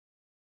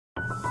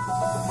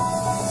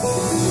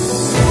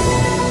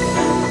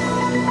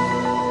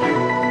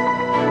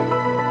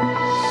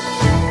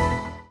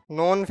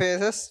known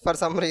faces for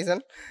some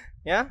reason.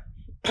 Yeah.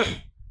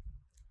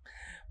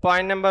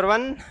 Point number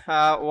 1,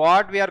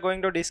 what we are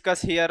going to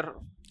discuss here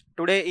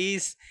today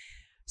is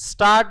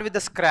start with the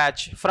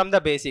scratch from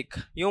the basic.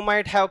 You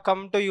might have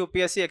come to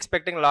UPSC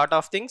expecting a lot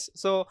of things,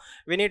 so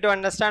we need to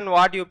understand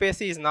what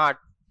UPSC is not,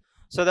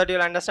 so that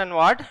you'll understand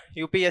what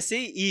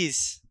UPSC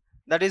is.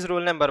 That is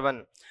rule number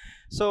 1.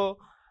 So,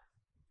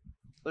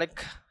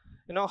 like,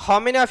 you know, how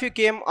many of you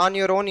came on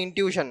your own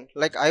intuition,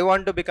 like I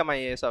want to become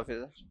IAS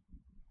officer?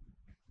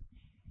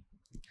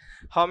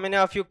 How many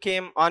of you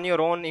came on your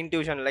own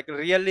intuition, like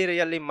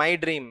really my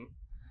dream?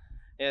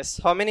 Yes.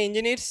 How many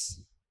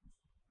engineers?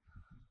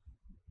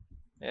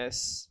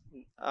 Yes.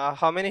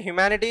 How many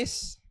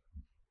humanities?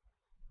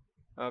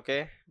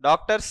 Okay.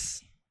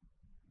 Doctors?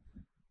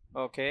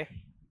 Okay.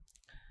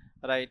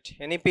 Right.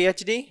 Any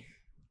PhD?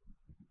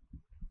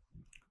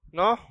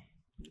 No?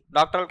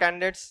 Doctoral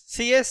candidates?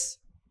 CS?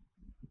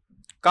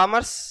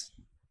 Commerce?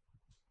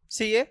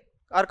 CA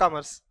or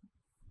commerce?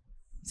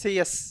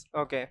 CS.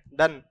 Okay.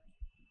 Done.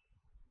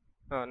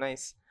 Oh,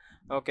 nice.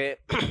 Okay.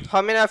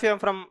 How many of you are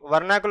from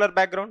vernacular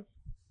background?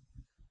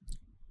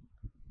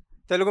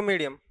 Telugu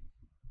medium?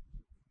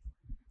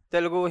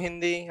 Telugu,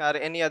 Hindi or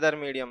any other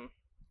medium?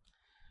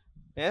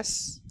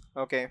 Yes?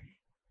 Okay.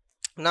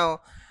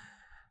 Now,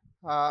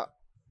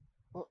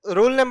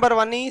 rule number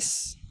 1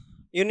 is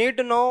you need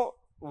to know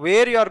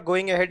where you are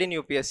going ahead in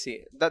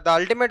UPSC. The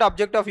ultimate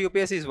objective of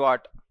UPSC is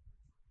what?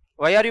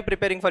 Why are you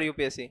preparing for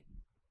UPSC?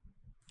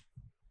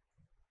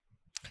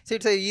 See,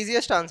 it's the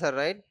easiest answer,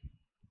 right?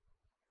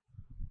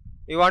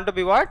 You want to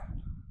be what?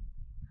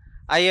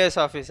 IAS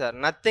officer.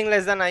 Nothing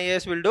less than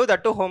IAS will do,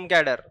 that to home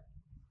cadre.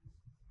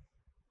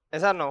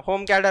 Yes or no?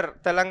 Home cadre,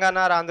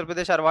 Telangana or Andhra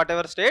Pradesh or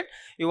whatever state,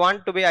 you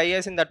want to be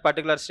IAS in that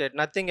particular state,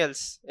 nothing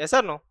else. Yes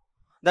or no?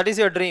 That is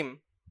your dream.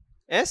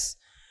 Yes?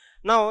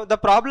 Now, the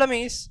problem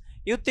is,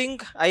 you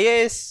think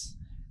IAS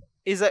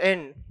is the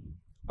end.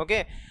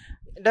 Okay?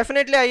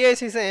 Definitely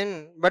IAS is the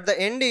end, but the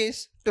end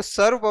is to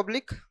serve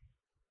public.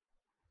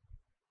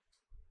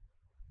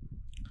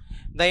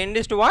 The end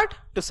is to what?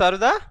 To serve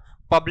the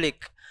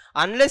public.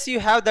 Unless you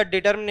have that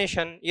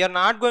determination, you are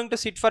not going to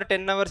sit for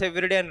 10 hours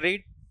every day and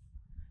read.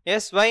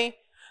 Yes, why?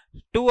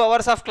 2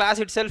 hours of class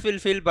itself will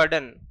feel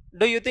burden.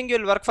 Do you think you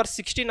will work for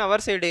 16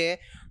 hours a day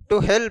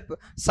to help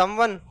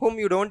someone whom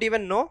you don't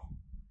even know?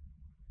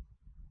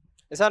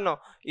 Yes or no?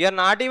 You are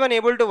not even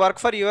able to work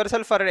for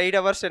yourself for 8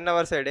 hours, 10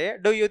 hours a day.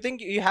 Do you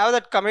think you have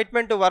that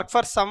commitment to work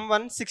for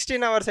someone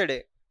 16 hours a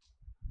day?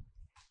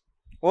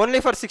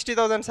 Only for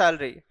 60,000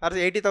 salary or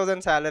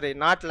 80,000 salary,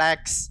 not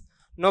lakhs,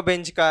 no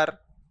bench car,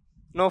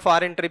 no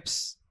foreign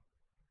trips.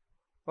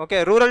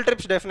 Okay, rural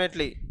trips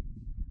definitely.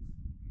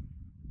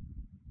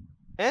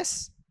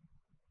 Yes?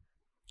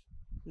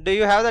 Do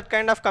you have that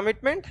kind of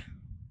commitment?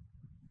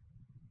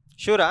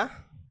 Sure, huh?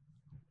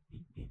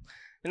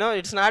 You know,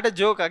 it's not a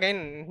joke.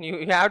 Again,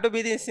 you have to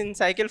be this in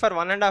cycle for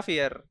 1.5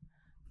 years.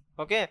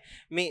 Okay,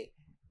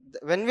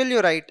 when will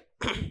you write?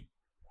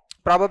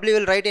 Probably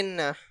will write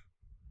in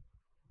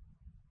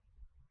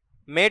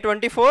May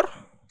 24.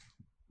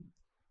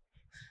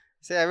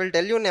 See, I will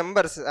tell you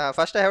numbers.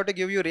 First, I have to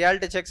give you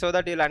reality check so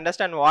that you will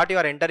understand what you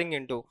are entering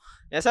into.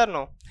 Yes or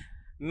no?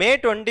 May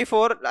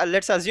 24,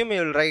 let's assume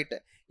you will write.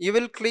 You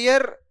will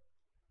clear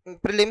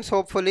prelims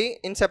hopefully.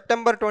 In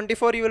September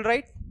 24, you will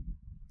write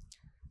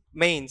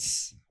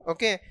mains.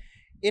 Okay.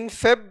 In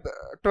Feb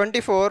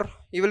 24,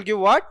 you will give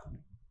what?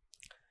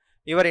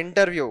 Your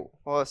interview.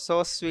 Oh,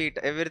 so sweet.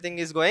 Everything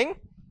is going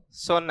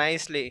so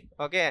nicely.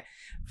 Okay.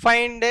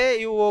 Fine day,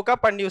 you woke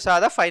up and you saw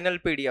the final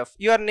PDF.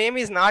 Your name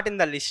is not in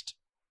the list.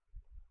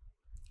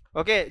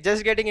 Okay.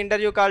 Just getting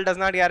interview call does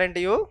not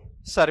guarantee you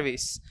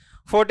service.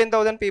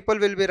 14,000 people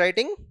will be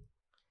writing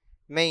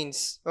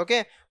mains.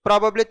 Okay.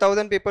 Probably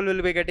 1,000 people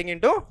will be getting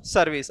into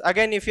service.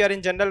 Again, if you are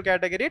in general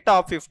category,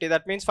 top 50,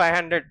 that means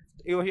 500.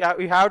 You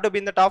have to be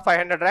in the top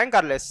 500 rank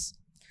or less.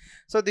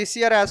 So this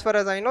year, as far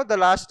as I know, the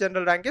last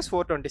general rank is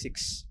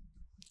 426.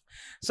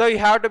 So you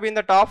have to be in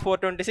the top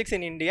 426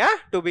 in India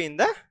to be in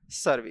the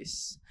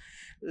service.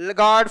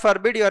 God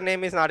forbid your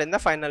name is not in the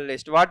final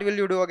list. What will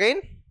you do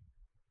again?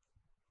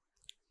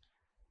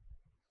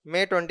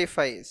 May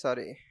 25,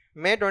 sorry.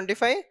 May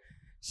 25,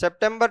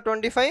 September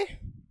 25,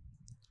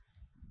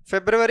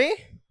 February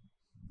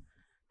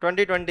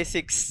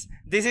 2026.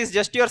 This is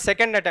just your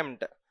second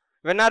attempt.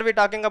 When are we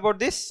talking about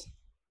this?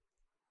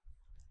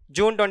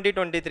 June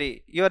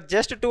 2023. Your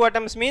just 2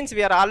 attempts means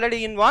we are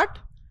already in what?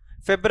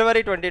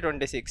 February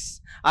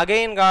 2026.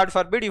 Again, God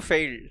forbid you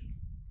failed.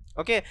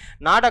 Okay,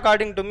 not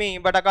according to me,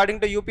 but according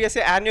to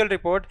UPSC annual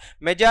report,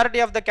 majority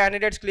of the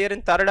candidates clear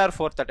in 3rd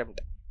or 4th attempt.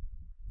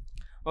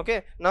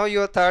 Okay, now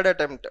your 3rd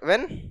attempt.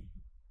 When?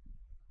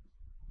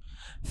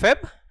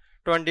 Feb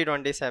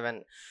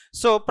 2027.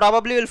 So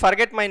probably you will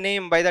forget my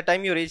name by the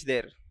time you reach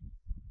there.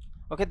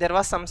 Okay, there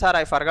was Samsar,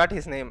 I forgot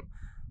his name.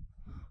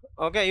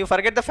 Okay, you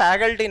forget the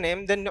faculty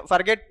name, then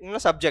forget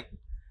subject.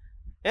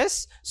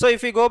 Yes, so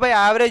if we go by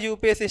average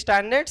UPSC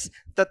standards,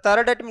 the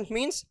 3rd attempt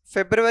means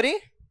February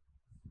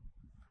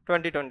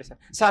 2027.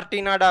 Sir,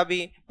 Tina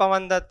Dabi,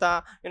 Pawan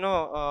Datta,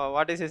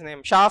 what is his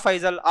name? Shah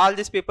Faisal, all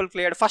these people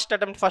cleared first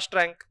attempt, first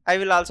rank. I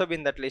will also be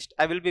in that list.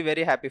 I will be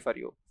very happy for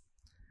you.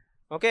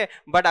 Okay,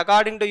 but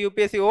according to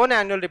UPSC own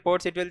annual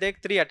reports, it will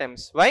take 3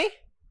 attempts. Why?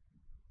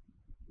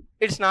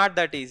 It's not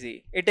that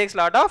easy. It takes a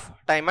lot of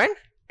time and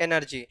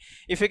energy.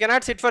 If you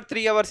cannot sit for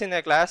 3 hours in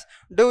a class,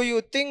 do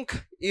you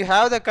think you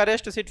have the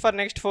courage to sit for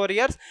next 4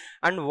 years?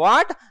 And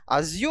what?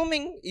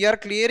 Assuming you are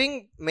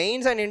clearing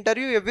mains and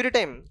interview every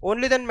time,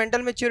 only then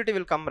mental maturity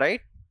will come,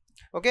 right?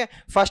 Okay,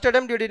 first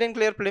attempt you didn't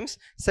clear prelims,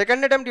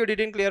 second attempt you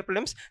didn't clear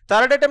prelims,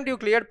 third attempt you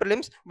cleared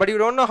prelims, but you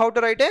don't know how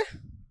to write a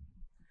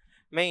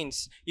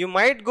mains. You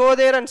might go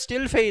there and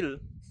still fail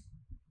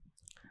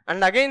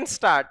and again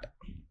start.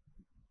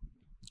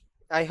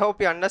 I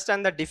hope you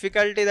understand the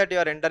difficulty that you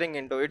are entering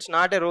into. It's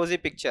not a rosy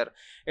picture.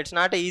 It's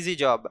not an easy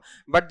job.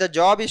 But the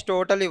job is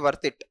totally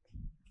worth it.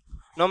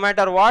 No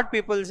matter what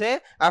people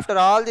say, after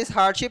all this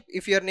hardship,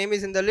 if your name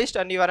is in the list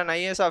and you are an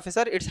IAS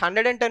officer, it's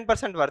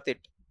 110% worth it.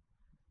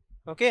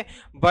 Okay.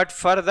 But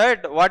for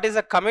that, what is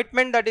the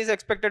commitment that is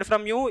expected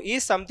from you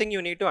is something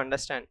you need to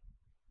understand.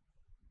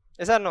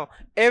 Yes or no?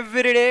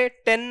 Every day,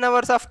 10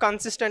 hours of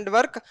consistent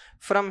work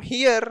from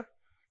here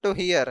to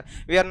here.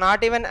 We are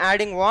not even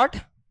adding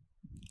what?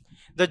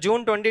 The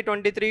June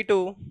 2023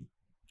 to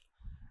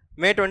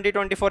May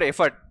 2024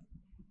 effort.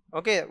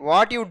 Okay,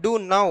 what you do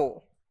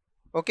now,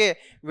 okay,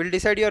 will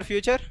decide your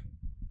future.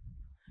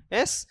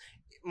 Yes,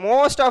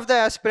 most of the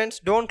aspirants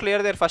don't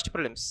clear their first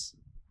prelims.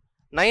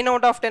 9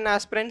 out of 10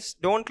 aspirants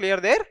don't clear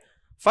their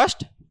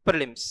first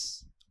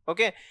prelims.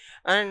 Okay,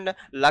 and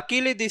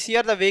luckily this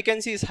year the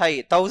vacancy is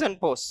high,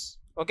 1000 posts.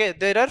 Okay,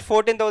 there are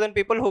 14,000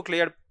 people who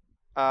cleared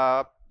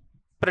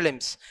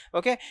prelims.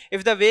 Okay,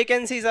 if the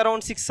vacancy is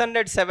around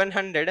 600,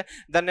 700,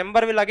 the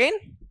number will again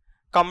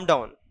come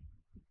down.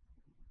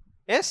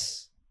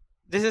 Yes,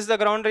 this is the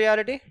ground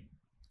reality.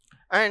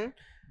 And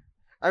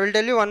I will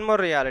tell you one more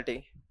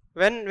reality.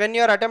 When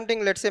you are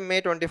attempting, let's say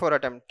May 24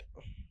 attempt,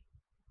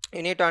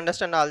 you need to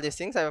understand all these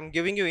things. I am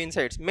giving you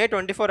insights. May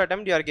 24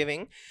 attempt you are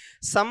giving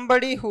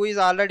somebody who is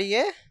already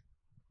a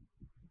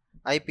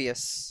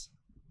IPS,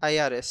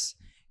 IRS,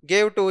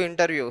 gave 2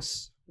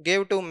 interviews,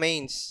 gave 2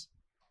 mains.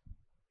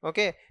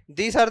 Okay,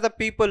 these are the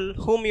people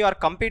whom you are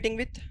competing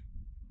with.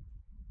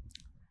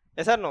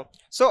 Yes or no?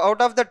 So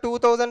out of the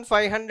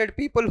 2,500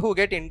 people who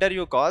get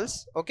interview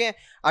calls, okay,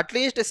 at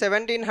least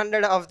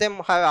 1,700 of them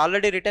have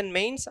already written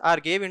mains or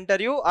gave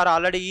interview or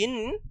already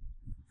in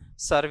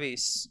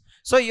service.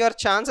 So your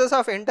chances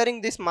of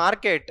entering this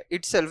market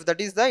itself,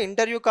 that is the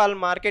interview call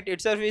market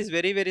itself, is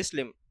very, very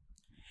slim.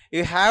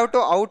 You have to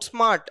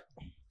outsmart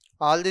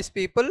all these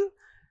people,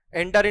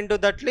 enter into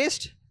that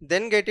list,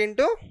 then get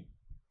into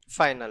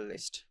final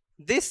list.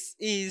 This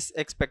is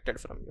expected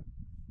from you.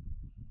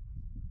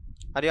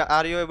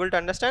 Are you able to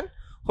understand?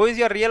 Who is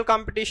your real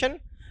competition?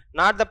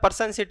 Not the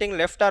person sitting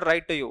left or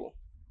right to you.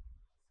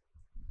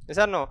 Yes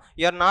or no?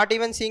 You are not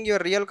even seeing your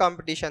real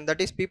competition. That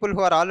is people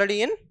who are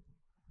already in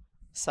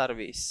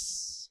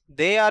service.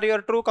 They are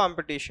your true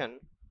competition.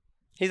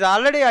 He is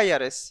already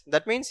IRS.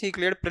 That means he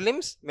cleared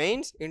prelims,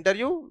 mains,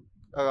 interview,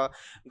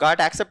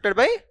 got accepted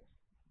by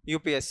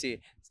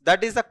UPSC.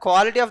 That is the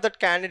quality of that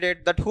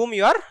candidate that whom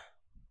you are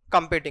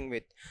competing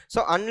with.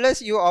 So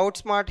unless you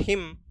outsmart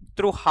him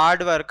through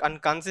hard work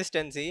and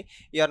consistency,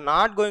 you are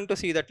not going to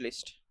see that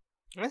list.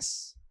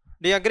 Yes,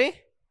 do you agree?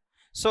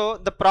 So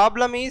the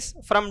problem is,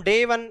 from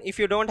day one, if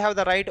you don't have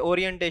the right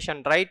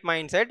orientation, right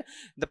mindset,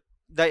 the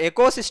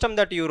ecosystem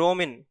that you roam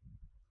in,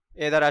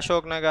 either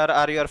Ashok Nagar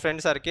or your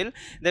friend circle,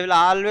 they will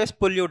always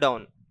pull you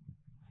down.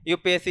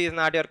 UPSC is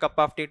not your cup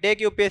of tea. Take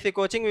UPSC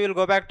coaching, we will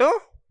go back to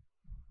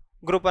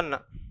Group 1,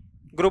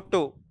 Group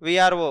 2,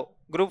 VRO,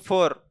 Group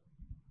 4.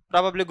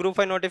 Probably Group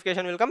 5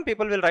 notification will come,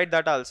 people will write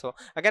that also.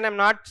 Again, I am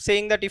not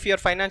saying that if your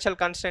financial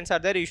constraints are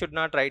there, you should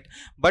not write.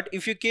 But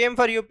if you came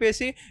for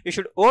UPSC, you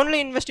should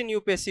only invest in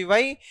UPSC.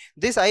 Why?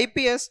 This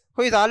IPS,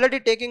 who is already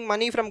taking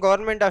money from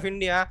Government of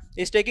India,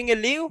 is taking a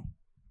leave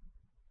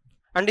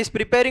and is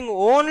preparing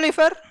only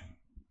for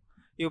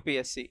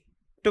UPSC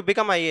to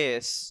become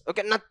IAS.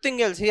 Okay,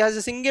 nothing else. He has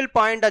a single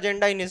point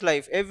agenda in his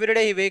life. Every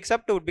day he wakes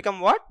up to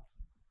become what?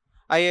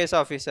 IAS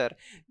officer.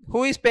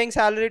 Who is paying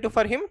salary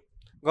for him?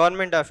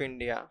 Government of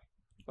India.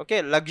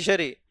 Okay,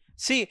 luxury.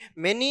 See,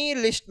 many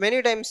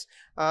times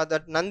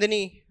that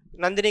Nandini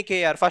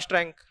KR, first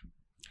rank,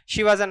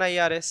 she was an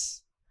IRS.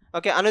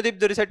 Okay, Anudip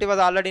Durisetti was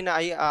already in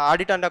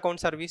audit and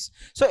account service.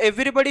 So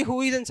everybody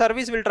who is in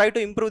service will try to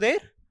improve their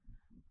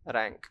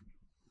rank.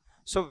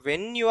 So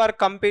when you are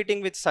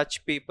competing with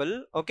such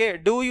people, okay,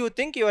 do you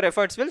think your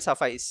efforts will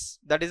suffice?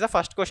 That is the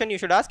first question you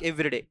should ask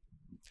every day.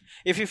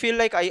 If you feel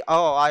like I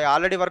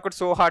already worked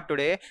so hard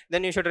today,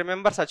 then you should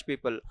remember such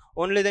people.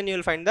 Only then you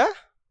will find the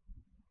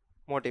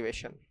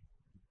motivation.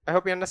 I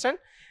hope you understand.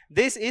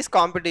 This is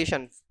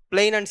competition,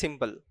 plain and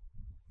simple.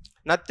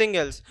 Nothing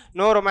else.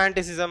 No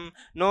romanticism,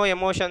 no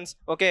emotions.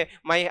 Okay,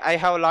 I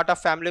have a lot of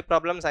family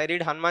problems. I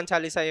read Hanuman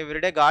Chalisa every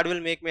day. God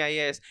will make me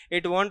IAS.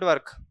 It won't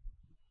work.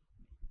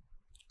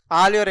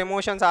 All your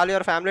emotions, all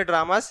your family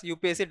dramas,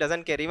 UPSC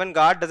doesn't care. Even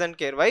God doesn't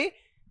care. Why?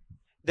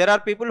 There are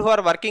people who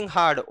are working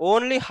hard.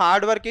 Only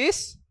hard work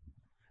is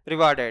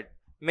rewarded.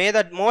 May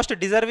the most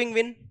deserving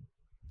win.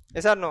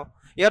 Yes or no?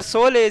 You are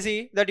so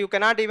lazy that you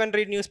cannot even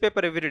read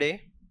newspaper every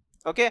day.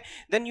 Okay,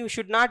 then you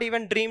should not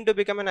even dream to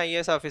become an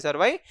IAS officer.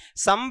 Why?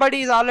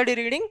 Somebody is already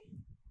reading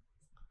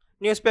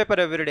newspaper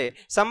every day.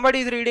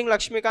 Somebody is reading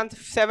Lakshmikant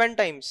 7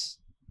 times.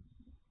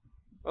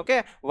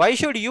 Okay, why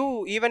should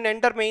you even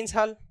enter mains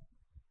hall?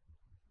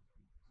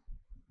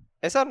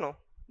 Yes or no?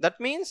 That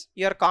means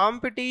your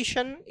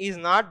competition is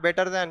not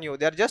better than you.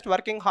 They are just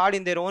working hard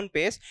in their own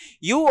pace.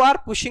 You are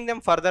pushing them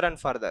further and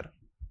further.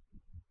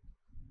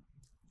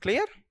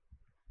 Clear?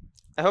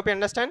 I hope you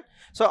understand.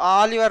 So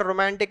all your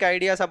romantic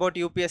ideas about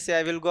UPSC,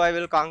 I will go, I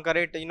will conquer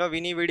it, you know,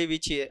 Vini Vidi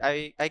Vici,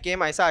 I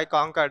came, I saw, I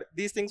conquered.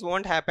 These things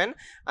won't happen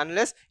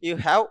unless you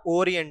have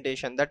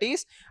orientation. That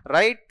is,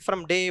 right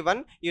from day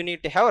one, you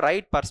need to have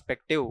right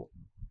perspective.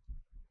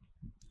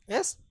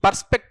 Yes,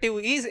 perspective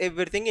is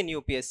everything in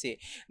UPSC.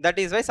 That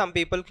is why some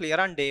people clear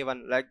on day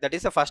one, like that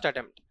is the first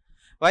attempt.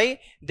 Why?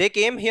 They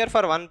came here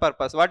for one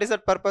purpose. What is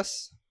that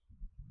purpose?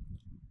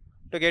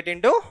 To get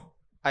into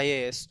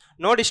IAS.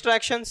 No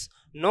distractions,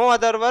 no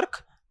other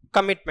work,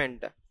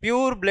 commitment,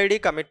 pure bloody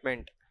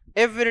commitment.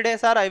 Every day,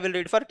 sir, I will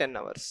read for 10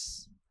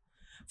 hours.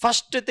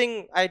 First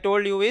thing I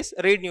told you is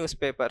read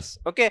newspapers.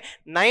 Okay,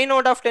 9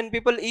 out of 10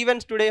 people even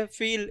today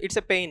feel it's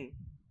a pain.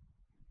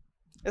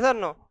 Yes or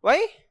no?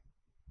 Why?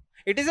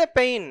 It is a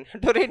pain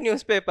to read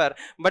newspaper.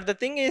 But the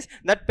thing is,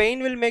 that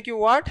pain will make you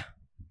what?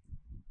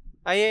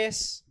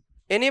 IAS.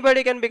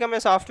 Anybody can become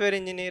a software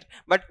engineer,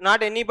 but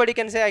not anybody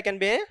can say I can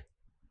be a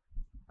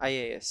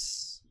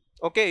IAS.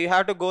 Okay, you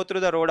have to go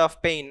through the road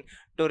of pain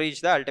to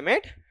reach the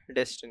ultimate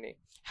destiny.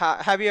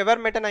 Have you ever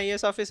met an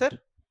IAS officer?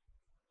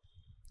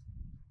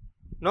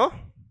 No?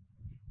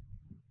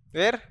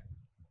 Where?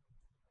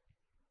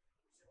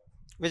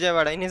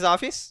 Vijayawada, in his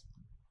office?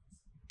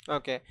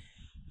 Okay.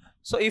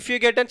 So if you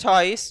get a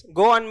choice,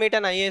 go and meet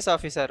an IAS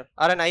officer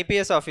or an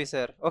IPS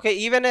officer. Okay,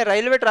 even a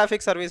railway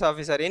traffic service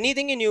officer,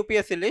 anything in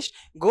UPSC list,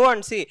 go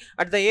and see.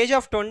 At the age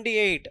of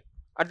 28,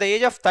 at the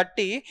age of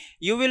 30,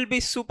 you will be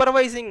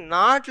supervising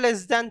not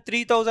less than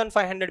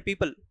 3,500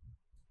 people.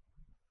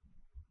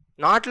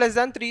 Not less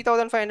than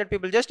 3,500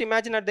 people. Just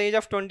imagine at the age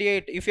of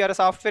 28, if you are a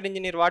software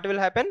engineer, what will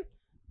happen?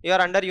 You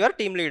are under your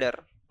team leader.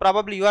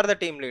 Probably you are the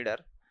team leader.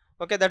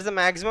 Okay, that's the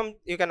maximum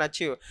you can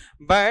achieve.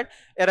 But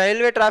a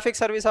railway traffic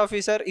service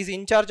officer is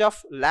in charge of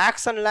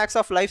lakhs and lakhs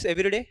of lives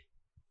every day.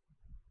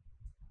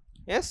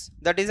 Yes,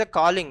 that is a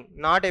calling.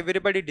 Not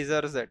everybody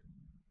deserves it.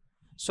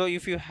 So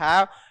if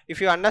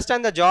you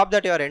understand the job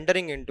that you are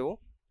entering into,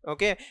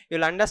 okay,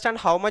 you'll understand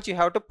how much you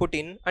have to put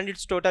in, and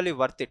it's totally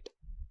worth it.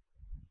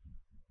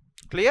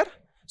 Clear?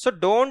 So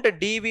don't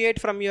deviate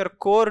from your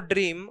core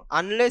dream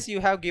unless you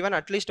have given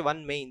at least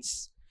one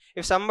mains.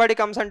 If somebody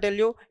comes and tell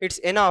you it's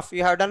enough,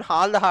 you have done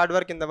all the hard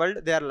work in the world,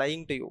 they are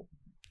lying to you.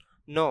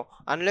 No,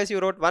 unless you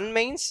wrote one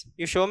mains,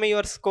 you show me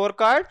your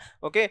scorecard,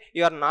 okay,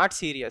 you are not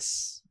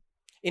serious.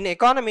 In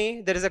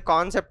economy, there is a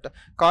concept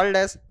called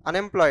as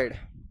unemployed.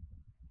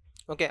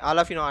 Okay, all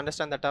of you know,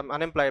 understand the term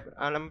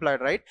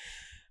unemployed, right?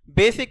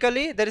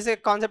 Basically, there is a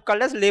concept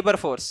called as labor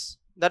force.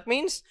 That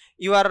means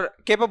you are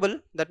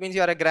capable, that means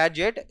you are a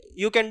graduate,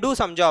 you can do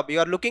some job, you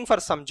are looking for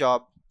some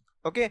job,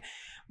 okay,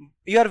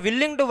 you are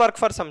willing to work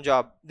for some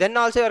job, then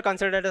also you are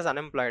considered as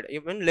unemployed,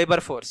 even labor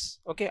force.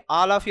 Okay,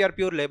 all of you are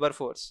pure labor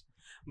force.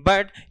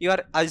 But you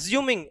are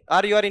assuming,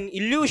 or you are in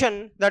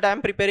illusion that I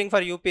am preparing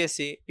for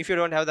UPSC if you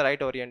don't have the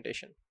right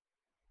orientation.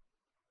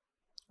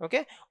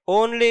 Okay,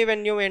 only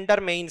when you enter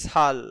mains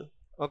hall,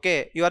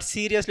 okay, you are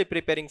seriously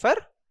preparing for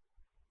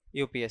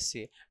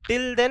UPSC.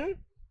 Till then,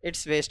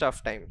 it's waste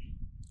of time.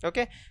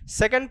 Okay,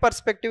 second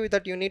perspective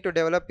that you need to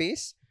develop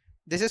is,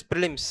 this is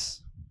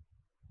prelims.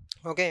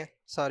 Okay,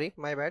 sorry,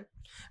 my bad.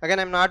 Again,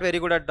 I'm not very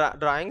good at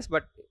drawings,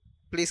 but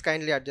please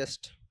kindly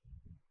adjust.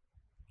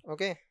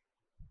 Okay,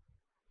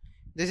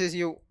 this is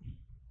you.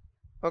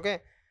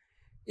 Okay,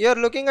 you are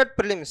looking at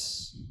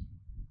prelims.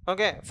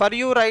 Okay, for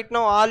you right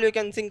now, all you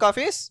can think of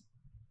is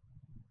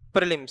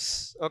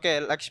prelims.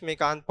 Okay,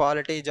 Lakshmikant,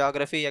 polity,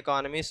 geography,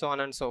 economy, so on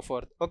and so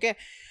forth. Okay,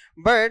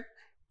 but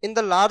in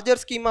the larger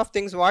scheme of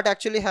things, what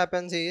actually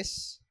happens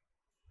is,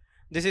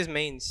 this is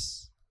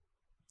mains.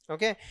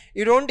 Okay,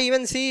 you don't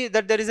even see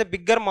that there is a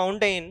bigger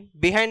mountain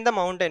behind the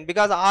mountain,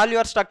 because all you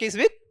are stuck is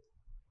with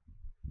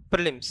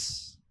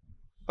prelims.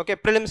 Okay,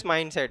 prelims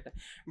mindset.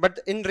 But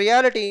in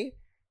reality,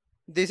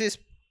 this is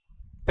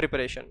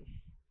preparation.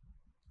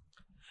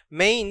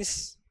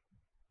 Mains,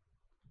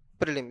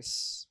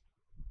 prelims.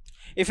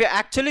 If you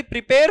actually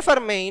prepare for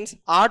mains,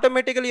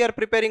 automatically you are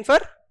preparing for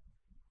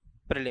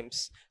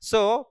prelims.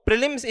 So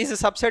prelims is a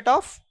subset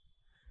of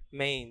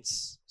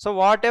mains. So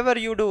whatever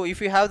you do, if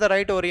you have the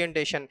right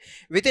orientation,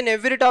 within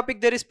every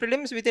topic there is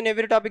prelims, within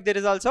every topic there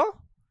is also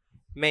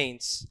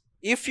mains.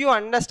 If you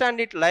understand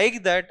it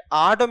like that,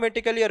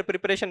 automatically your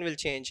preparation will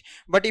change.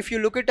 But if you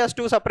look it as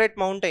two separate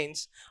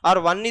mountains, or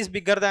one is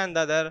bigger than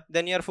the other,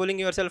 then you are fooling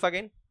yourself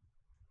again,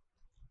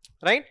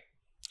 right?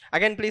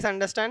 Again, please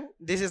understand,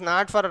 this is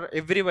not for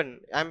everyone.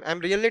 I'm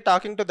really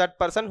talking to that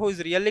person who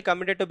is really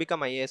committed to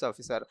become IAS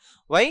officer.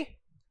 Why?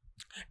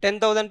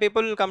 10,000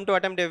 people will come to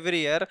attempt every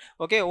year.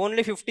 Okay,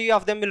 only 50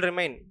 of them will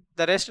remain.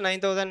 The rest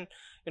 9,000,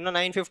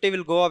 950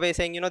 will go away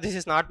saying, this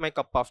is not my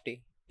cup of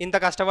tea. In the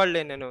custard,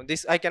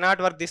 this I cannot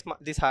work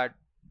this hard.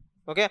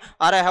 Okay, or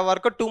I have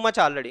worked too much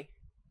already.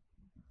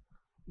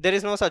 There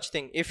is no such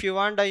thing. If you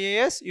want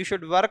IAS, you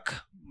should work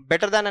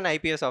better than an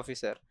IPS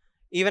officer,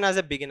 even as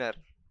a beginner,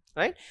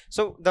 right?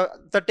 So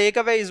the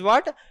takeaway is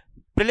what?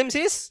 Prelims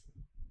is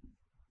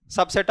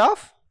subset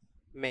of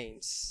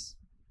mains.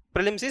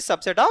 Prelims is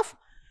subset of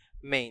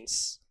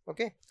mains.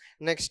 Okay,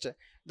 next,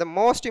 the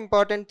most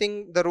important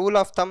thing, the rule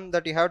of thumb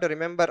that you have to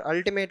remember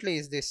ultimately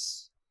is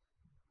this: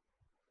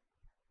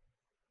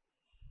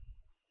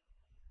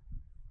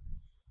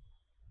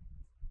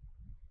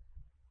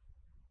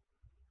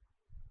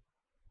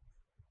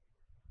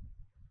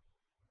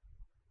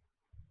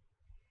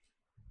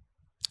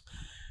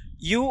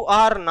 you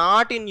are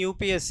not in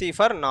UPSC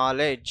for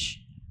knowledge.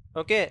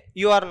 Okay,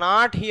 you are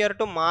not here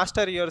to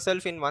master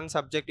yourself in one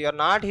subject. You are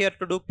not here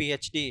to do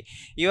PhD.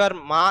 Your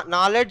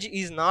knowledge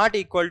is not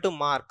equal to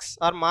marks,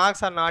 or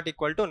marks are not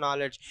equal to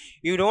knowledge.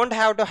 You don't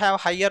have to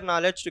have higher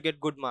knowledge to get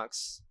good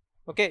marks.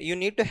 Okay, you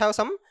need to have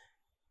some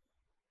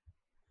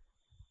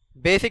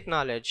basic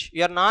knowledge.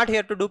 You are not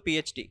here to do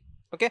PhD.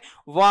 Okay,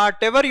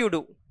 whatever you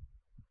do,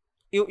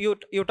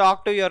 you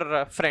talk to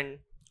your friend.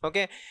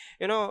 Okay,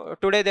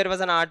 today there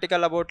was an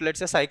article about, let's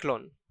say,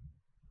 cyclone.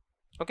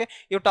 Okay,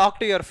 you talk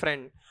to your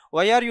friend.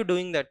 Why are you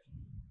doing that?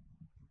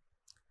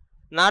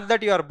 Not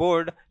that you are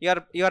bored, you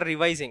are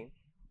revising.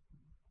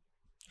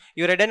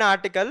 You read an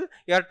article,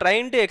 you are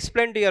trying to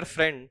explain to your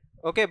friend.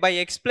 Okay, by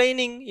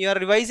explaining, you are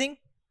revising.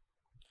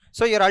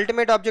 So your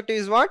ultimate objective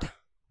is what?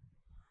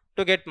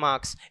 To get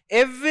marks.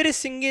 Every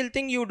single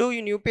thing you do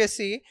in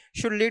UPSC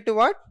should lead to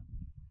what?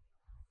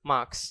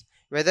 Marks.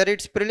 Whether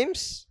it's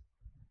prelims,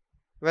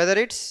 whether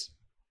it's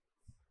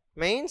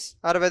mains,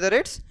 or whether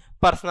it's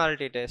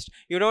personality test.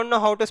 You don't know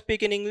how to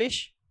speak in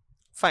English?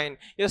 Fine.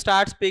 You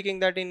start speaking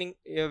that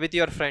with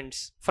your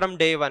friends from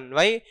day one.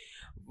 Why?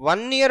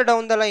 1 year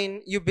down the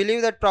line, you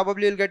believe that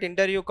probably you'll get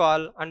interview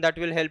call, and that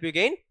will help you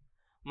gain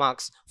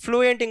marks.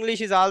 Fluent English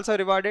is also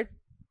rewarded.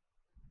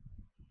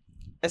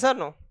 Yes or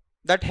no?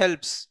 That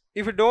helps.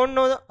 If you don't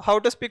know how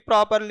to speak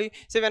properly,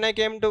 say when I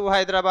came to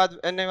Hyderabad,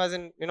 when I was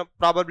in,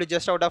 probably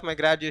just out of my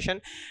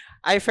graduation,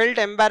 I felt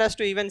embarrassed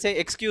to even say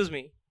excuse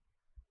me.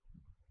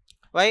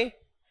 Why?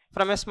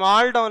 From a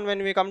small town,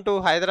 when we come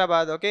to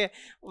Hyderabad, okay,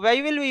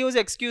 why will we use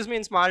excuse me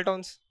in small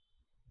towns?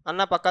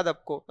 Anna pakka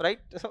dabko, right?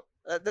 So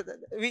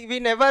we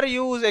never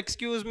use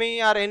excuse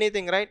me or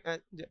anything, right?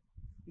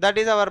 That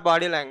is our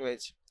body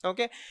language.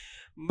 Okay,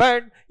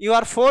 but you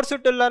are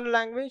forced to learn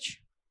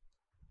language.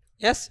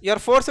 Yes, you are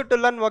forced to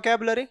learn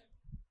vocabulary.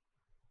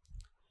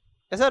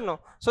 Yes or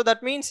no? So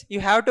that means you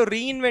have to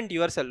reinvent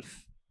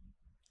yourself.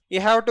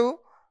 You have to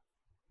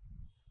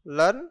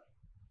learn,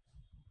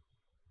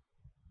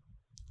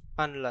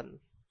 unlearn.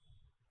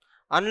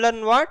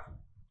 Unlearn what?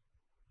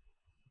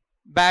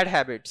 Bad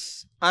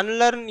habits.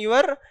 Unlearn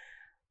your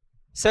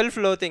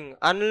self-loathing.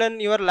 Unlearn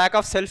your lack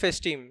of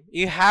self-esteem.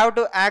 You have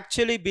to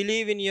actually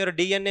believe in your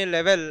DNA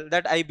level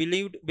that I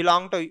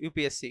belong to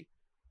UPSC.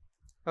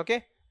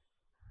 Okay?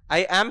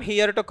 I am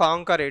here to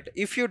conquer it.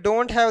 If you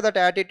don't have that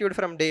attitude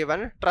from day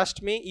one,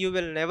 trust me, you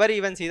will never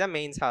even see the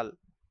mains hall.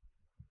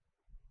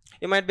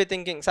 You might be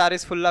thinking, sir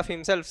is full of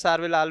himself, sir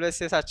will always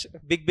say such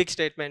big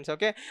statements,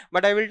 okay?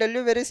 But I will tell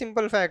you very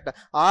simple fact.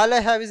 All I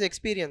have is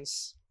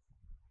experience.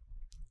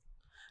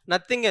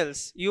 Nothing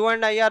else. You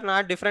and I are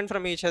not different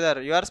from each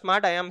other. You are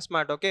smart, I am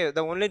smart, okay?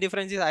 The only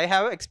difference is I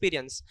have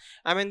experience.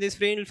 I am in this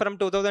field from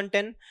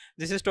 2010.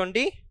 This is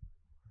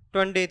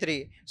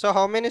 2023. So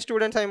how many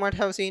students I might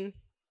have seen?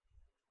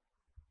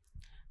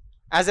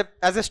 As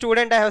a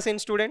student, I have seen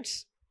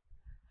students.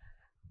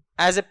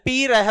 As a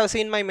peer, I have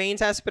seen my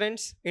mains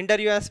aspirants,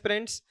 interview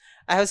aspirants.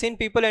 I have seen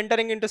people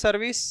entering into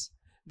service.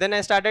 Then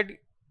I started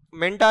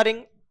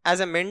mentoring. As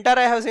a mentor,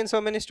 I have seen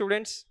so many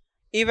students.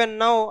 Even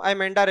now, I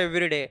mentor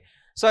every day.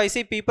 So I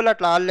see people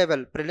at all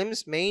level,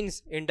 prelims,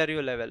 mains,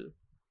 interview level.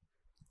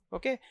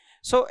 Okay.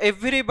 So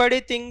everybody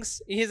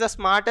thinks he is the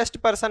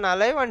smartest person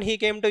alive and he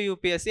came to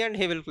UPSC and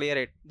he will clear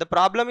it. The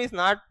problem is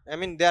not,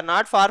 they are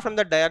not far from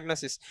the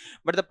diagnosis.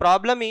 But the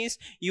problem is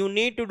you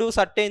need to do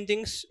certain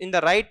things in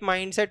the right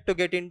mindset to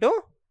get into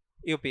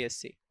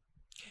UPSC.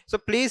 So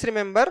please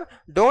remember,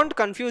 don't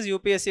confuse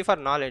UPSC for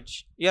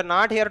knowledge. You are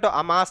not here to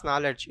amass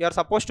knowledge. You are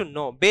supposed to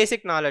know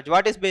basic knowledge.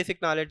 What is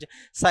basic knowledge?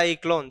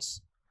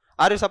 Cyclones.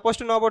 Are you supposed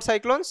to know about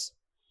cyclones?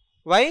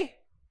 Why?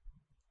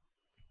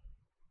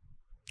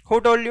 Who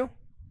told you?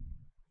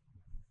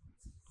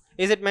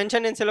 Is it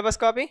mentioned in syllabus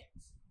copy?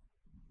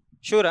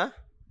 Sure, huh?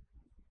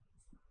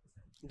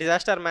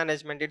 Disaster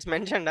management, it's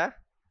mentioned, huh?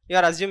 You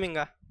are assuming,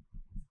 huh?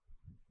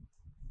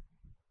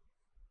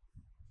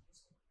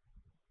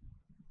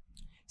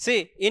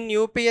 See, in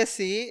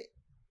UPSC,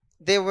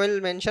 they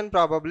will mention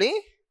probably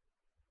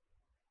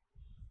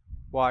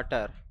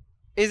water.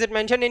 Is it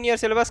mentioned in your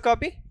syllabus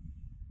copy?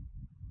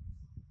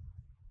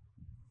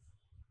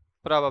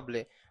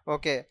 Probably.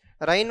 Okay.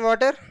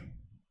 Rainwater,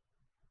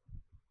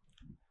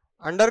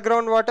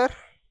 underground water,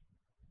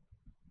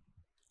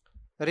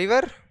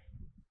 river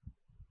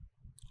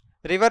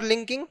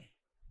linking.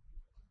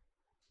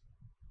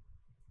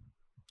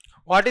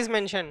 What is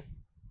mentioned?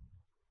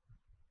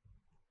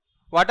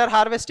 Water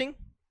harvesting?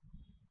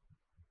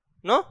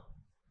 No?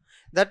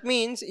 That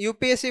means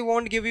UPSC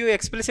won't give you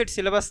explicit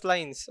syllabus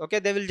lines. Okay,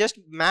 they will just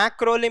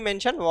macroly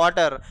mention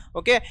water.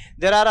 Okay,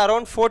 there are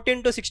around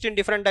 14 to 16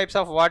 different types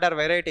of water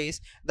varieties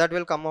that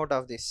will come out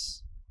of this.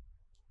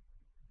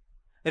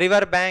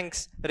 River banks,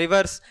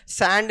 rivers,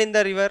 sand in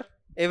the river,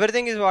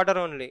 everything is water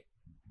only.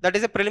 That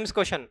is a prelims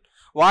question.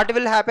 What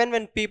will happen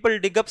when people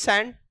dig up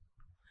sand?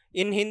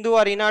 In Hindu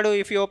or Inadu,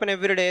 if you open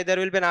every day, there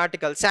will be an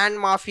article. Sand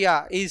mafia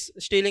is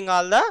stealing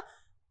all the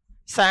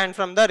sand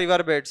from the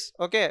riverbeds.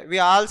 Okay, we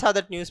all saw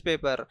that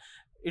newspaper.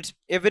 It's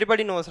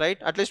everybody knows, right?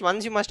 At least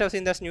once you must have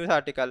seen this news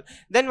article.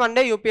 Then one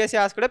day UPSC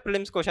asked a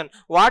prelims question.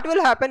 What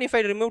will happen if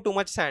I remove too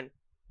much sand?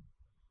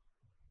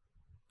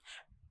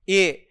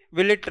 A.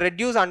 Will it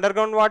reduce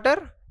underground water?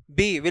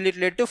 B. Will it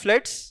lead to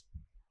floods?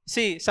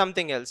 C.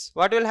 Something else.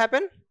 What will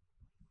happen?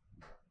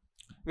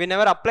 We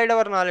never applied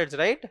our knowledge,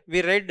 right?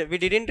 We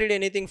didn't read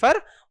anything for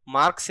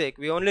mark's sake.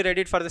 We only read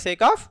it for the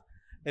sake of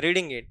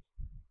reading it.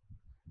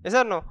 Yes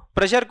or no?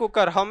 Pressure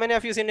cooker. How many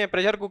of you seen a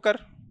pressure cooker?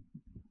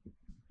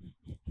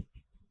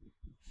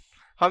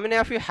 How many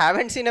of you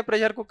haven't seen a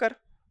pressure cooker?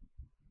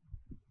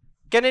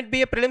 Can it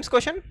be a prelims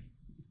question?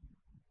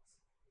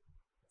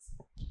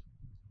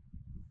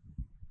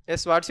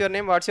 Yes, what's your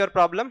name? What's your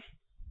problem?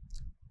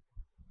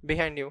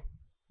 Behind you.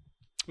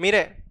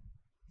 Mire.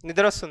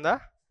 Nidra vastunda?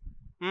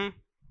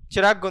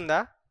 చిరాగ్గా ఉందా?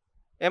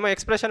 ఏమో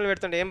ఎక్స్ప్రెషన్లు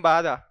పెడుతుండే, ఏం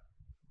బాధ?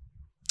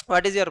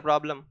 What is your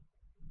problem?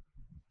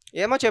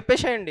 ఏమో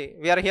చెప్పేసేయండి.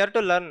 We are here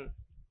to learn.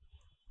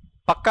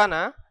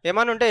 పక్కానా?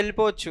 ఏమైనా ఉంటే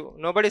వెళ్ళిపోవచ్చు.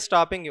 Nobody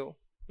stopping you.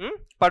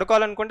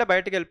 పడుకోవాలనుకుంటే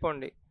బయటకు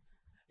వెళ్ళిపోండి.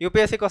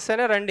 యూపీఎస్సీకి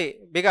వస్తేనే రండి.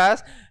 బికాస్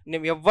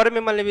ఎవ్వరు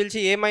మిమ్మల్ని పిలిచి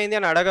ఏమైంది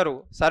అని అడగరు.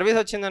 సర్వీస్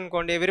వచ్చింది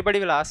అనుకోండి,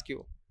 everybody will ask you.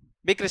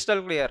 Be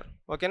crystal clear.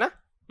 ఓకేనా?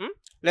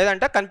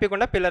 లేదంటే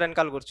కనిపించకుండా పిల్లర్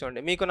వెనకాల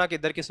కూర్చోండి. మీకు నాకు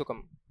ఇద్దరికి సుఖం.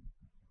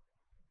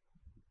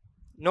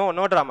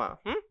 No drama.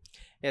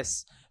 Yes.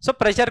 So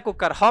pressure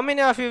cooker. How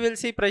many of you will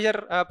see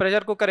pressure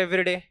cooker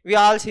every day? We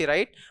all see,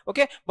 right?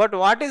 Okay. But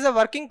what is the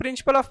working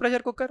principle of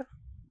pressure cooker?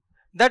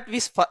 That we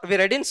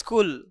read in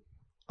school.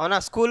 అవునా?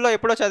 స్కూల్లో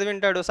ఎప్పుడో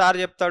చదివింటాడు, sir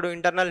చెప్తాడు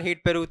internal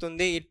heat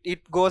పెరుగుతుంది,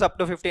 it goes up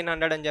to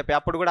 1500 అని చెప్పి.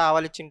 అప్పుడు కూడా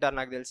ఆవలిచ్చింటారు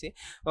నాకు తెలిసి.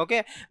 Okay.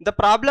 The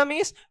problem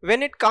is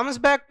when it comes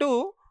back to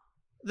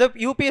the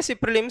UPSC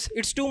prelims,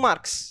 it's 2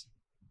 marks.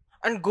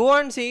 And go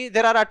and see,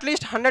 there are at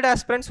least 100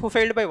 aspirants who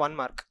failed by 1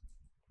 mark.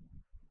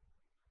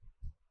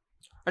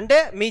 అంటే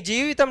మీ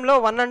జీవితంలో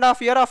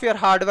 1.5 year of your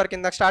hard work,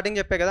 ఇందాక starting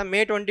చెప్పే కదా,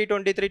 May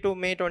 2023 to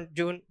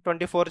June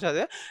 24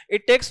 చదివే,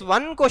 it takes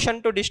 1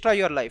 question to destroy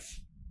your life.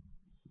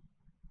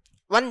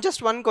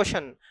 just one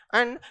question.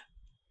 And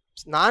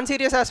non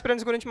serious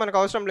aspirants గురించి మనకు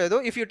అవసరం లేదు.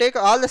 If you take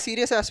all the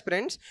serious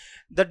aspirants,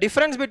 the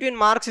difference between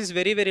marks is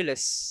very very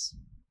less.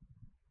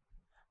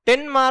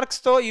 10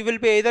 మార్క్స్తో you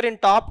will be either in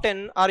top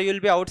 10 are you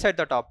will be out side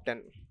the top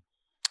 10.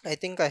 I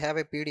think I have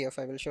a PDF,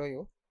 I will show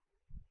you.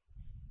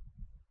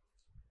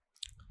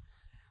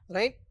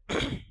 Right?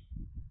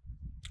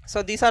 So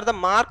these are the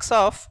marks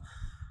of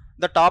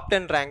the top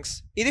 10 ranks.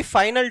 This is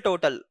final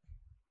total.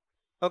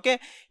 Okay,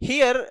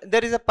 here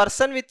there is a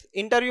person with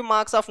interview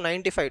marks of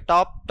 95,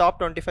 top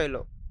 25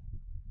 low.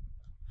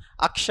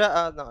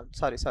 No,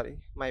 sorry,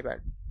 my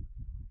bad.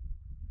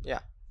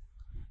 Yeah,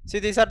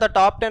 see, these are the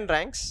top 10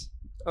 ranks.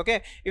 Okay,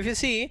 if you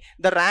see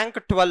the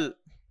rank 12,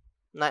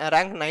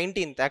 rank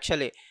 19th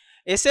actually,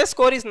 essay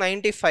score is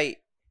 95.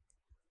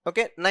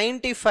 Okay,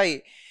 95.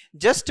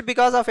 Just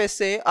because of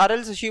essay, or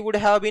else she would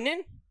have been in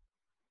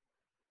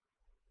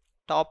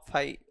top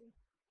 5.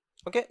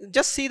 Okay,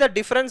 just see the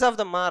difference of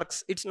the marks.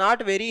 It's not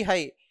very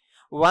high.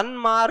 1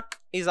 mark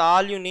is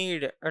all you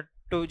need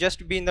to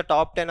just be in the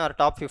top 10 or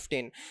top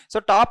 15. So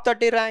top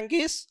 30 rank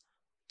is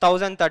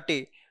 1030.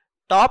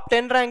 Top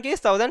 10 rank is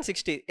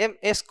 1060.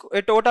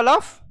 A total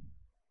of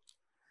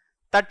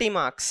 30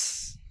 marks.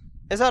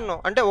 Yes or no?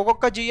 అంటే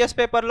ఒక్కొక్క GS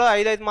పేపర్లో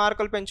 5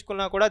 మార్కులు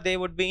పెంచుకున్నా కూడా they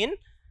would be in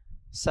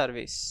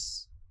service.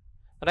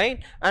 Right?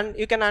 And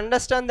you can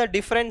understand the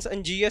difference in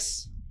GS.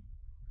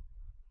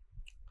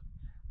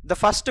 The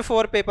first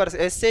 4 papers,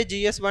 essay,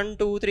 GS 1,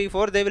 2, 3,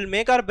 4, they will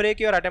make or break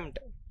your attempt.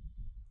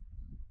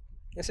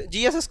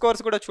 GS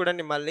scores kuda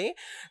chudandi malli.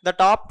 The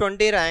top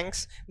 20 ranks,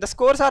 the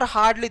scores are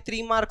hardly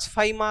 3 marks,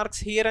 5 marks,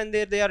 here and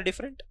there they are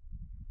different.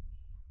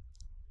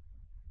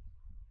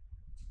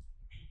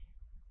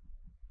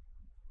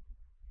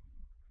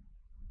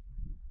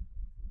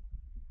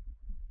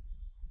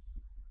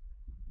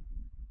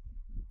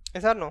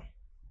 Yes or no?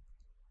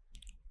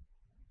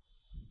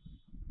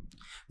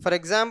 For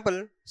example,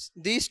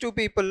 these 2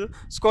 people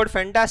scored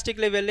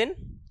fantastically well in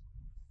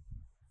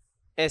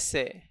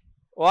essay.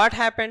 What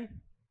happened?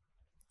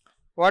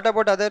 What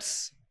about others?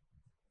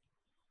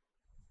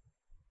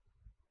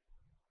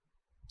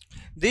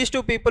 These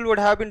 2 people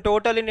would have been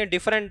total in a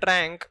different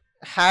rank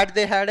had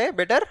they had a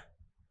better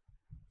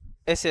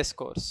essay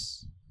scores.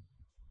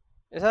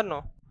 Yes or no?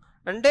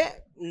 Ante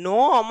no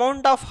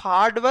amount of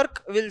hard work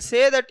will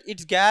say that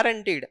it's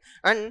guaranteed,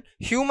 and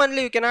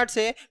humanly you cannot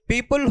say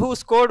people who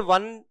scored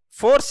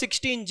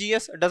 460 in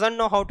GS doesn't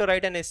know how to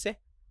write an essay.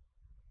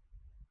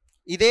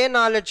 Ide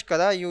knowledge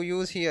kada you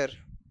use here.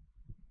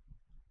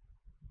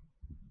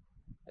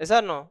 Yes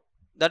or no?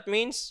 That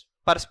means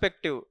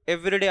perspective,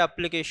 everyday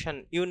application.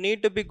 You need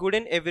to be good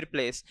in every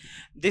place.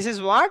 This is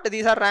what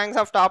these are ranks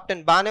of top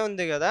 10. Bane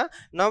undi kada.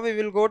 Now we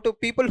will go to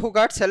people who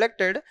got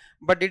selected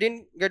but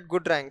didn't get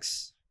good ranks.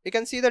 You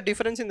can see the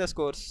difference in the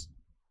scores.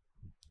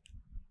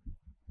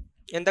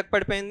 Entak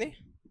padipayindi?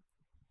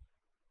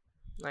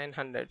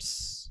 900s.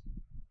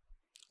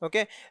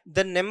 Okay,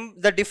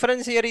 the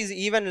difference here is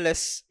even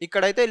less.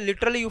 Ikkadaithe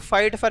literally you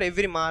fight for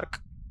every mark.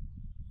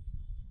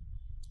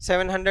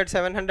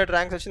 700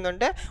 ranks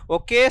వచ్చిందంటే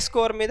ఒకే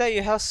score మీద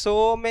you have so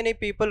many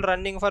people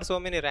running for so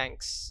many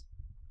ranks.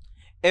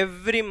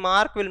 Every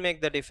mark will make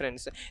the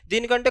difference.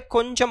 దీనికంటే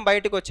కొంచెం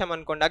బయటకు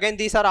వచ్చామనుకోండి, again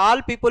these are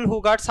all people who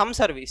got some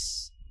service.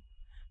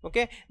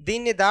 Okay,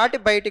 దీన్ని దాటి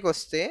బయటకు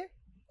వస్తే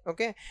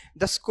okay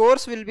the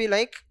scores will be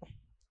like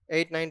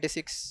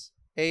 896,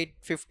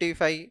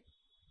 855,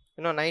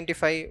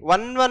 95.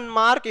 One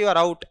mark you are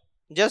out.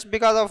 Just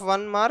because of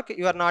 1 mark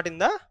you are not in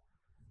the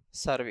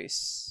service.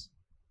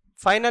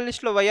 Final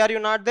list lo why are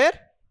you not there?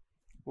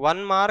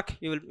 1 mark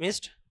you will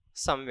missed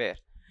somewhere.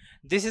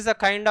 This is a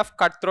kind of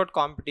cutthroat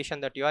competition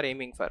that you are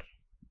aiming for.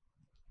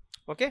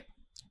 Okay,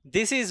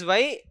 this is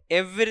why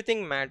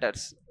everything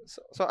matters.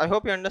 So I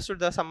hope you understood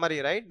the summary,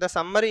 right? The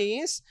summary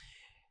is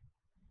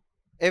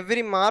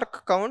every mark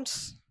counts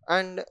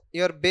and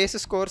your base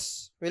scores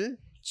will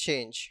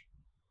change.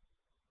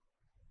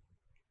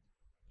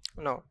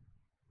 Now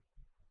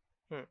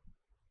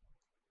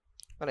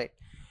all right,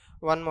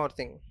 one more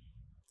thing.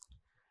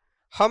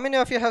 How many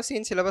of you have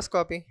seen syllabus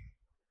copy?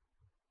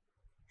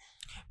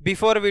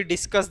 Before we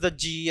discuss the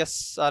GS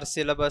or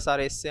syllabus or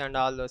essay and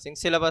all those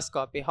things, syllabus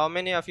copy. How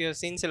many of you have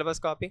seen syllabus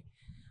copy?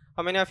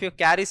 How many of you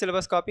carry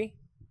syllabus copy?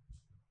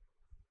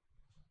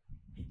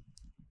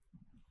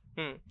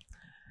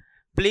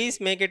 Please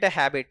make it a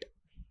habit.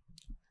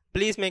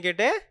 Please make it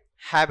a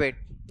habit.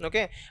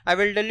 Okay, I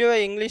will tell you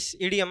an English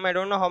idiom. I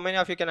don't know how many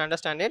of you can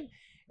understand it.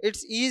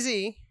 It's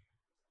easy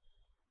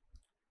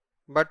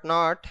but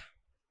not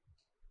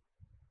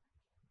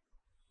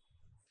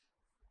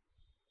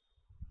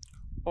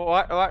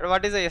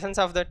what is the essence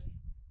of that?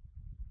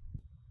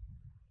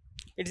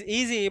 It's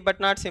easy but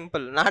not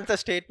simple, not the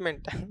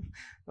statement.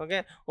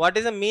 Okay, what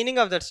is the meaning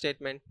of that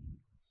statement?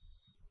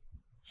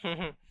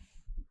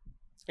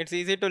 It's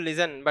easy to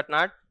listen but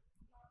not,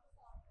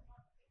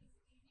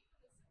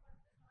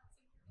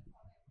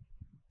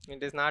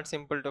 it is not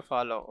simple to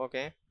follow.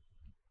 Okay,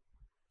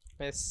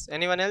 yes,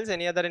 anyone else,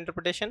 any other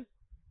interpretation?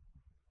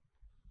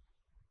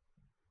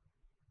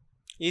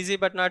 Easy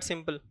but not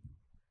simple.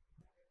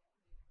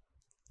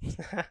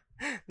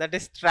 That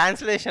is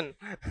translation.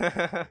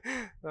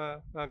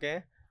 Okay,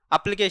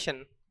 application.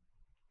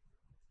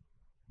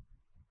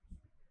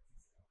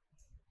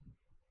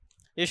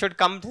 You should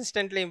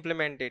consistently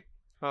implement it.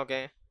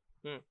 Okay.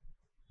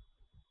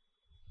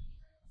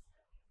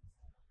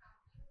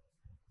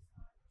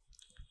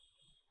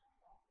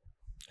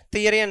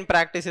 Theory and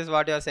practice is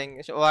what you are saying,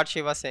 what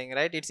she was saying,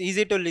 right? It's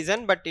easy to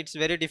listen but it's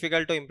very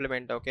difficult to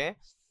implement. Okay,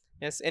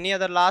 yes, any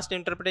other last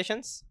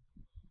interpretations?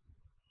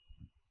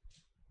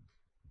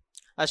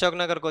 Ashok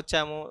నగర్కి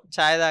వచ్చాము,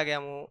 ఛాయ్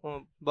తాగాము,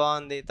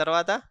 బాగుంది,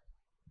 తర్వాత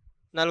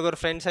నలుగురు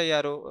friends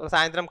అయ్యారు,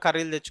 సాయంత్రం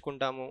కర్రీలు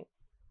తెచ్చుకుంటాము,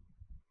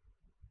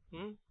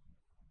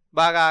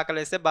 బాగా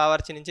ఆకలిస్తే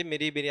బావర్చి నుంచి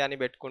మిరీ బిర్యానీ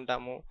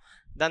పెట్టుకుంటాము,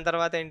 దాని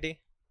తర్వాత ఏంటి?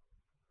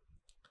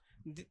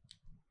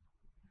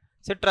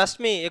 So trust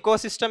me,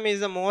 ecosystem is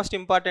the most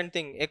important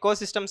thing.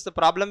 Ecosystems, the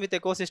problem with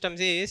ecosystems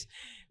is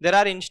there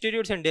are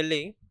institutes in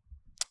Delhi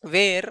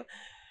where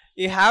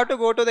you have to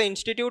go to the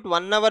institute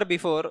 1 hour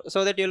before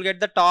so that you will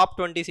get the top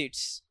 20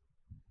 seats.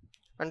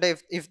 And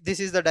if this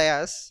is the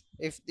dais,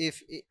 if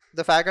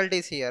the faculty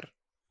is here,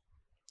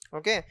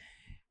 okay,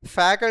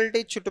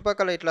 faculty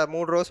చుట్టుపక్కల ఇట్లా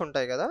 3 rows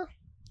ఉంటాయి కదా.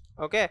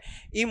 Okay,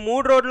 ఈ 3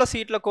 రోడ్ల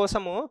సీట్ల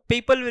కోసము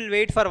people will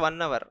wait for 1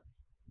 hour.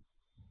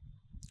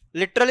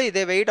 Literally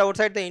they wait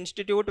outside the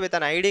institute with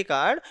an ID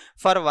card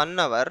for 1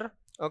 hour.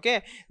 Okay,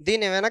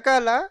 దీని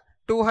వెనకాల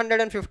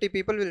 250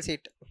 people will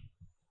sit.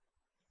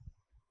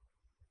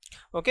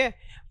 Okay,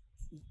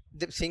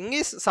 the thing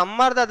is some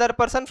or the other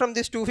person from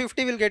this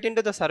 250 will get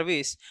into the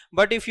service,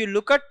 but if you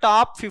look at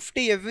top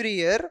 50 every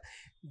year,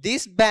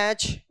 this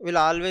batch will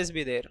always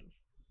be there.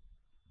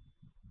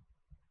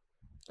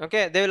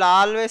 Okay, they will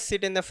always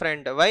sit in the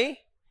front. Why?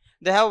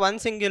 They have one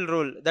single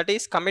rule, that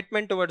is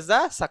commitment towards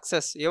the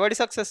success. Evadi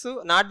success?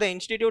 Not the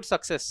institute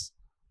success,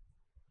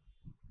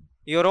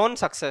 your own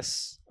success.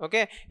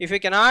 Okay, if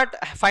you cannot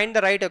find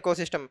the right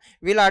ecosystem,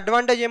 will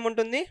advantage em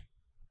untundi?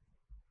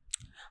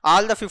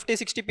 All the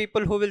 50-60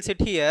 people who will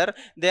sit here,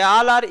 they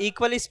all are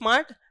equally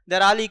smart, they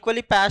are all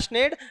equally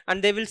passionate, and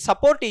they will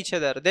support each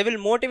other, they will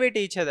motivate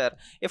each other.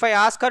 If I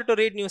ask her to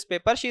read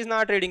newspaper, she is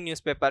not reading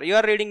newspaper, you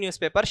are reading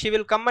newspaper, she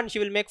will come and she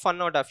will make fun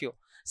out of you.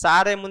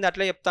 Sir ఏముంది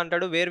అట్లా చెప్తా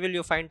అంటాడు, where will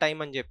you find time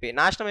అని చెప్పి.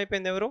 నాశనం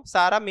అయిపోయింది ఎవరు?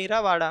 సారా, మీరా,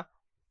 వాడా?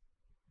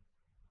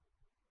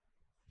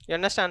 You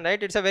understand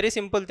right? It's a very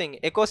simple thing,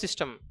 eco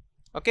system.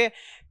 Okay,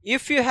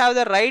 if you have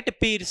the right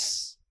peers,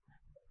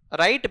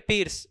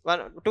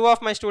 two of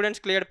my students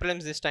cleared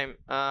prelims this time,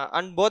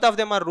 and both of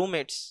them are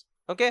roommates.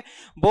 Okay,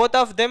 both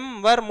of them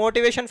were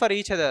motivation for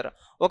each other.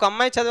 ఒక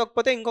అమ్మాయి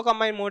చదవకపోతే ఇంకొక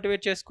అమ్మాయిని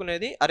motivate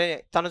చేసుకునేది, అరే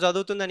తను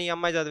చదువుతుందని ఈ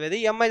అమ్మాయి చదివేది,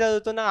 ఈ అమ్మాయి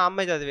చదువుతున్న ఆ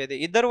అమ్మాయి చదివేది,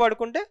 ఇద్దరు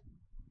పడుకుంటే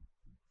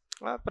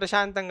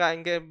ప్రశాంతంగా,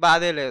 ఇంకే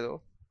బాధే లేదు.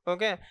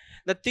 Okay,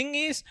 the thing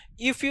is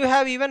if you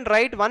have even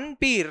right one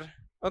peer,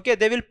 okay,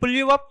 they will pull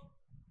you up.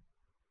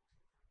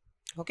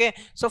 Okay,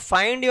 so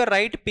find your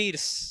right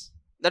peers,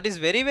 that is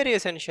very very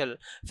essential.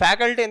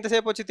 Faculty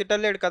ఎంతసేపు వచ్చి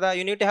తిట్టలేడు కదా,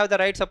 you need to have the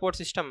right support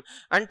system.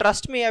 And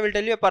trust me, I will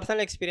tell you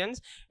personal experience.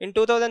 In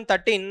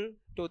 2013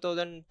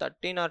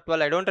 or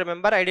 12, I don't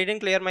remember, I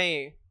didn't clear my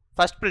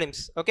first prelims.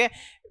 Okay,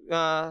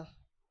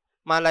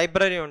 మా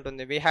library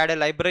ఉంటుంది, we had a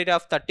library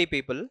of 30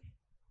 people,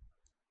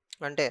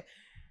 అంటే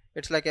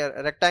it's like a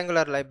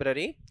rectangular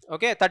library.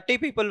 Okay, 30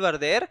 people were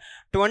there,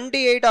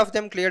 28 of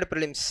them cleared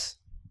prelims.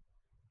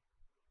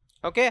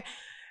 Okay,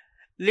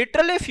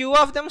 literally few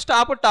of them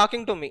stopped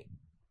talking to me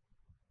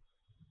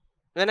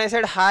when I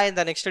said hi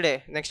the next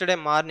day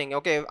morning.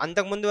 Okay,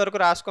 antak mundu varaku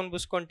raskoni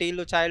puskoni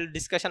teelu child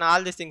discussion,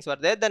 all these things were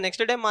there. The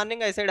next day morning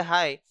I said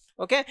hi.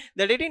 Okay,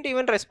 they didn't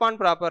even respond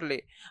properly.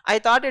 I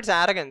thought it's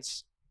arrogance,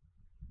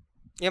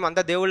 em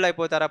anta devullu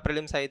ayipotara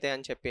prelims aithe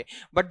ani cheppi.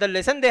 But the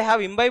lesson they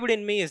have imbibed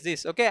in me is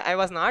this. Okay, I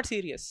was not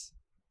serious.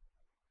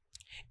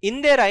 In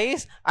their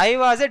eyes I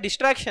was a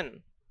distraction.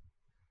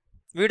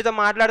 వీడితో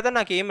మాట్లాడితే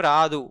నాకు ఏం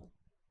రాదు.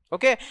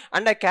 Okay,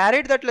 and I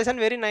carried that lesson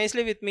very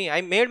nicely with me. I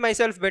made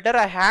myself better.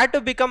 I had to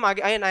become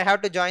again, I have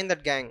to join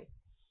that gang.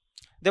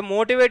 They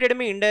motivated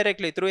me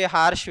indirectly through a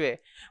harsh way,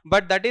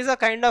 but that is a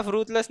kind of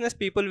ruthlessness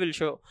people will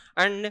show.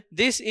 And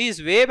this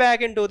is way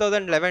back in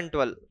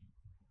 2011-12.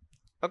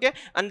 Okay,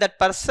 and that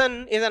person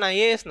is an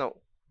IAS now,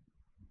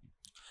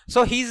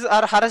 so his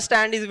or her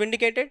stand is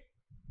vindicated.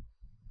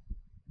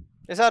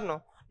 Yes or no?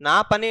 నా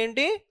పని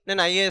ఏంటి,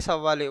 నేను IAS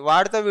అవ్వాలి,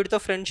 వాడితో వీడితో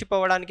friendship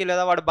అవ్వడానికి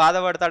లేదా వాడు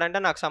బాధపడతాడంటే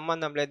నాకు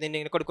సంబంధం లేదు,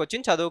 నేను ఇక్కడికి వచ్చి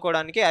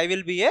చదువుకోవడానికి I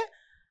will be A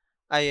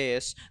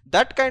IAS.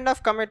 That kind of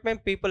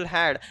commitment people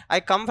had. I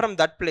come from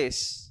that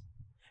place.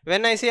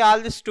 When I see all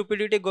this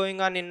stupidity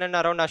going on in and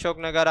around Ashok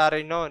Nagar, or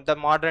the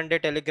modern day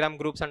telegram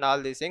groups and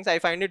all these things, I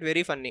find it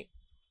very funny.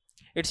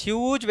 It's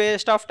huge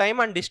waste of time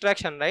and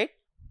distraction, right?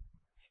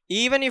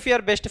 Even if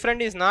your best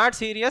friend is not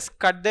serious,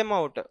 cut them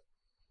out.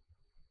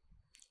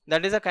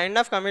 That is a kind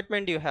of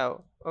commitment you have.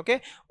 Okay,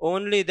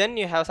 only then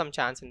you have some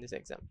chance in this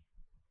exam,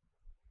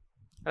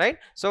 right?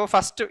 So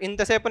first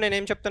ఇంతసేపు నేను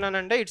ఏం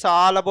చెప్తున్నానంటే, it's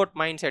all about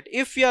mind set.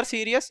 If you are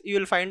serious, you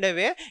will find a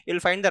way, you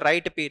will find the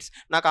right peers.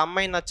 నాకు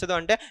అమ్మాయి నచ్చదు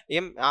అంటే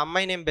ఆ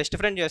అమ్మాయిని ఏం బెస్ట్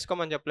ఫ్రెండ్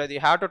చేసుకోమని చెప్పలేదు.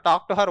 You have to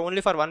talk to her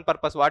only for one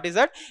purpose. What is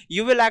that?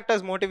 You will act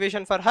as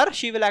motivation for her,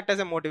 she will act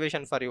as a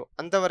motivation for you.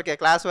 అంతవరకే,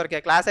 క్లాస్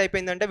వరకే. Class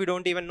అయిపోయిందంటే we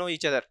don't even know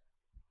each other.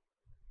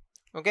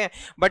 Okay,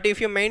 but if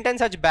you maintain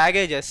such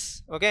baggages,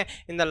 okay,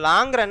 in the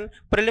long run,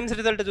 prelims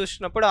result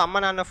చూసినప్పుడు అమ్మ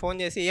నాన్న phone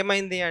చేసి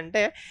ఏమైంది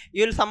అంటే,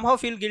 you will somehow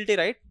feel guilty,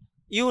 right?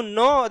 You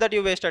know that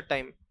you wasted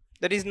time.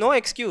 There is no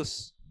excuse.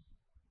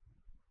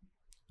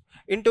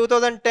 In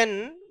 2010,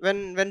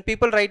 when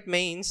people write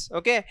mains,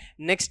 okay,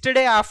 next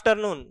day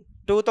afternoon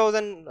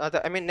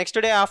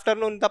next day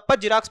afternoon తప్ప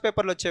xerox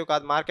పేపర్లు వచ్చేవి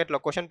కాదు మార్కెట్లో,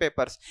 question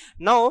papers.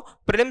 Now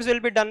prelims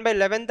will be done by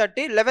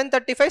 11:30.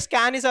 11:35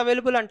 scan is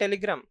available on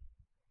Telegram.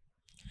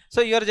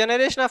 So your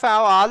generation have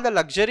all the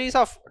luxuries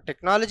of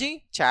technology,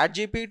 chat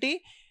GPT,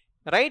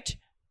 right,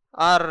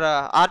 or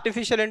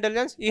artificial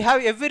intelligence. You have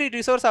every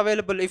resource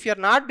available. If you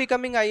are not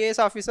becoming IAS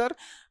officer,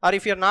 or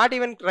if you are not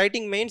even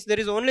writing mains,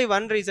 there is only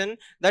one reason,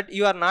 that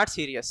you are not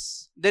serious.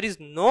 There is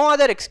no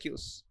other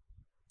excuse.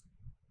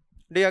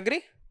 Do you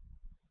agree?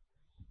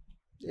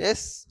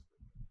 Yes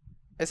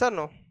or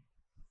no?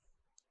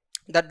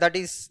 That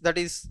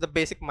is the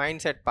basic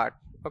mindset part.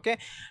 Okay,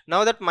 now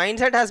that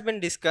mindset has been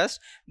discussed,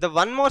 the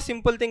one more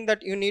simple thing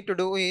that you need to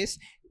do is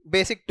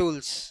basic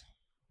tools.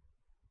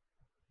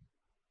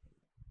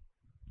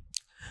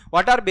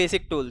 What are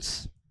basic tools?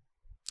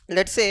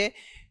 Let's say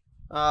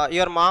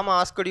your mom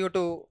asked you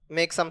to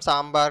make some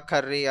sambar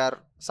curry or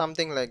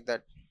something like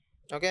that.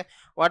 Okay,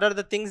 what are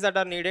the things that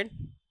are needed?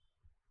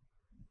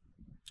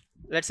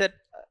 Let's say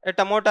a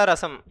tomato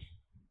rasam.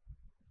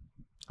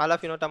 All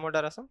of you know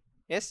tomato rasam?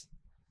 Yes.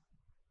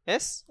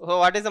 So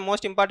what is the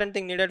most important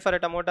thing needed for a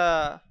tomato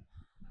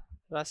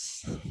ras?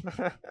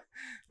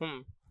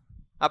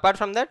 Apart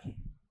from that,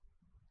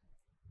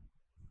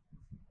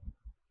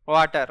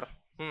 water.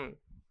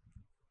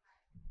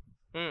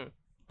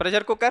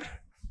 Pressure cooker?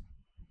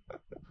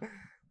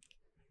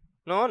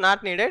 No,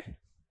 not needed.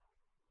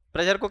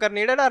 Pressure cooker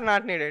needed or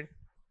not needed?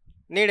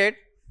 Needed.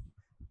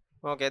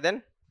 Okay, then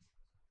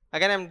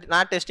again I'm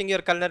not testing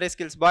your culinary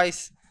skills,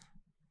 boys.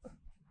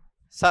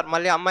 Sir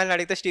మళ్ళీ అమ్మాయిని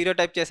అడిగితే stereo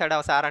type చేశాడు ఆ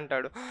sir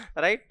అంటాడు,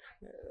 right?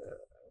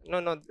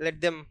 No, let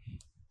them.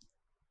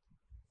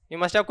 You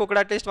must have cooked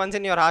at least once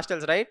in your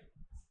hostels, right?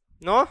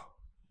 No,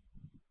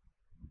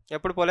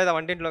 ఎప్పుడు పోలేదా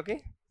వంటింట్లోకి?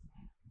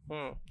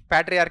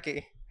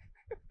 Patriarchy.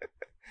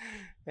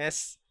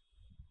 Yes.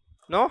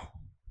 No?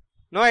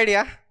 No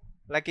idea?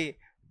 Lucky.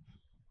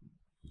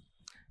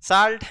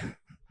 Salt.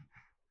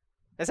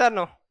 Yes or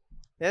no?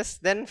 Yes.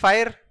 Then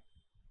fire.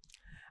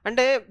 And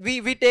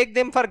we take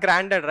them for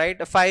granted,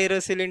 right?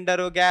 Fire,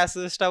 cylinder, gas,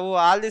 stove,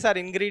 all these are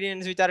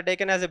ingredients which are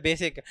taken as a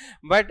basic.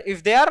 But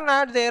if they are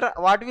not there,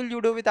 what will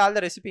you do with all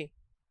the recipe?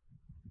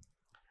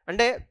 And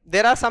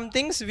there are some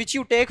things which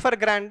you take for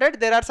granted,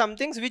 there are some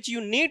things which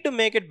you need to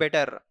make it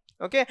better.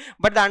 Okay,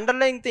 but the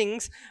underlying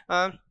things,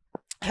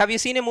 have you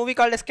seen a movie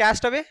called as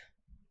Castaway?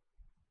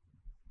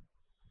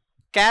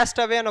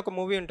 Castaway and a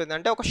movie ఉంటుంది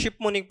అంటే ఒక ship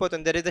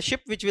మునిగిపోతుంది. There is a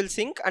ship which will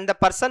sink and the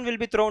person will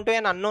be thrown to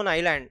an unknown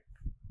island.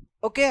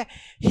 Okay,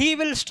 he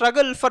will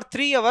struggle for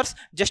 3 hours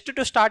just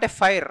to start a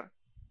fire.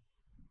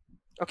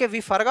 Okay,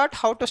 we forgot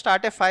how to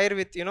start a fire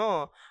with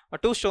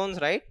 2 stones,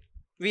 right?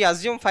 We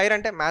assume fire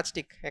ante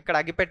matchstick ekkada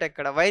agipet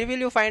ekkada. Why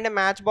will you find a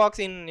matchbox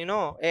in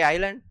a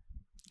island?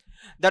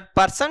 That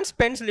person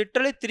spends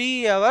literally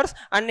 3 hours,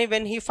 and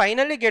when he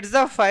finally gets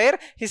the fire,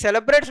 he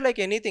celebrates like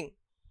anything.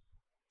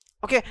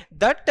 Okay,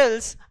 that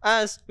tells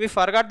us we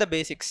forgot the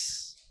basics.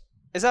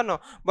 Yes or no?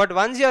 But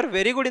once you are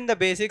very good in the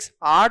basics,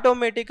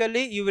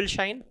 automatically you will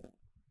shine.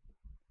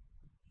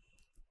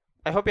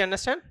 I hope you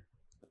understand.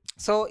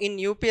 So in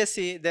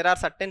UPSC there are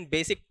certain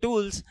basic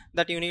tools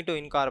that you need to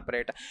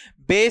incorporate.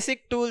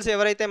 Basic tools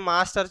evaraithe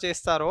master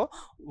chestaro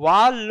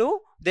vallu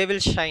they will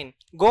shine.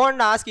 Go and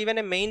ask even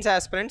a mains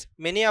aspirants,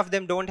 many of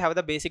them don't have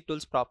the basic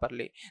tools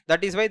properly.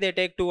 That is why they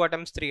take 2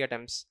 attempts, 3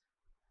 attempts,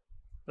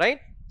 right?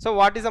 So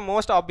what is the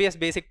most obvious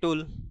basic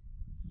tool?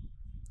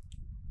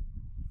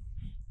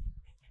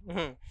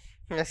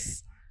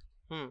 Yes.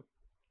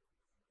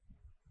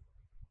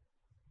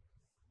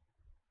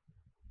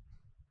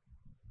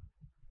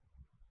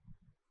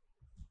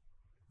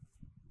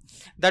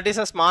 That is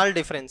a small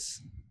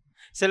difference.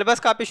 Syllabus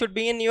copy should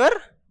be in your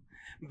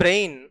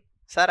brain.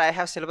 Sir, I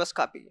have syllabus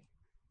copy.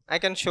 I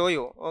can show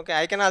you. Okay,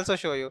 I can also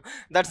show you.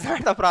 That's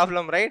not the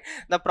problem, right?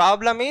 The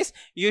problem is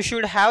you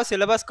should have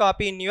syllabus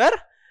copy in your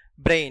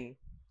brain.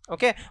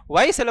 Okay,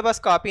 why syllabus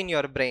copy in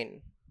your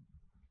brain?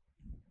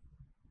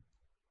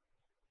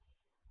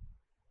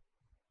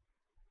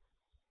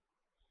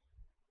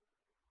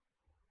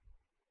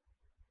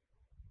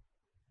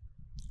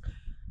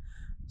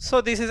 So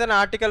this is an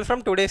article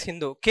from today's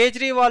Hindu.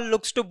 Kejriwal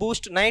looks to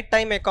boost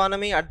nighttime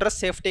economy, address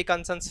safety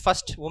concerns,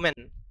 first women.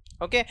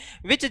 Okay,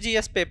 which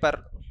GS paper?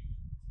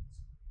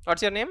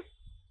 What's your name?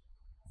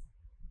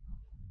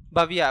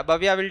 Bhavya.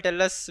 Bhavya will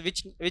tell us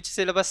which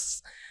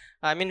syllabus,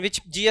 I mean which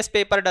GS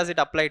paper does it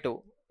apply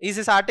to. Is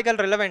this article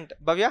relevant,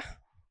 Bhavya?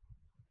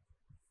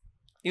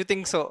 You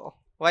think so?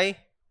 Why?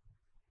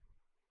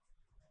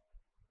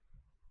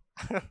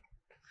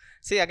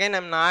 See, again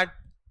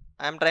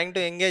I'm trying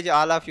to engage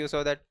all of you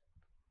so that,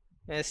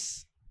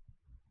 yes,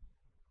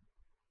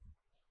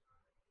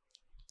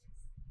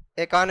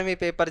 economy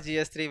paper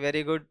GS3,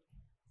 very good.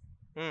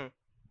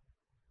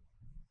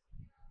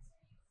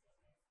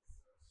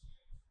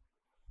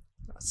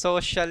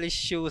 Social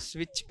issues,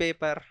 which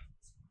paper?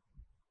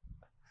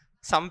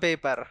 Some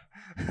paper.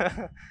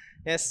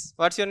 Yes,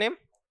 what's your name?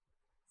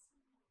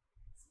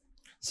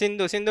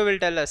 Sindhu. Sindhu will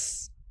tell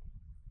us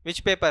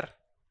which paper.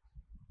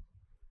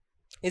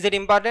 Is it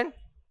important?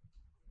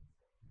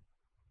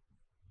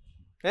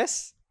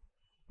 Yes.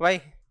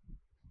 Why?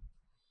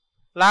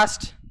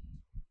 Last.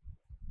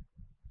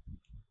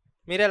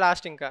 Mere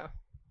last inka.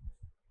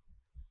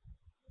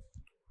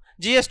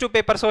 GS2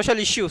 paper, social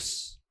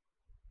issues.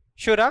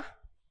 Sure?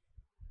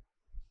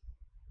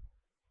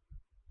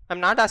 I'm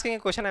not asking a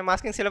question, I'm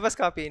asking syllabus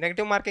copy.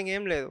 Negative marking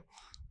em ledu.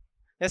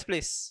 Yes,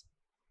 please.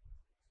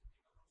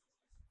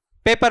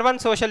 Paper 1,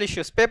 social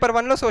issues. Paper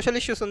 1 lo social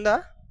issues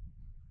unda?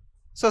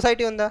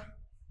 Society unda?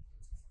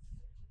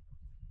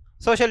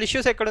 Social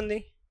issues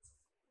ekkadundi?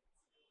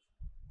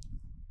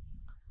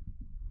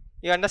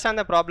 You understand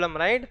the problem,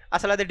 right?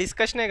 Asala the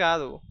discussion e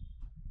gaadu.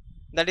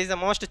 That is the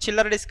most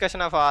chiller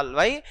discussion of all.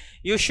 Why?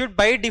 You should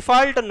by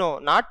default know,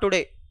 not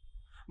today,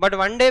 but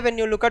one day when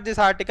you look at this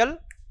article,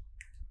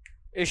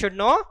 you should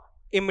know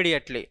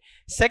immediately.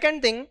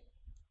 Second thing,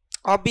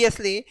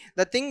 obviously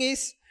the thing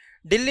is,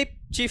 Delhi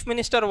Chief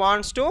Minister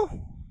wants to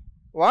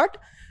what?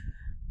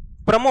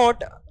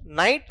 Promote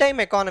nighttime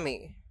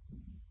economy.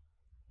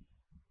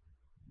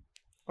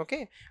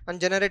 Okay, and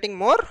generating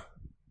more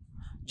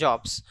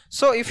jobs.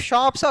 So if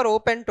shops are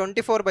open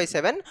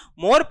 24/7,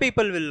 more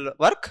people will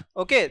work.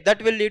 Okay,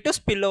 that will lead to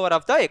spillover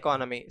of the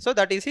economy. So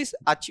that is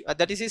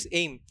his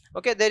aim.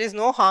 Okay, there is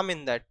no harm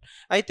in that.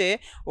 Aithe,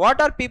 what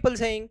are people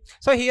saying?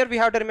 So here we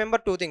have to remember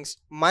 2 things: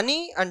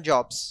 money and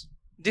jobs.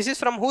 This is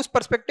from whose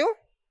perspective?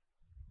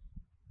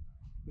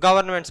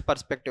 Government's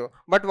perspective.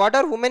 But what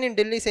are women in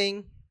Delhi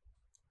saying?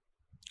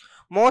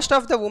 Most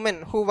of the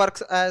women who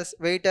works as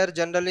waiter,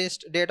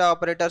 journalist, data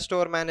operator,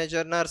 store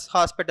manager, nurse,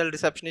 hospital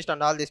receptionist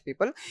and all these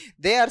people,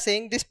 they are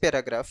saying this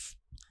paragraph.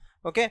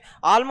 Okay,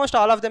 almost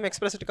all of them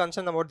expressed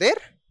concern about their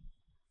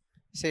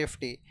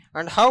safety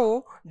and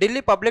how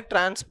Delhi public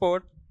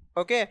transport,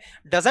 okay,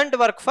 doesn't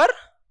work for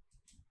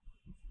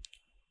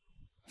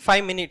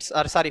 5 minutes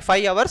or sorry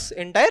 5 hours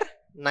entire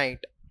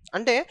night.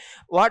 అంటే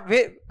what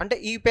way అంటే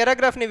ఈ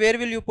paragraph ని where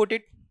will you put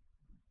it?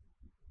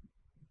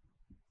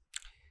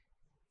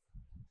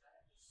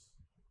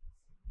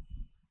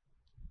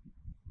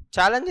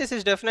 Challenges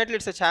is definitely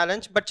it's a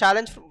challenge, but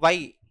challenge why?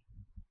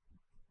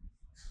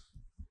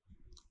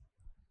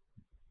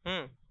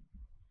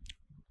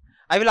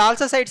 I will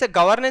also say it's a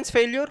governance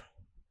failure.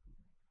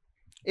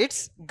 It's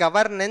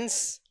governance.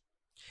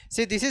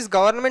 See, this is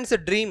government's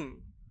dream.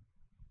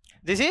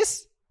 This is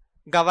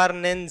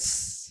governance.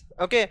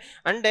 Okay,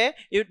 and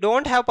you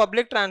don't have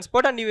public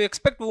transport and you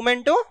expect women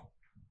to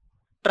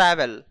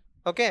travel.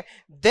 Okay,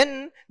 then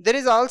there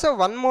is also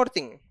one more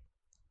thing.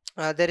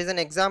 There is an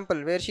example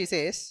where she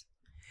says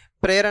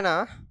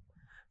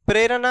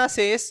Prerana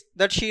says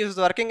that she is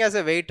working as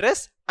a waitress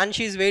and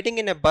she is waiting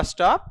in a bus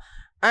stop,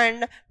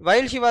 and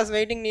while she was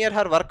waiting near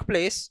her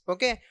workplace,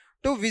 okay,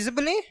 to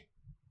visibly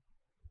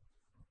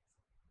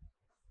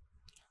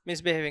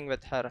misbehaving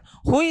with her.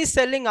 Who is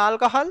selling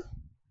alcohol?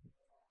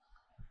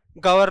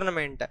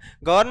 Government.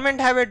 Government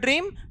have a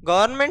dream,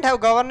 government have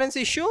governance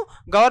issue,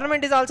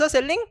 government is also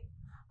selling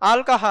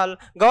alcohol,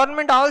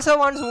 government also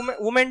wants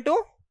women to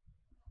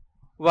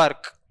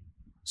work.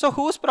 So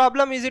whose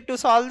problem is it to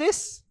solve this?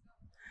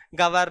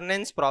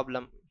 Governance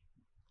problem.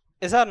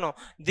 Yes or no?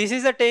 This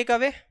is a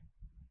takeaway,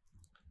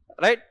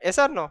 right? Yes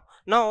or no?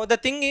 Now the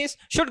thing is,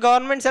 should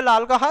government sell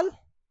alcohol?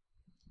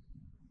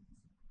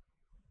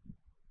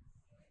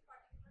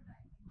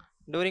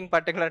 During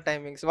particular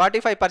timings. What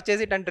if I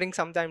purchase it and drink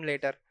sometime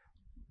later?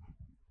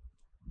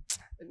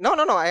 No,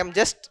 I am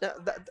just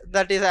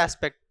that is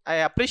aspect. I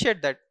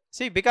appreciate that.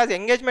 See, because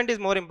engagement is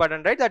more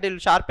important, right? That will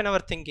sharpen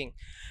our thinking.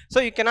 So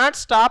you cannot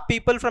stop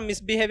people from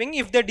misbehaving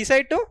if they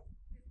decide to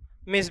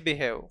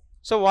misbehave.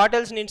 So what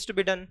else needs to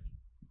be done?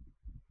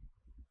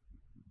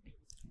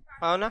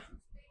 Avana?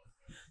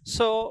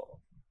 So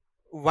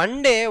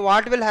one day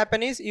what will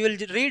happen is, you will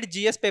read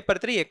GS paper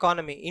 3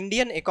 economy,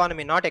 Indian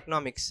economy, not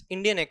economics,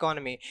 Indian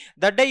economy.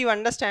 That day you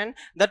understand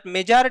that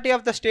majority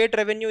of the state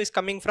revenue is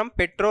coming from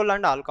petrol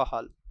and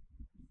alcohol.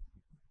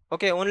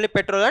 Okay, only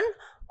petrol and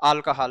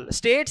alcohol.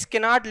 States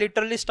cannot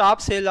literally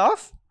stop sale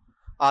of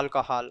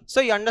alcohol.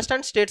 So you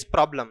understand state's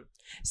problem.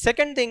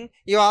 Second thing,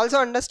 you also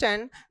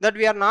understand that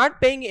we are not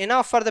paying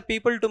enough for the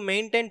people to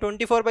maintain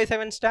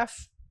 24/7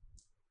 staff.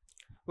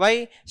 Why?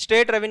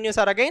 State revenues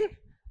are again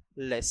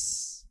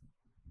less.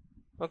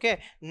 Okay,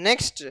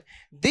 next,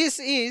 this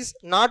is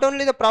not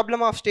only the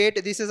problem of state,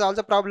 this is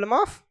also problem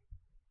of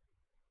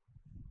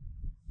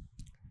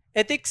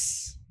ethics.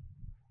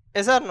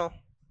 Yes or no?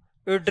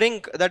 You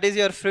drink, that is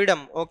your freedom,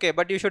 okay,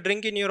 but you should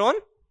drink in your own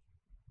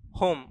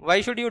home. Why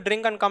should you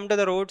drink and come to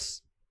the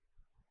roads?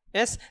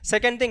 Yes.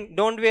 Second thing,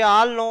 don't we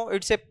all know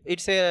it's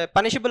a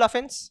punishable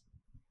offense?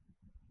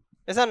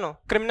 Yes or no?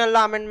 Criminal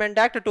Law Amendment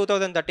Act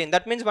 2013.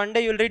 That means one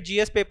day you will read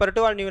GS paper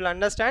 2 and you will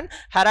understand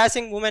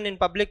harassing women in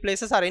public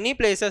places or any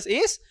places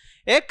is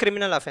a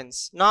criminal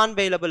offense,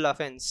 non-bailable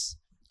offense.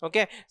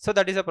 Okay, so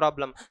that is a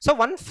problem. So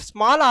one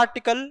small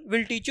article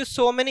will teach you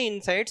so many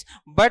insights,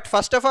 but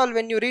first of all,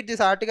 when you read this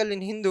article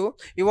in Hindu,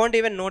 you won't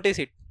even notice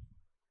it.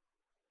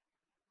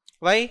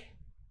 Why?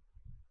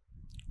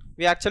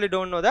 We actually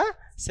don't know the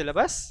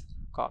syllabus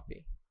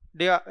copy.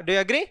 Do you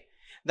agree?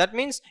 That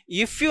means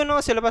if you know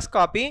syllabus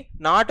copy,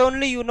 not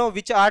only you know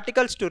which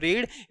articles to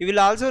read, you will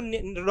also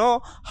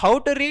know how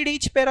to read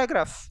each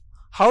paragraph,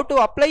 how to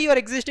apply your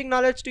existing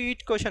knowledge to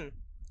each question.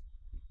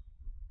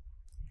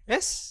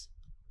 Yes?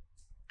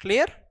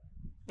 Clear?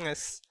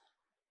 Yes.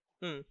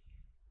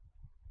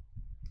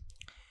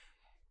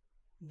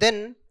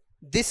 Then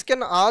this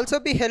can also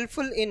be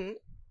helpful in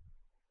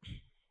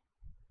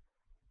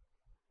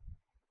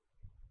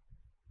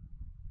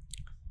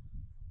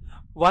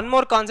one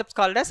more concept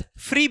called as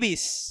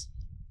freebies.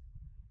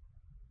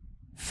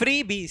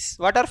 Freebies.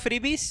 What are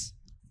freebies?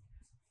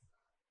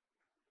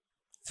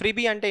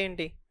 Freebie ante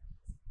enti?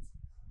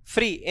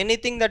 Free.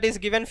 Anything that is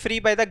given free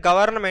by the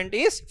government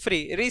is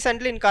free.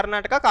 Recently in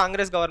Karnataka,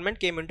 Congress government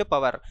came into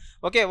power.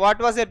 Okay, what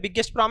was their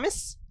biggest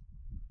promise?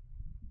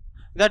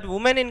 That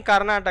women in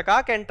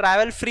Karnataka can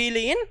travel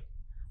freely in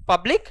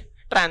public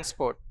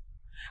transport.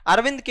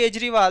 Arvind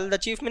Kejriwal, the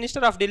Chief Minister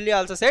of Delhi,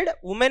 also said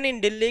women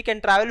in Delhi can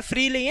travel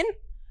freely in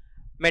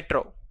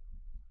metro.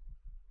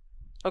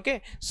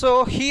 Okay,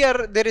 so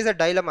here there is a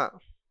dilemma.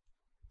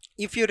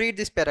 If you read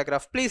this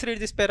paragraph, please read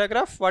this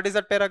paragraph. What is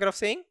that paragraph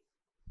saying?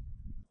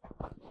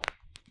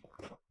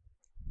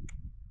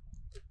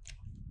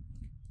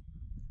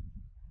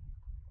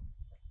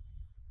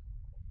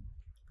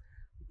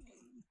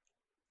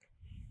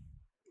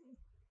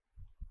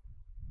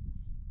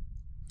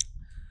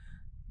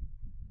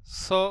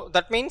 So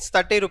that means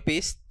 30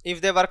 rupees.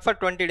 If they work for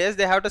 20 days,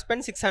 they have to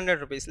spend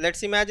 600 rupees.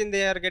 Let's imagine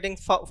they are getting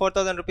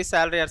 4,000 rupees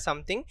salary or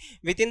something.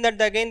 Within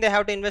that, again, they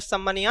have to invest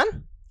some money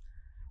on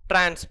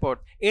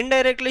transport.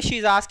 Indirectly, she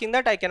is asking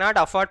that I cannot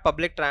afford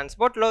public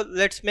transport.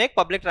 Let's make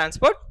public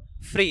transport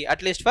free,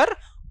 at least for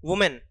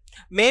women.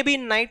 Maybe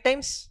in night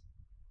times.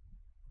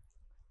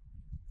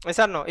 Yes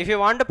or no? If you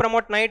want to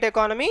promote night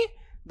economy,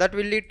 that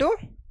will lead to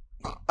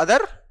other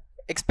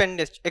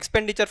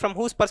Expenditure from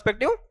whose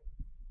perspective?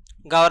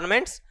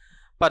 Government's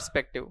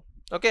perspective.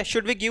 Okay,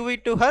 should we give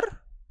it to her?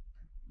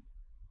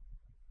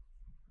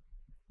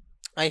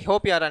 I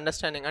hope you are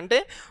understanding.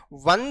 Ante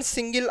one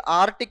single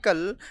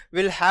article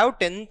will have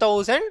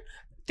 10,000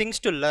 things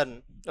to learn.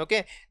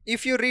 Okay,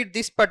 if you read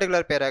this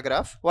particular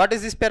paragraph, what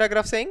is this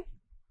paragraph saying?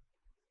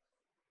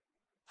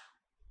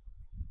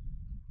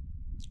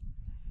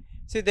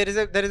 See, there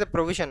is a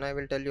provision. I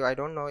will tell you. I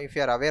don't know if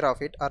you are aware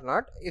of it or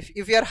not.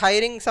 If you are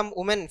hiring some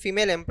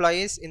female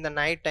employees in the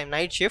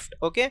night shift,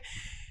 okay,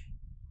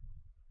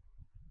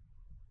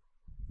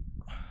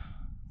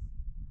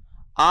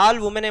 all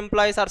women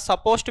employees are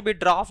supposed to be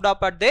dropped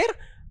up at their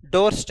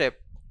doorstep.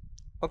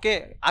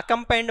 Okay,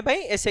 accompanied by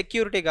a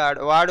security guard.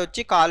 Vaadu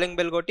vachi calling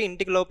bell kotti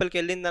intiki lopaliki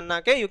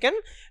ellindannake you can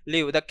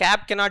leave. The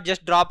cab cannot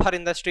just drop her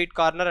in the street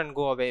corner and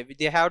go away.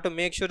 They have to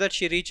make sure that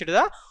she reached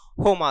the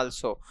home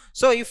also.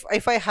 So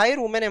if I hire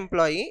woman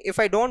employee, if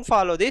I don't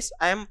follow this,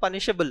 I am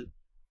punishable.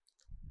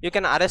 You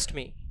can arrest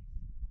me.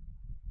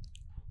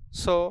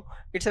 So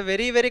it's a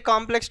very, very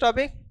complex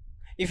topic.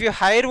 If you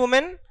hire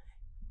women,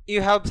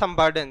 you have some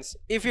burdens.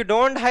 If you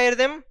don't hire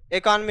them,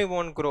 economy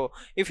won't grow.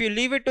 If you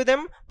leave it to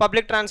them,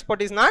 public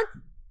transport is not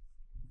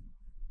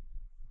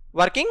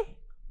working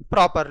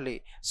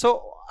properly. So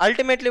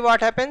ultimately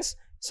what happens?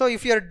 So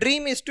if your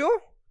dream is to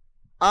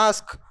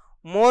ask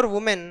more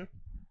women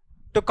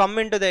to come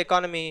into the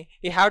economy,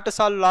 you have to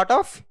solve a lot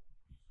of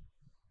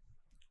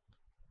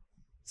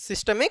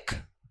systemic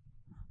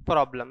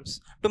problems.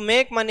 To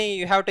make money,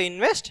 you have to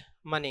invest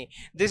money.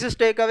 This is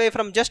takeaway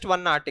from just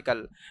one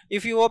article.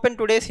 If you open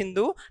today's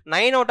Hindu,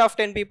 9 out of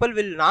 10 people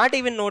will not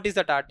even notice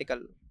that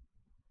article.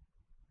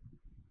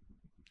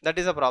 That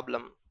is a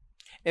problem.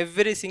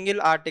 Every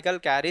single article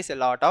carries a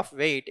lot of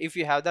weight if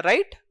you have the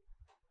right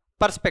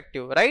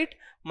perspective, right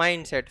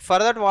mindset. For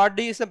that, what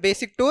is the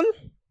basic tool?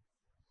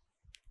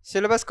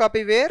 Syllabus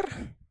copy where?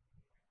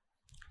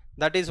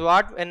 That is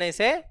what when I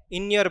say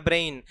in your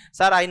brain.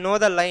 Sir, I know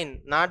the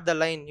line, not the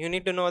line. You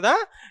need to know the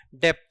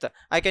depth.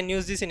 I can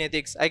use this in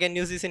ethics. I can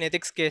use this in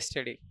ethics case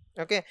study.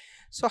 Okay.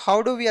 So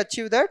how do we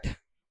achieve that?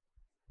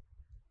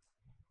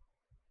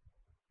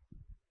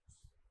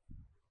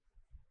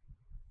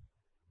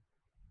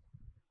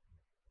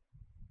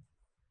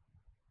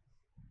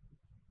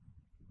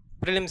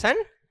 Prelims and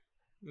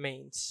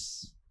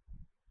mains.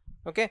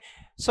 Okay.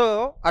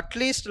 So at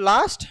least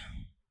last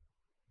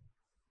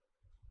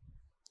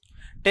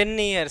 10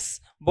 years,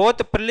 both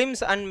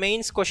prelims and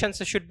mains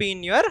questions should be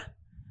in your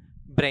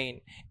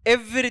brain.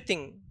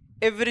 Everything,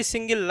 every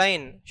single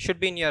line should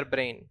be in your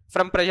brain.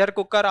 From pressure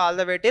cooker all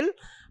the way till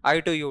I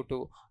to you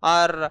too,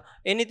 or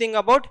anything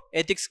about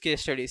ethics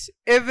case studies.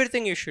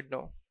 Everything you should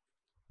know.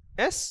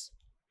 Yes?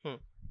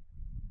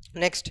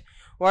 Next,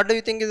 what do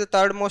you think is the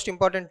third most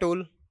important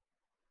tool?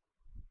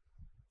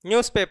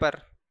 Newspaper.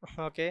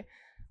 Okay.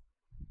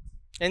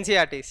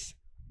 NCRTs.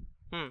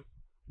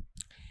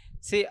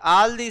 See,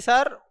 all these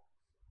are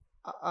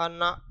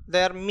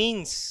they are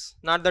means,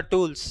 not the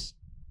tools.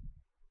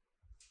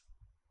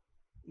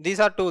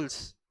 These are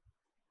tools.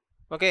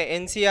 Okay,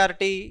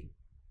 NCRT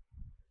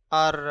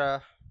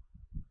or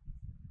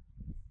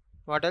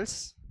what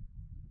else?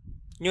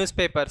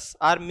 Newspapers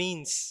are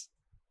means.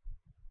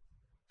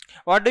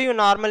 What do you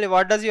normally,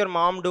 what does your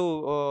mom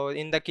do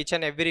in the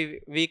kitchen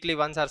every weekly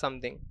once or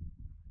something?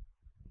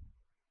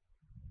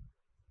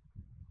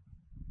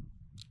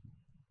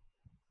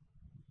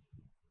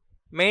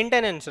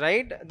 Maintenance,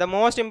 right? The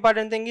most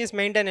important thing is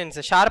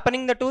maintenance.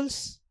 Sharpening the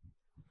tools.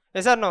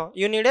 Yes or no?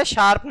 You need a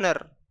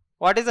sharpener.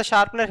 What is the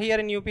sharpener here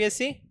in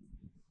UPSC?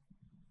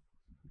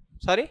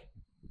 Sorry?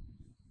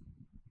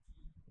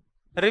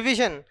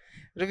 Revision.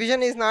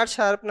 Revision is not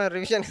sharpener.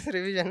 Revision is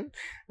revision.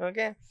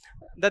 Okay.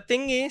 The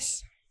thing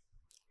is,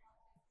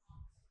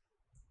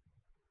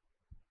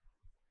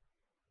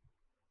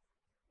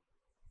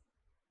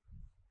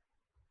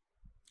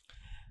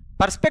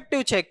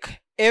 perspective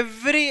check.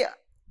 Every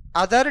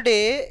other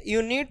day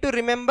you need to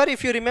remember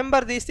if you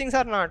remember these things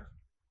or not.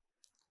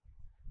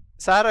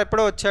 Sir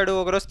ఎప్పుడో వచ్చాడు,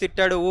 ఒకరోజు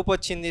తిట్టాడు, ఊపు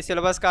వచ్చింది,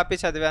 syllabus copy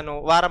చదివాను,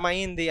 వారం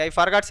అయింది, I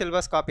forgot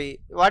syllabus copy.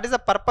 What is the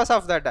purpose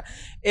of that?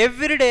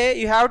 Every day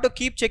you have to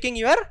keep checking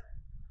your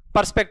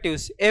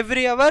perspectives.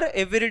 Every hour,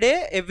 every day,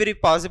 every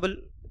possible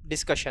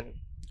discussion.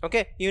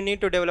 Okay, you need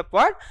to develop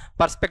what?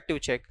 Perspective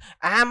check.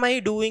 Am I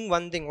doing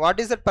one thing? What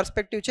is that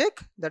perspective check?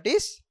 That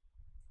is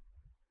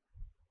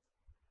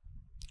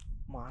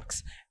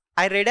marks.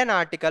 I read an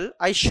article.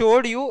 I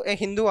showed you a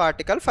Hindu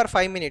article for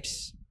 5 minutes.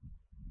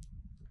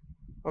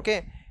 Okay,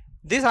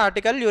 this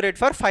article you read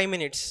for 5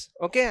 minutes.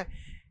 Okay,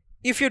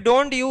 if you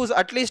don't use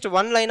at least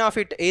one line of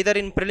it either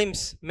in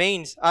prelims,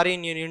 mains or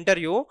in your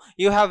interview,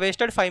 you have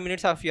wasted 5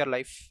 minutes of your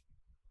life.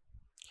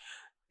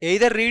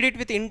 Either read it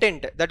with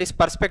intent, that is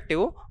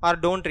perspective, or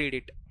don't read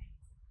it.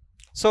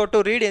 So to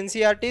read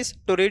NCRTs,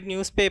 to read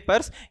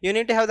newspapers, you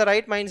need to have the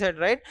right mindset,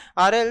 right?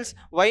 Or else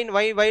why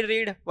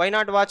read? Why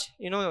not watch,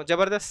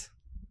 Jabardast?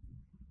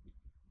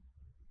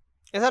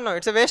 Yes or no?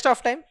 It's a waste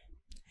of time.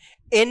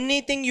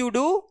 Anything you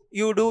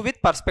do with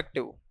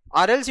perspective,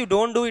 or else you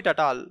don't do it at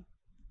all.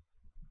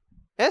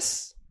 Yes?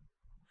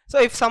 So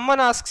if someone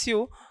asks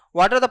you,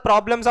 what are the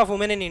problems of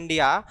women in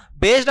India,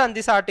 based on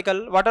this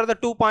article, what are the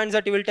 2 points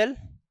that you will tell?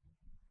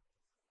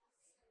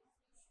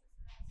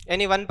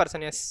 Any one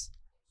person? Yes.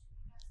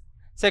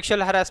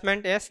 Sexual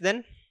harassment, yes.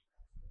 Then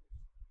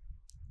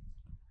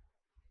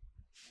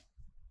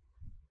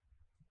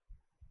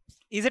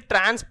is it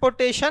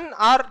transportation,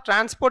 or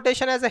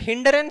transportation as a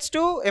hindrance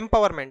to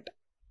empowerment?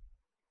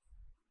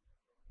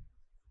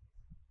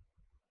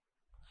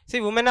 See,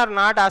 women are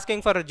not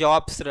asking for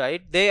jobs,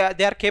 right? They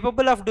are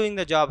capable of doing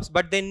the jobs,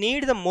 but they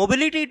need the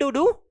mobility to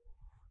do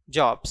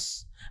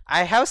jobs.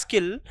 I have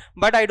skill,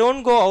 but I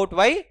don't go out.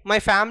 Why? My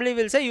family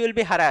will say you will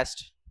be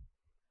harassed.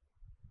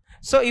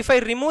 So if I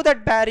remove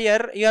that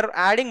barrier, you are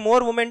adding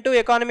more women to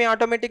economy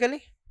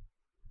automatically.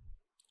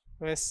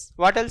 Yes.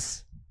 What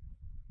else?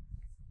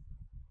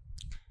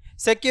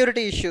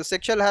 Security issues,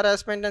 sexual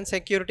harassment and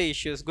security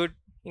issues. Good.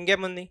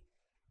 Ingemundi.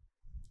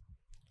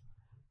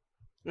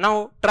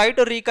 Now try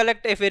to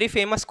recollect a very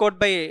famous quote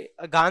by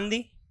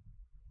Gandhi.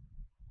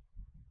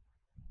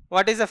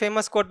 What is the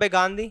famous quote by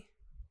Gandhi?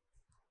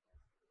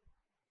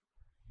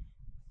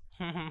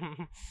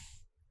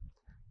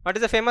 What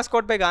is the famous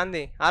quote by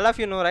Gandhi? All of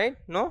you know, right?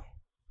 No?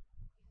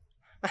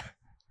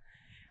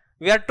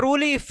 We are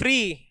truly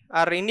free,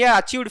 or India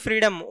achieved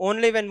freedom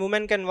only when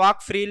women can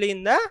walk freely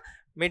in the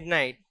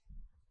midnight.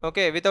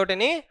 Okay, without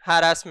any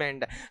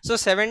harassment. So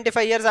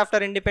 75 years after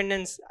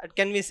independence,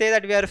 can we say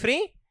that we are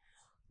free?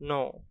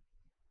 No.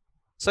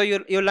 So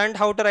you learned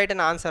how to write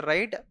an answer,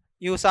 right?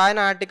 You saw an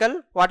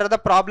article. What are the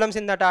problems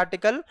in that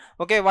article?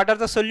 Okay, what are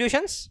the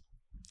solutions?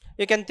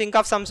 You can think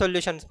of some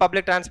solutions.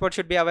 Public transport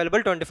should be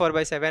available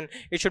 24/7.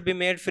 It should be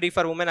made free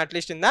for women at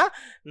least in the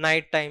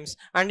night times.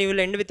 And you will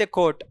end with a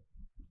quote.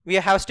 We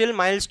have still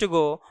miles to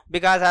go,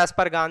 because as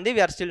per Gandhi,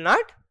 we are still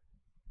not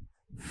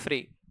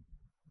free.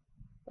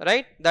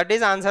 Right? That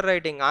is answer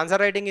writing. Answer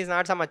writing is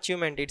not some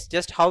achievement. It's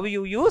just how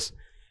you use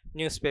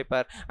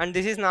newspaper. And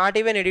this is not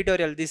even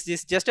editorial. This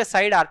is just a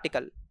side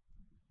article.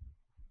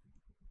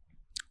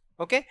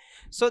 Okay.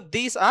 So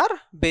these are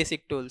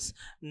basic tools.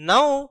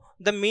 Now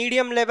the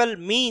medium level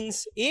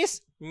means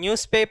is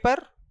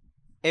newspaper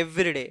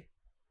every day.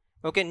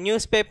 Okay.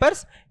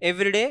 Newspapers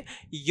every day.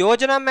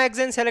 Yojana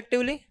magazine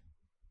selectively.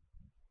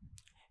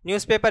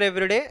 Newspaper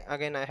every day.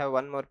 Again, I have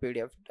one more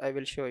PDF. I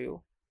will show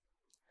you.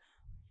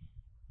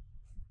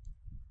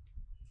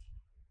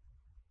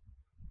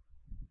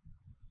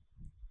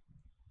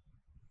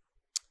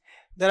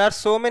 There are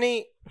so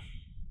many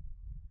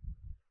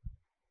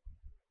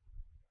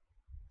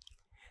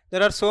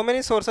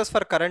sources for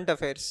current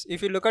affairs.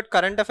 If you look at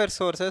current affairs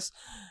sources,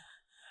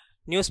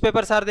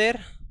 newspapers are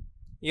there,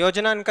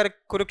 Yojana and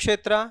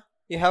Kurukshetra,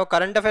 you have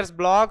current affairs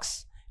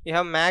blogs, you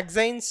have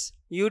magazines,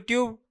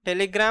 YouTube,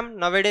 Telegram,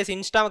 nowadays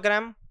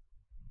Instagram.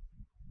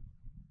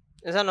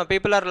 Yes or no?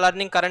 People are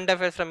learning current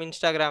affairs from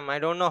Instagram. I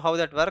don't know how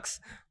that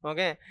works.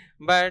 Okay,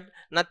 but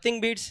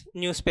nothing beats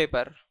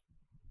newspaper.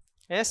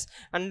 Yes,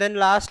 and then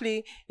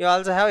lastly, you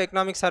also have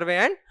economic survey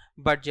and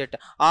budget.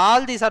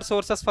 All these are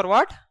sources for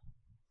what?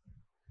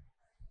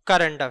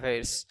 Current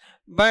affairs.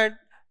 But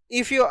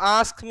if you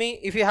ask me,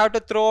 if you have to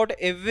throw out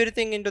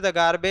everything into the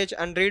garbage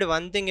and read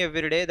one thing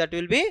every day, that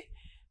will be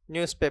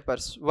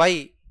newspapers.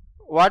 Why?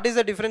 What is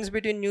the difference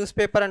between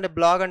newspaper and a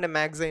blog and a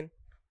magazine?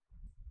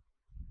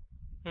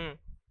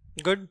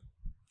 Good.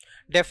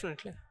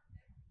 Definitely.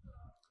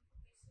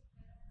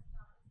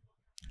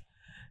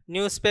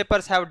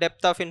 Newspapers have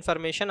depth of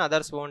information,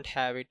 others won't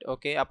have it.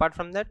 Okay. Apart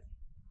from that,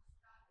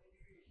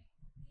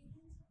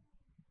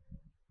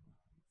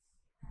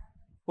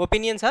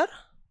 opinions are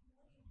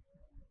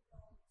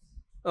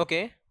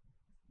okay.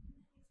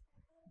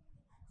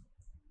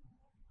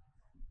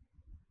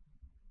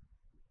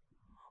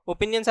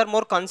 Opinions are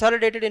more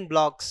consolidated in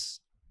blogs.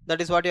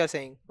 That is what you are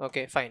saying.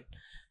 Okay, fine.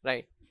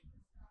 Right.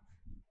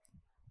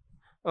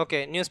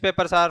 Okay,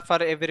 newspapers are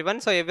for everyone,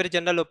 so every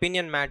general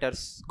opinion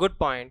matters. Good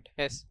point.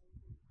 Yes.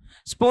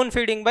 Spoon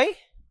feeding by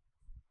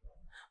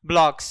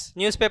blogs.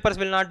 Newspapers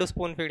will not do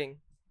spoon feeding.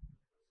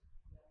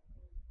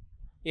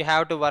 You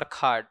have to work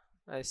hard.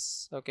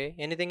 Yes. Okay.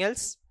 Anything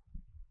else?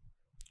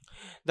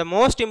 The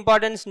most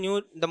important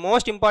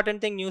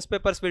thing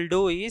newspapers will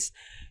do is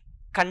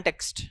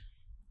context.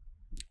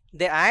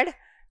 They add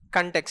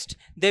context.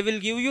 They will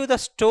give you the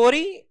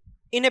story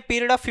in a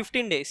period of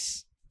 15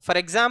 days. For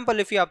example,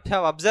 if you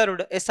have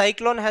observed, a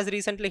cyclone has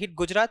recently hit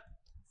Gujarat.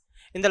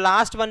 In the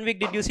last 1 week,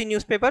 did you see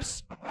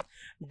newspapers?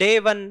 Day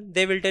 1,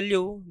 they will tell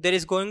you there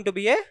is going to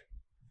be a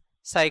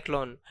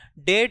cyclone.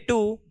 Day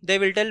 2, they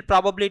will tell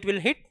probably it will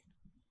hit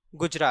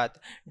Gujarat.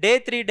 Day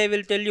 3, they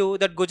will tell you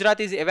that Gujarat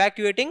is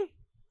evacuating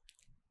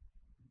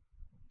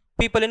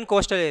people in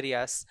coastal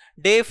areas.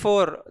 Day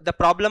 4, the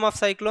problem of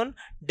cyclone.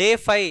 Day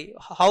 5,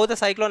 how the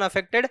cyclone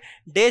affected.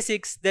 Day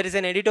 6, there is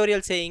an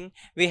editorial saying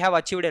we have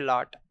achieved a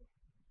lot.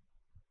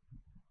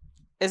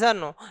 Yes or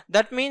no?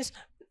 That means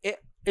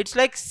it's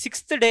like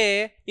 6th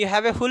day you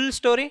have a full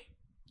story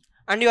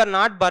and you are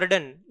not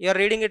burdened. You are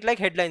reading it like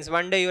headlines.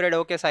 One day you read,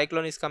 okay,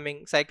 cyclone is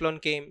coming, cyclone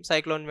came,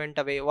 cyclone went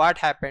away, what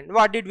happened,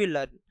 what did we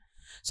learn?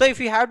 So if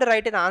you have to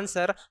write an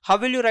answer, how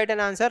will you write an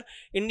answer?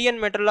 Indian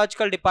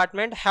Meteorological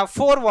Department have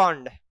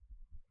forewarned.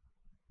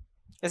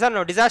 Yes or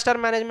no? Disaster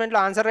management lo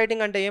answer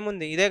writing ante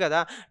emundi ide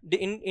kada.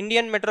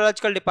 Indian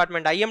Meteorological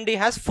Department IMD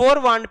has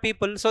forewarned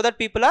people so that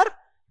people are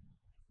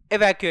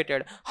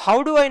evacuated.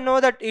 How do I know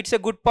that it's a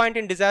good point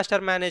in disaster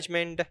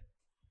management?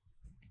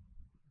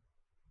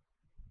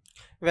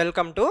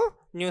 Welcome to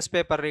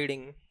newspaper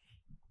reading.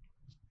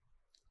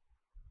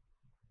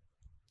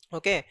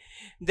 Okay,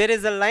 there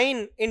is a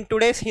line in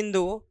today's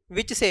Hindu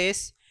which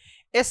says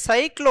a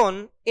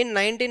cyclone in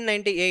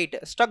 1998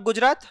 struck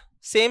Gujarat.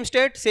 Same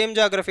state, same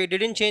geography,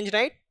 didn't change,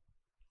 right?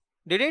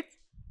 Did it?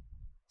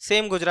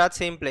 Same Gujarat,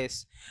 same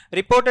place.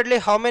 Reportedly,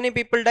 how many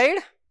people died?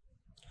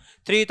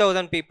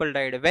 3,000 people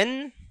died.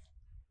 When?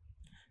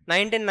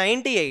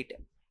 1998.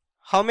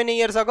 How many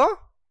years ago?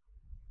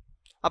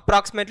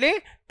 Approximately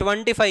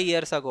 25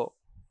 years ago.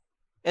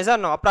 Yes or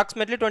no?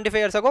 Approximately 25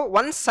 years ago.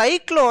 One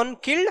cyclone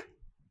killed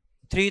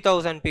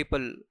 3,000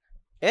 people.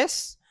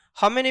 Yes?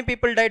 How many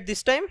people died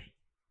this time?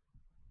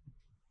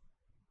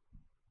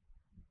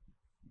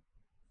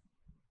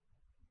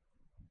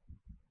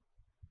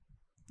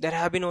 There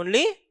have been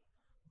only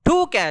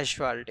 2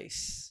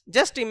 casualties.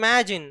 Just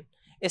imagine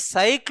a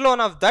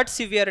cyclone of that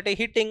severity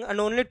hitting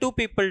and only 2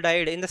 people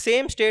died in the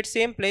same state,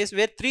 same place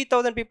where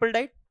 3,000 people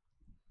died.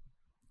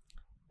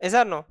 Yes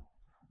or no?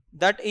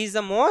 That is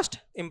the most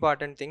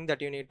important thing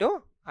that you need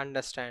to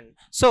understand.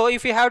 So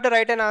if you have to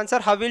write an answer,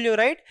 how will you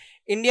write?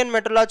 Indian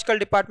Meteorological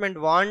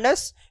Department warned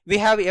us. We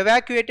have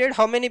evacuated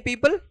how many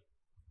people?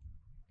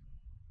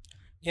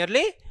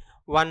 Nearly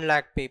 1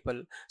 lakh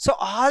people. So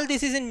all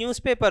this is in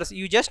newspapers.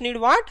 You just need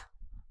what?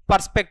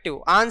 Perspective.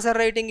 Answer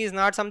writing is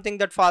not something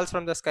that falls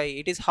from the sky.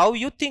 It is how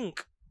you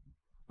think.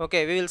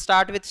 Okay, we will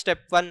start with step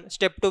 1.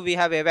 Step 2, we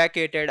have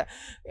evacuated.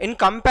 In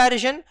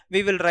comparison,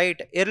 we will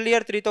write earlier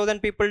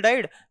 3,000 people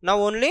died. Now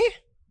only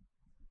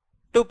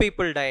 2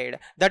 people died.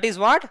 That is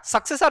what?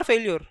 Success or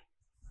failure?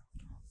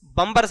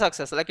 Bumper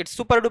success. Like it's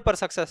super duper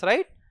success,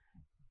 right?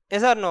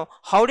 Yes or no?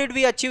 How did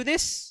we achieve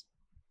this?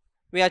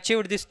 We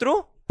achieved this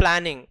through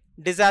planning,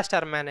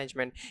 disaster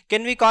management.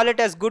 Can we call it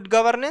as good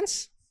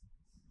governance?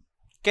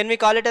 Can we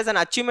call it as an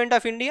achievement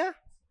of India?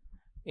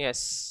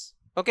 Yes.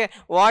 Okay.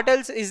 What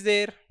else is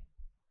there?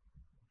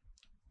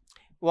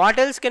 What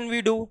else can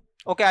we do?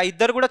 Okay,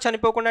 iddaru kuda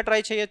chanipokunda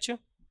try cheyochu.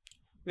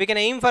 We can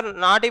aim for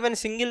not even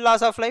single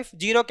loss of life,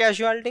 0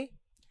 casualty.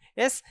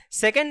 Yes.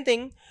 Second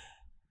thing,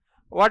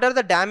 what are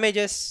the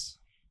damages?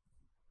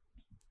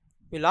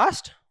 We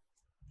lost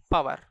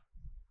power.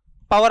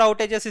 Power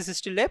outages is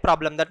still a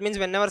problem. That means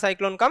whenever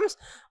cyclone comes,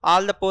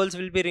 all the poles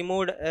will be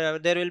removed.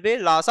 There will be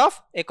loss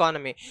of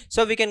economy.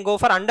 So we can go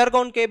for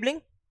underground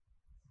cabling.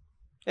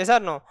 Yes or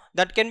no?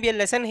 That can be a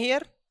lesson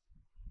here.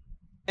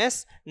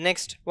 Yes.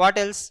 Next, what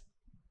else?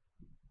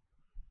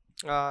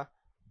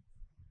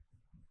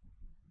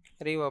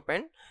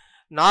 Reopen.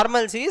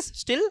 Normalcy is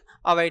still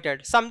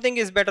awaited. Something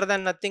is better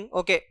than nothing.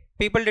 Okay,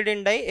 people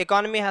didn't die,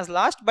 economy has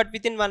lost, but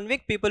within 1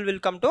 week people will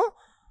come to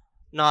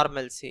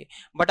normalcy.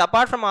 But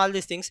apart from all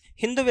these things,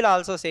 Hindu will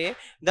also say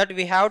that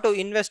we have to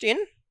invest in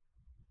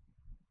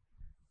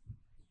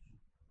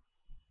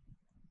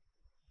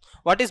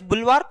what is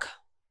bulwark?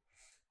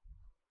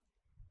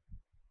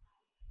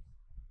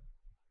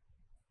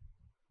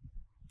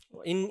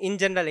 In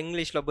general,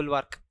 English lo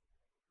bulwark.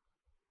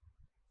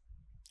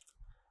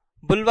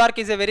 Bulwark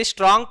is a very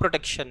strong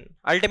protection,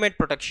 ultimate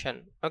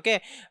protection.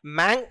 Okay,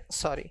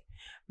 mangroves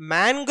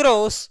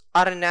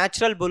are a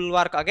natural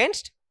bulwark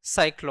against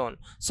cyclone.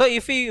 So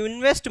if you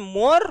invest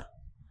more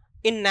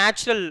in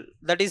natural,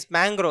 that is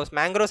mangroves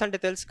ante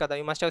telusu kada,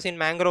 you must have seen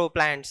mangrove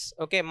plants.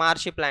 Okay,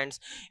 marshy plants.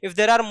 If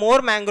there are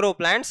more mangrove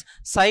plants,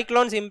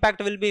 cyclone's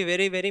impact will be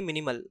very, very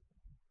minimal.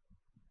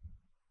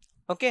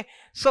 Okay,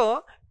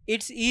 so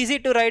it's easy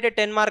to write a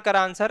 10-marker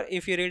answer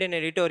if you read an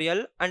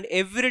editorial and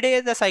every day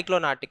the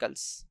cyclone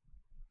articles.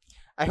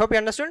 I hope you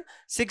understood.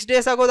 6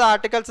 days ago the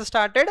articles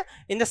started.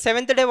 In the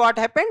 7th day what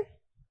happened?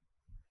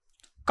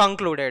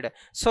 Concluded.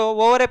 So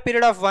over a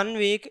period of 1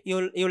 week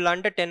you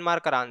learned a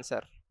 10-marker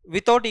answer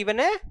without even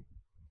a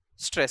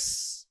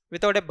stress,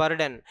 without a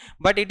burden.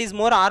 But it is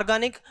more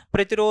organic.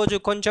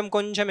 Pratiroju koncham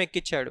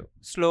ekkichadu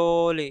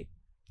slowly.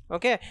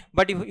 Okay,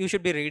 but you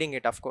should be reading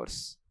it, of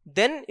course.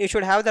 Then you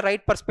should have the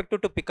right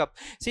perspective to pick up.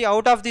 See,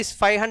 out of this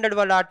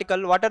 500-word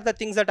article, what are the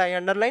things that I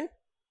underlined?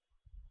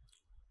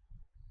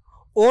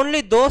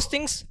 Only those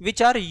things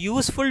which are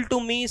useful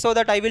to me so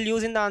that I will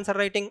use in the answer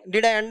writing.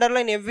 Did I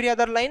underline every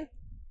other line?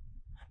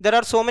 There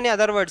are so many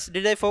other words.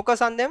 Did I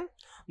focus on them?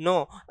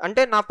 No.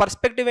 Ante na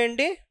perspective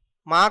enti?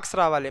 Marks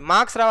ravali.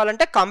 Marks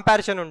ravalante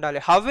comparison undali.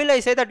 How will I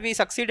say that we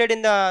succeeded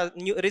in the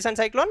recent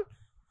cyclone?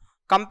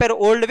 Compare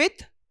old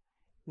with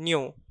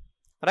new.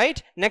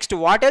 Right? Next,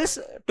 what else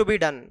to be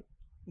done?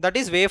 That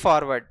is way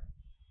forward.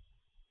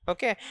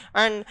 Okay.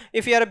 And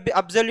if you are an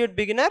absolute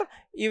beginner,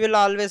 you will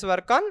always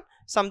work on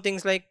some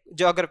things like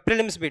geography,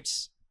 prelims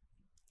bits.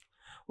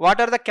 What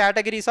are the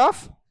categories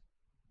of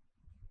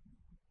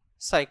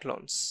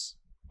cyclones?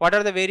 What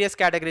are the various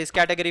categories?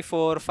 Category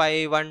 4,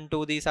 5, 1,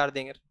 2, these are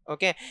there.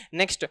 Okay.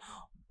 Next,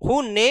 Who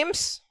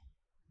names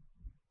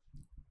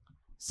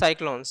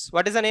cyclones?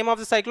 What is the name of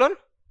the cyclone?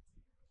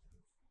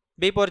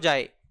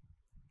 Biparjoy.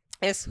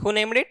 Yes, who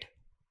named it?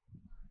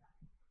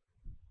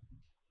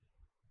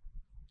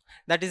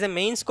 That is a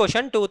mains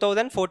question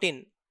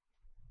 2014.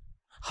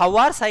 How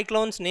are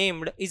cyclones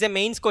named is a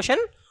mains question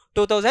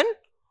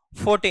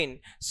 2014.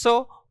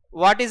 So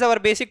what is our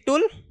basic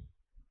tool?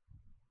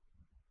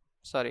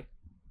 Sorry,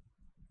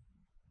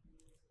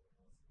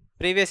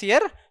 previous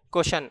year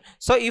question.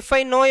 So if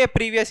I know a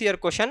previous year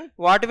question,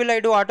 what will I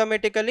do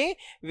automatically?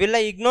 Will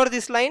I ignore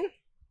this line?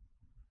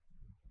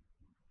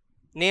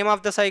 Name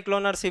of the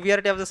cyclone or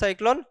severity of the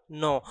cyclone?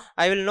 No.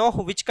 I will know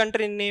which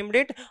country named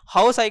it,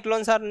 how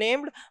cyclones are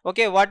named,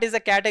 okay, what is the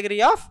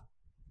category of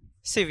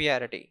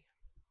severity.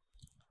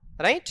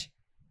 Right?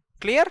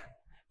 Clear?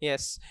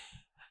 Yes.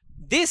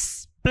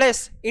 This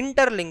plus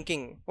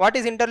interlinking. What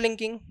is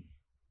interlinking?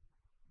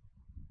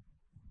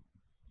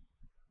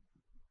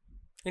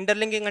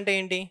 Interlinking ante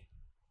enti?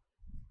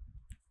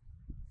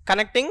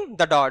 Connecting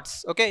the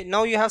dots. Okay,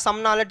 now you have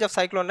some knowledge of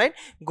cyclone, right?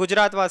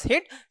 Gujarat was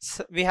hit,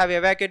 we have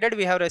evacuated,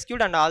 we have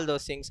rescued, and all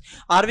those things.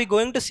 Are we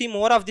going to see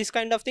more of this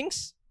kind of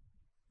things?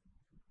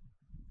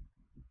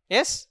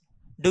 Yes.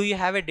 Do you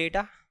have a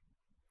data?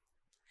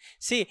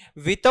 See,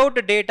 without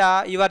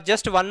data you are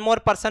just one more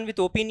person with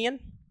opinion.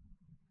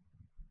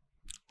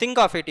 Think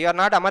of it, you are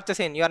not Amartya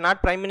Sen, you are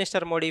not Prime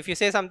Minister Modi. If you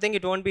say something,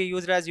 it won't be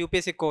used as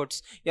UPSC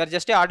quotes. You are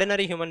just an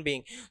ordinary human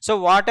being. So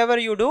whatever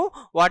you do,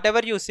 whatever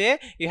you say,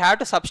 you have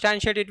to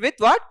substantiate it with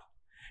what?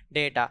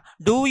 Data.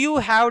 Do you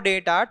have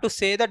data to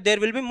say that there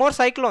will be more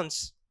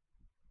cyclones?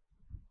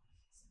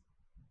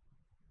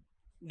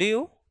 Do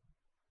you?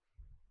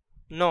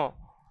 No.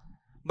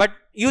 But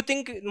you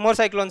think more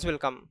cyclones will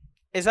come?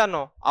 Yes or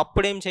no?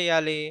 Appudem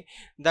cheyali.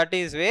 That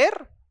is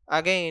where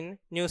again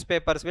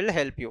newspapers will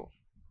help you.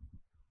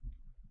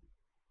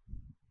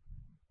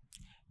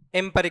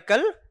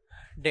 Empirical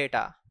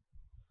data.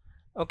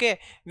 Okay,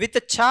 with the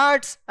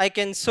charts I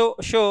can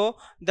show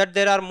that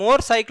there are more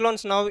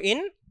cyclones now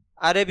in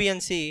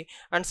Arabian Sea,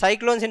 and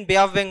cyclones in Bay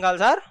of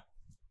Bengal are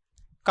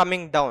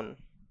coming down.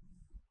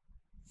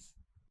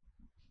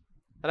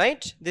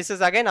 Right? This is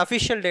again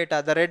official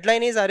data. The red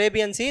line is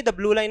Arabian Sea, the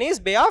blue line is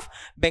Bay of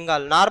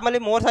Bengal. Normally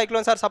more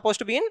cyclones are supposed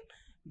to be in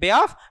Bay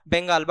of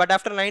Bengal, but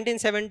after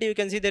 1970 you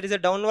can see there is a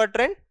downward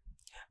trend.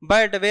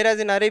 But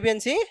whereas in Arabian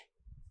Sea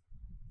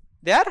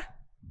they are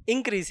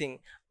increasing.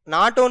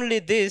 Not only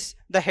this,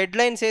 the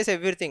headline says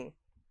everything.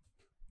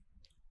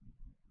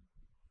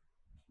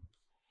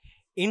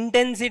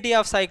 Intensity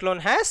of cyclone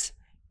has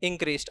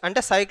increased.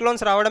 Ante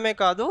cyclones raavadame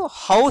kaadu,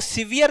 how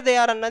severe they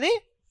are annadi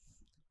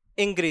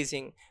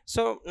increasing.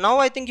 So now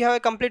I think you have a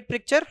complete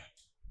picture.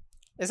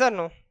 Yes or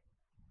no?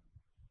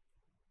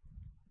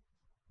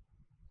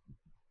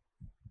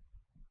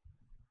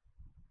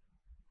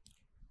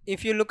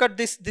 If you look at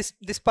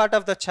this part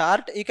of the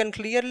chart, you can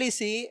clearly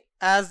see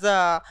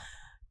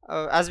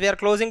as we are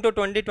closing to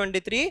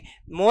 2023,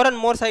 more and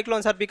more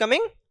cyclones are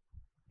becoming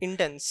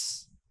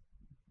intense.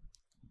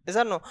 Yes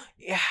or no?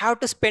 You have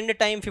to spend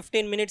time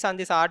 15 minutes on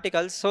this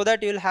article so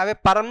that you will have a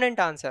permanent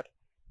answer.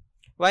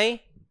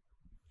 Why?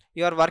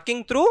 You are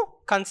working through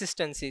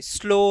consistency,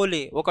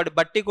 slowly. ఒకటి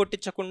బట్టి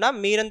కొట్టించకుండా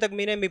మీరంతకు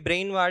మీరే మీ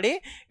brain వాడి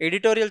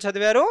editorial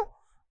చదివారు,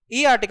 ఈ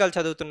article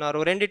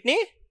చదువుతున్నారు, రెండింటిని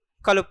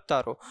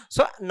kaluptaru.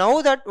 So now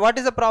that what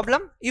is the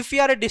problem? If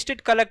you are a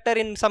district collector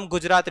in some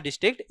Gujarat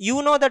district, you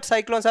know that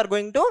cyclones are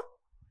going to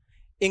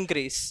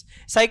increase.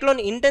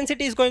 Cyclone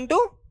intensity is going to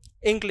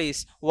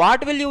increase.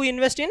 What will you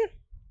invest in?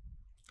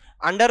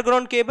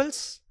 Underground cables,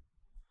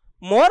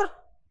 more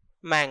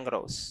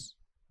mangroves,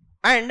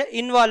 and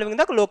involving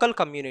the local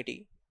community.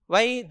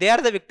 Why? They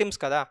are the victims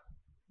kada.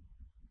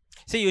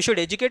 See, you should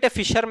educate a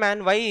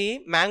fisherman why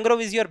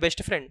mangrove is your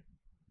best friend.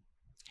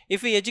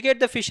 If we educate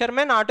the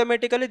fishermen,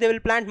 automatically they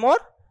will plant more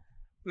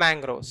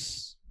mangroves.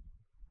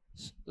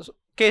 So,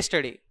 case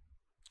study.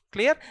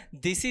 Clear?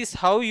 This is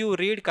how you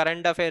read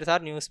current affairs or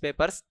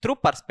newspapers, through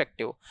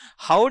perspective.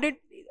 How did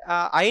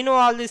I know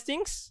all these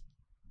things?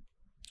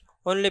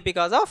 Only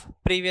because of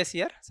previous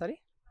year. Sorry.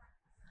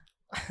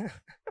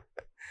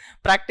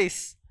 Practice.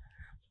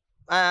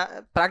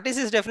 Practice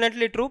is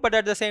definitely true, but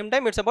at the same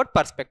time it's about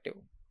perspective.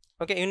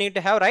 Okay, you need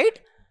to have right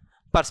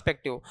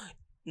perspective.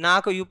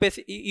 నాకు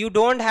UPSC, you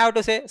don't have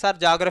to say sir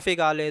geography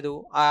కాలేదు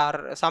or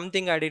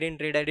something I didn't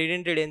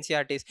read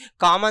NCERTs.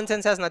 Common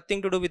sense has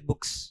nothing to do with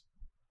books.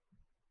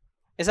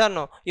 Yes are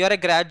no? You are a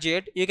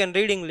graduate, you can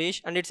read English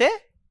and it's a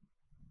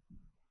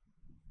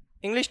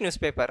English news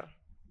paper.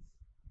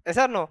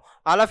 Yes are no?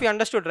 All of you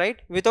understood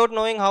right? Without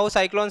knowing how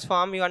cyclones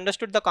form, you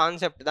understood the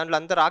concept. దాంట్లో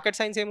అంత rocket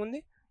science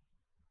ఏముంది?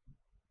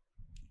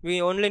 We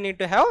only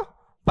need to have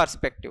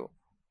perspective.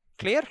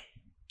 Clear?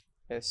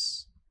 Yes.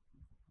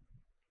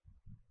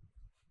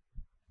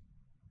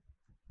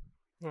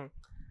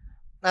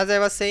 As I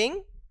was saying,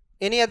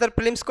 any other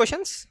prelims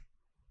questions?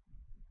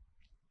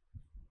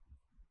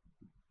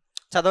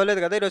 చదవలేదు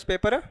కదా ఈరోజు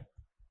paper?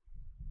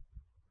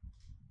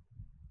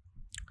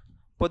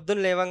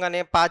 పొద్దున్న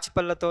లేవంగానే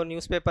పాచిపళ్ళతో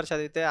news paper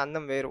చదివితే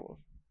అందం వేరు.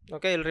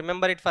 Okay, will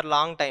remember it for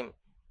long time.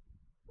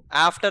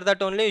 After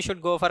that only you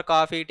should go for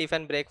coffee,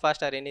 tiffin,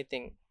 breakfast or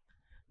anything.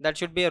 That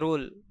should be a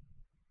rule.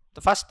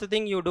 The first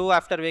thing you do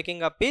after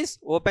waking up is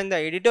open the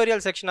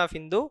editorial section of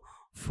Hindu,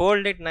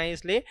 fold it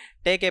nicely,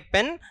 take a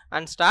pen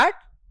and start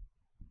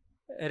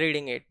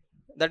reading it.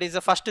 That is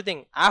the first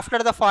thing. After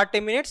the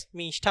 40 minutes,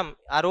 మీ ఇష్టం.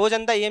 ఆ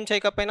రోజంతా ఏం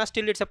చేయకపోయినా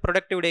still it's a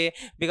productive day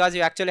because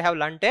you actually have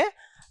learnt a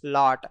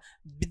lot.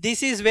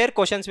 This is where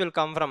questions will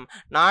come from,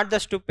 not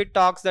the stupid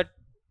talks that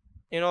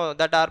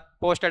that are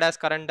posted as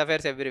current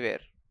affairs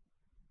everywhere.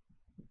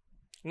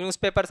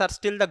 Newspapers are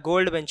still the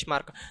gold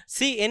benchmark.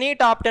 See any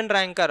top 10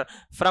 ranker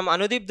from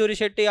Anudip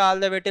Durishetty all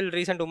the way till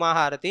recent Uma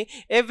Harati,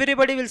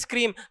 everybody will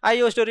scream, I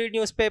used to read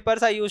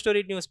newspapers, I used to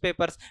read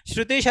newspapers.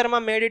 Shruti Sharma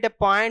made it a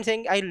point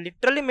saying, I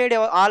literally made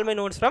all my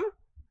notes from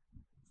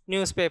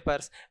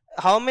newspapers.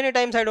 How many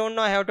times I don't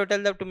know, I have to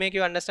tell them to make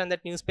you understand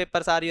that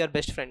newspapers are your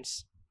best friends.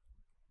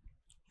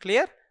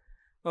 Clear?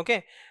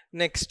 Okay.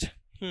 Next.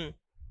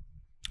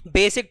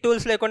 Basic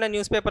tools lekunda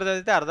newspaper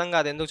చదివితే అర్థం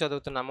కాదు ఎందుకు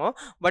చదువుతున్నామో,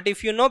 but if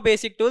you know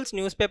basic tools,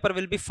 newspaper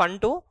will be fun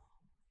to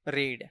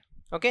read.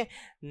 Okay,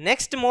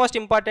 next most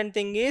important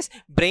thing is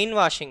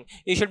brainwashing.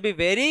 You should be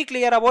very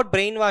clear about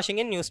brainwashing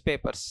in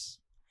newspapers.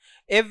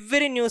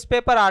 Every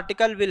newspaper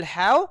article will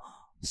have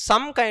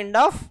some kind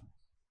of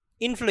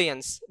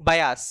influence,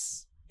 bias.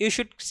 You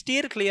should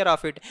steer clear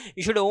of it.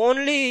 You should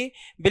only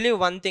believe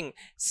one thing: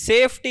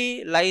 safety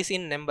lies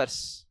in numbers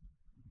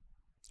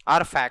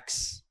or facts.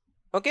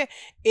 Okay,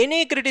 any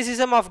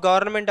criticism of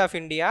government of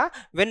India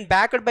when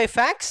backed by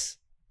facts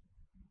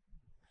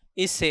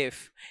is safe.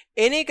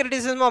 Any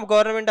criticism of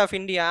government of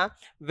India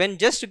when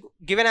just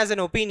given as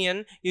an opinion,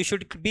 you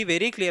should be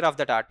very clear of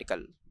that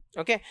article.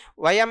 Okay,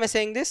 why am I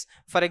saying this?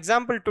 For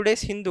example,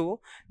 today's Hindu,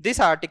 this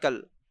article,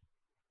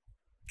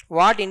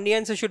 what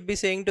Indians should be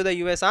saying to the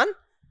US on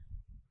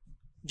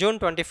June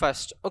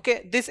 21st. Okay,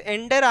 this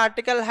entire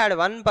article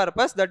had one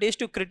purpose, that is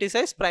to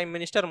criticize Prime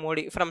Minister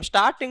Modi from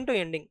starting to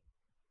ending.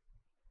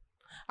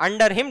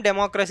 Under him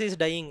democracy is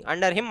dying,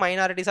 under him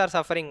minorities are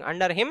suffering,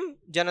 under him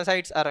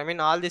genocides are,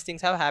 all these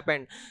things have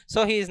happened.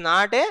 So he is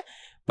not a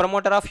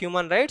promoter of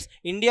human rights.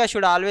 India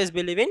should always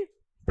believe in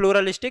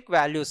pluralistic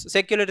values.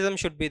 Secularism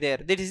should be there.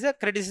 This is the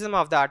criticism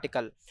of the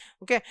article.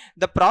 Okay,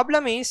 the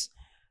problem is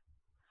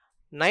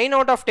 9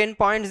 out of 10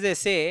 points they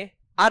say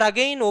are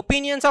again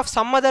opinions of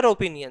some other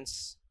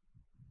opinions,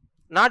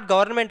 not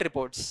government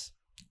reports.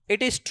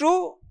 It is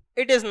true,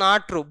 it is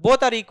not true,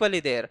 both are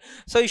equally there.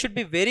 So you should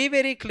be very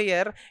very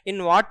clear in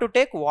what to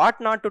take, what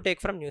not to take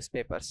from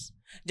newspapers.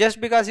 Just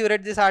because you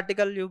read this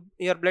article,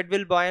 your blood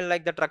will boil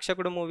like the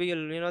Rakshakudu movie,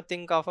 you'll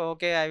think of,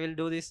 okay, I will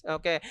do this.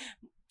 Okay,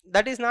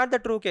 that is not the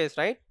true case,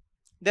 right?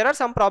 There are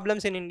some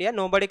problems in India,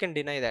 nobody can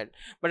deny that,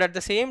 but at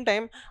the same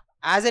time,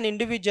 as an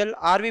individual,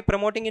 are we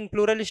promoting in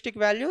pluralistic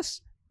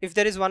values? If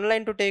there is one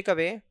line to take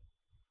away,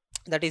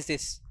 that is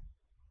this: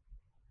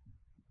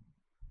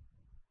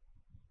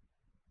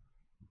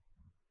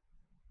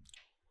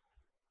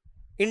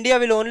 India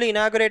will only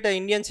inaugurate the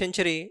Indian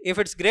century if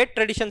its great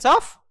traditions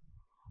of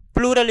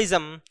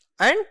pluralism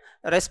and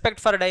respect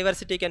for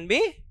diversity can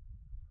be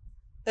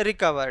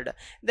recovered.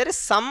 There is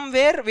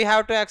somewhere we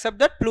have to accept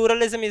that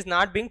pluralism is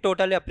not being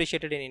totally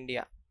appreciated in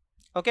India.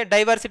 Okay,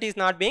 diversity is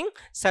not being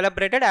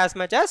celebrated as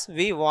much as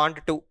we want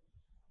to.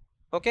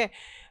 Okay,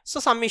 so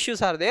some issues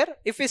are there.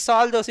 If we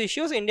solve those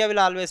issues, India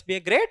will always be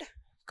a great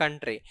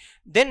country.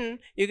 Then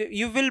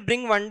you will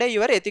bring one day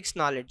your ethics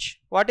knowledge.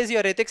 What is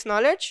your ethics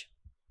knowledge?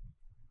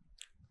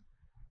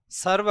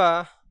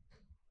 Sarva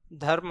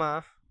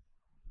Dharma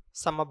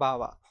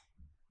Samabhava.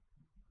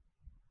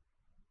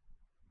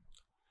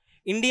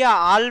 India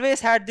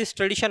always had this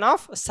tradition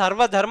of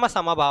Sarva Dharma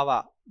Samabhava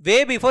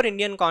way before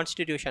Indian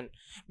Constitution.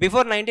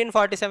 Before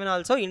 1947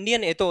 also,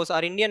 Indian ethos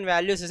or Indian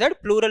values said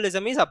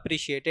pluralism is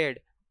appreciated.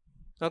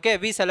 Okay,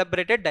 we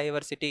celebrated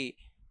diversity.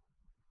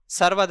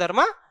 Sarva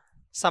Dharma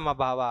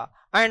Samabhava.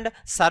 And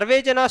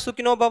Sarve Jana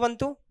Sukhino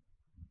Bhavantu.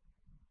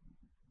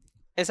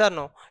 Yes or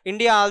no?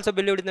 India also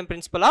believed in the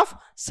principle of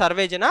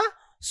Sarve Jana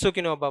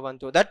Sukhino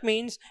Bhavantu. That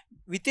means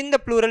within the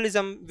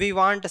pluralism we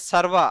want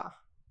Sarva.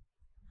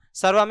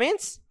 Sarva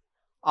means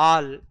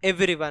all,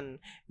 everyone.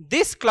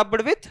 This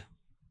clubbed with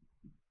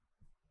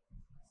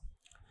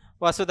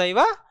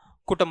Vasudhaiva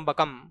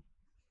Kutumbakam.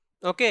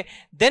 Okay,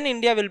 then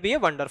India will be a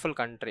wonderful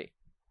country.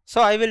 So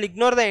I will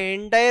ignore the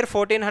entire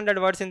 1400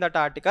 words in that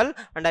article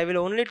and I will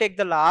only take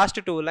the last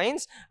 2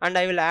 lines and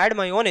I will add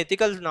my own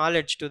ethical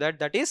knowledge to that.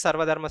 That is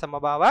Sarva Dharma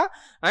Samabhava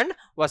and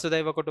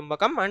Vasudhaiva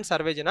Kutumbakam and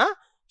Sarve Jana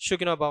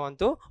Sukhino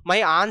Bhavantu. My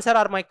answer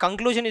or my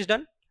conclusion is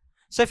done.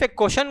 So if a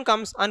question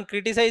comes on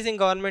criticizing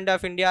government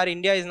of India or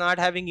India is not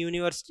having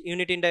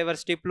unity in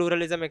diversity,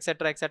 pluralism,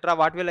 etc., etc.,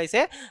 what will I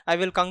say? I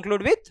will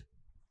conclude with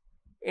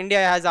India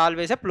has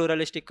always a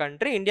pluralistic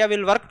country. India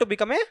will work to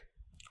become a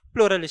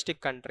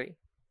pluralistic country.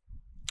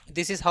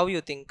 This is how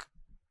you think.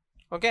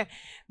 Okay,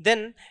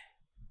 then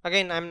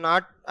again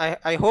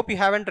I hope you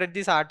haven't read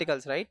these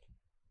articles, right?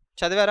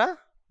 Chadivara?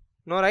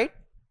 No, right?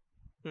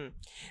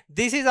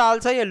 This is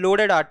also a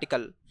loaded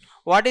article.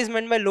 What is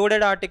meant by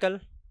loaded article?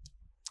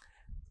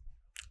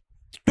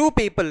 two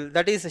people,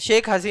 that is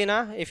Sheikh Hasina,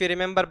 if you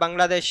remember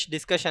Bangladesh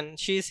discussion,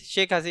 she is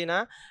Sheikh Hasina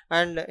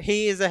and he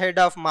is the head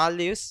of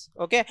Maldives.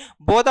 Okay,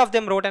 both of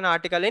them wrote an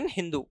article in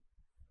Hindu.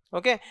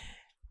 Okay,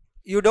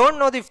 you don't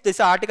know if this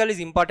article is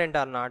important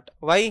or not.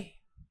 Why?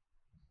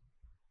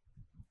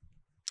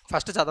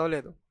 First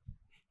chadavaledu.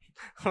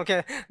 Okay,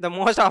 the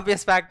most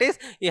obvious fact is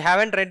you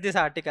haven't read this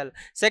article.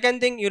 Second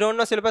thing, you don't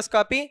know syllabus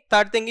copy.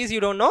 Third thing is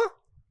you don't know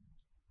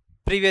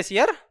previous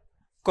year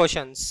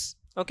questions.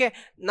 Okay,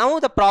 now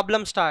the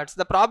problem starts.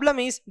 The problem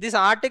is this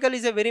article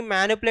is a very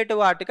manipulative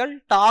article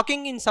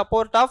talking in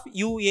support of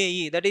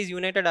UAE, that is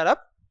United Arab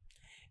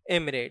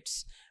Emirates.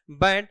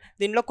 But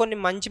దీనిలో కొన్ని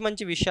మంచి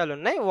మంచి విషయాలు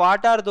ఉన్నాయి.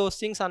 What are those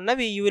things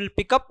అన్నవి you will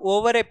pick up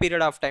over a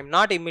period of time,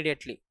 not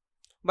immediately.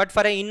 But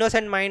for an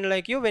innocent mind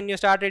like you, when you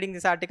start reading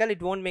this article, it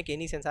won't make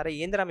any sense. Are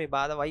yendra me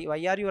baada, why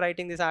are you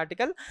writing this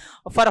article?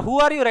 For who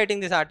are you writing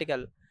this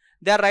article?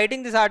 They are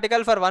writing this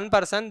article for one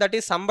person, that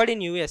is somebody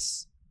in US.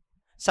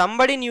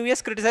 Somebody in US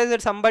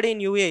criticized somebody in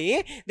UAE.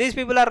 These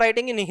people are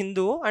writing in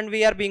Hindu and we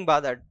are being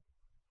bothered.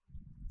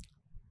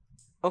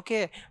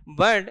 Okay,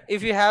 but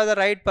if you have the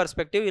right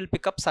perspective, you will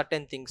pick up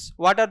certain things.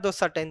 What are those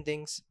certain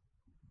things?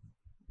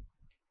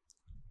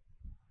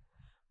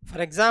 For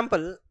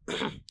example,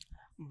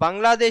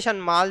 Bangladesh and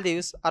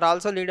Maldives are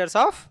also leaders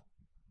of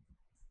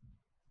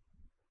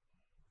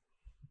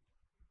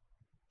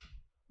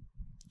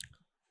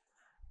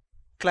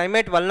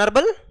climate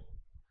vulnerable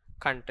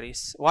countries.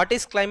 What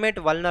is climate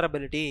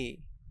vulnerability?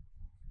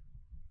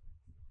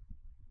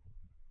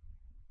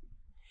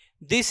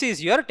 This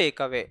is your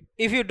takeaway.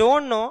 If you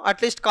don't know,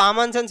 at least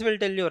common sense will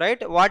tell you,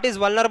 right? What is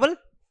vulnerable?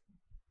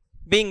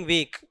 Being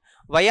weak.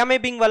 Why am I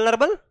being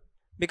vulnerable?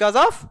 Because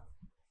of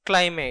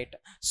climate.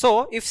 So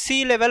if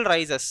sea level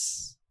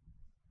rises,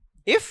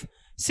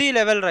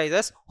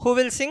 who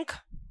will sink?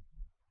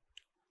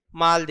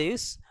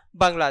 Maldives,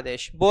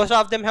 Bangladesh. Both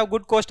of them have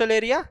good coastal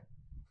area.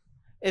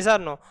 Yes or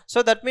no?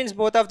 So that means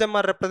both of them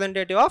are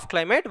representative of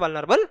climate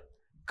vulnerable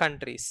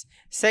countries.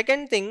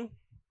 Second thing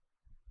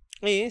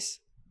is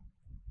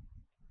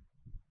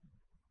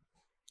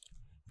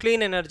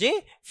clean energy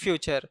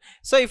future.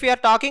 So if we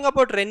are talking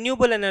about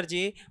renewable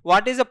energy,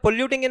 what is a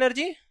polluting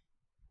energy?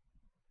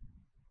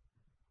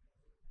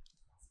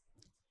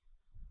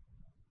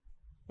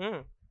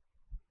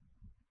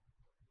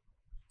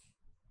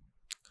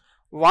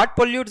 What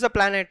pollutes the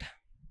planet?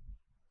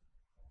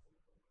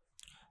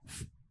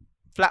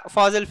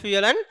 Fossil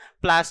fuel and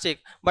plastic,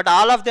 but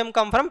all of them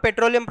come from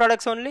petroleum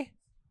products only.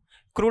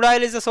 Crude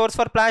oil is the source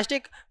for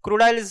plastic,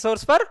 crude oil is the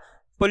source for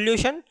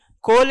pollution,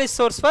 coal is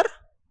source for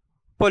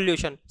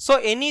pollution. So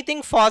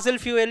anything fossil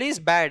fuel is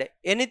bad,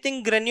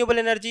 anything renewable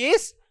energy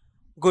is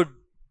good.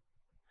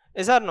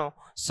 Yes or no?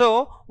 So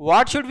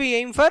what should we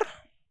aim for?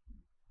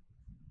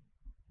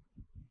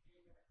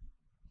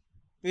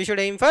 We should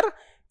aim for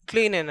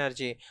clean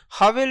energy.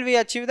 How will we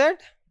achieve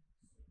that?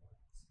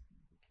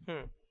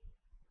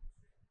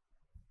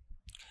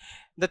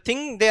 The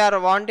thing they are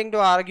wanting to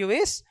argue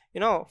is,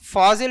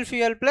 fossil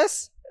fuel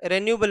plus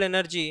renewable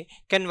energy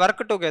can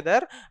work together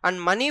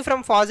and money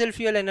from fossil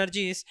fuel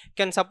energies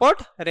can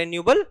support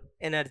renewable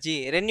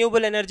energy.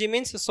 Renewable energy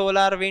means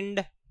solar,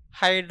 wind,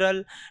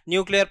 hydro,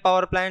 nuclear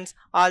power plants,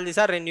 all these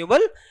are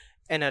renewable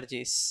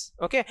energies.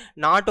 Okay,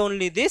 not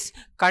only this,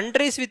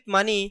 countries with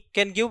money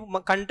can give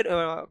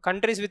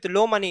countries with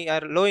low money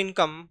or low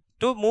income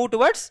to move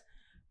towards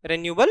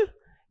renewable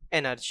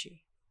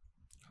energy.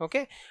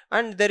 Okay,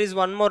 and there is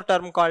one more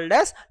term called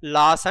as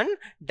loss and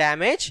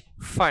damage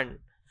fund.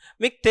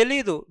 Meek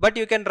telidu, but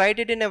you can write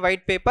it in a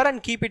white paper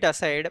and keep it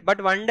aside,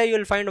 but one day you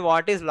will find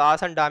what is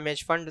loss and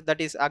damage fund.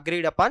 That is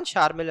agreed upon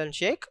Sharm el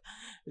Sheikh,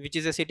 which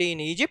is a city in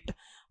Egypt,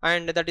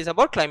 and that is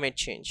about climate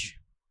change.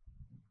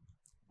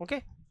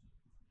 Okay,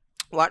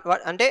 what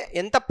ante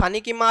enta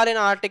paniki malina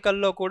article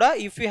lo kuda,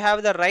 if you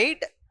have the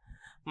right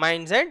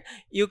mindset,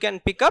 you can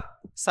pick up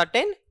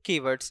certain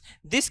keywords.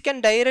 This can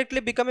directly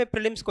become a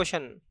prelims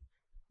question.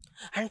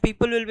 And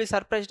people will be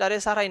surprised,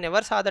 "Arey sir, I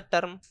never saw that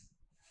term."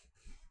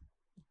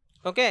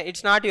 Okay,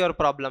 it's not your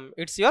problem,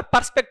 it's your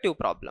perspective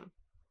problem.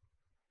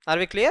 Are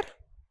we clear?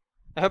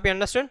 I hope you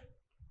understood.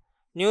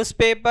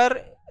 Newspaper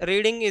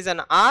reading is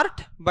an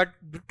art, but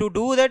to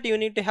do that you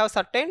need to have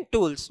certain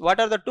tools. What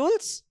are the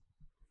tools?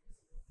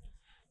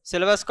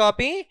 Syllabus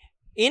copy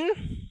in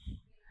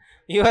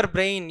your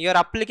brain, your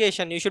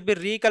application. You should be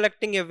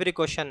recollecting every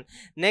question.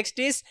 Next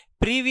is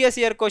previous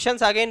year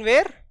questions, again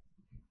where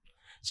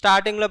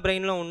starting lo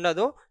brain lo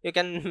undadu. You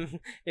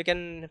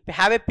can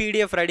have a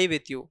PDF ready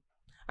with you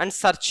and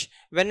search.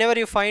 Whenever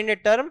you find a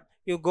term,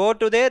 you go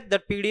to that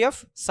PDF,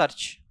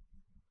 search.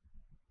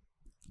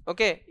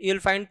 Okay, you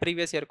will find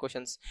previous year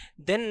questions.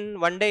 Then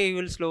one day you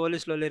will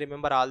slowly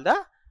remember all the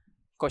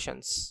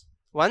questions.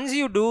 Once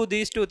you do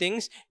these two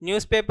things,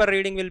 newspaper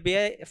reading will be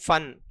a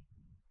fun.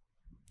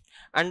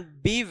 And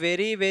be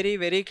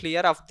very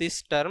clear of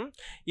this term.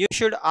 You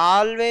should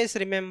always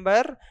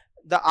remember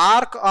the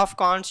arc of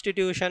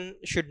constitution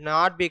should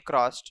not be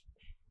crossed.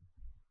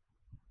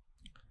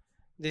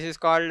 This is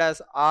called as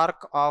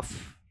arc of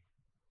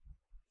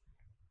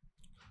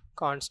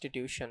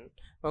constitution.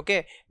 Okay,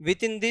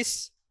 within this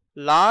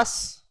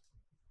laws,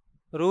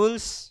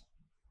 rules,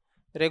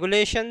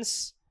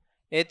 regulations,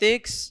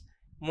 ethics,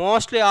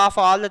 mostly of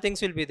all the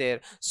things will be there.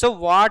 So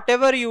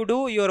whatever you do,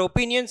 your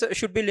opinions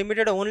should be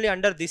limited only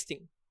under this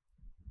thing.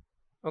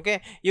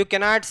 Okay, you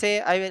cannot say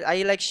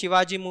I like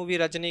Shivaji movie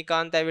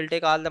Rajinikanth, I will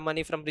take all the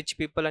money from rich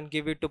people and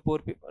give it to poor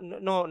people.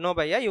 No,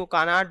 bhaiya, you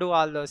cannot do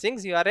all those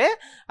things. You are a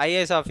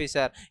IAS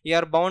officer. You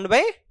are bound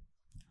by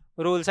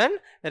rules and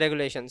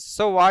regulations.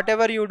 So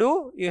whatever you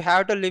do, you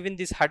have to live in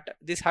this hut.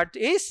 This hut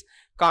is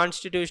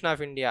Constitution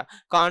of India,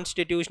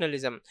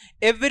 constitutionalism.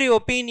 Every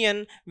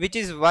opinion which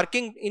is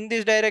working in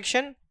this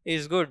direction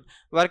is good.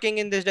 Working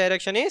in this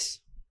direction is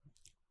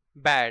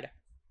bad.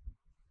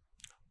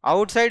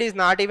 Outside is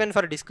not even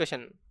for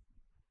discussion.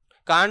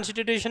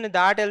 Constitution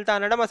that elta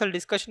anadam asal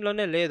discussion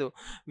lone ledu.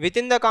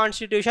 Within the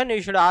constitution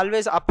you should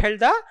always uphold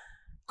the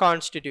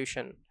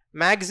constitution.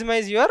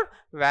 Maximize your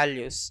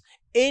values.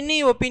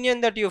 Any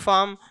opinion that you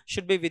form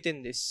should be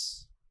within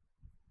this.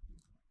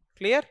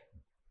 Clear?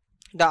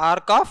 The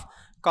arc of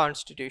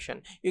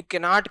constitution. You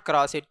cannot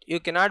cross it. You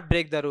cannot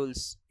break the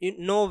rules. In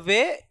no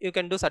way you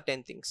can do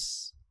certain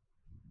things.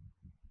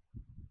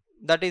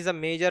 That is a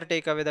major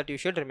takeaway that you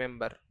should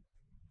remember.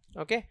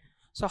 Okay,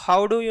 so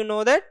how do you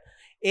know that?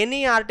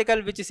 Any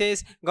article which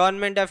says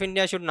government of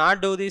India should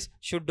not do this,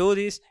 should do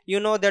this, you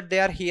know that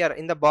they are here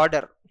in the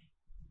border.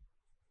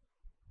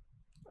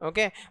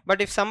 Okay,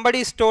 but if somebody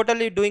is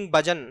totally doing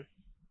bhajan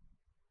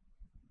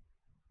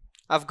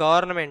of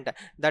government,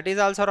 that is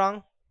also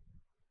wrong.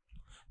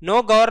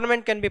 No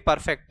government can be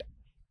perfect.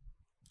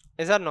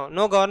 Yes or no?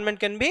 No government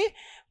can be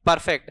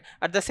perfect.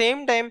 At the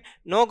same time,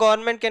 no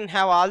government can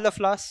have all the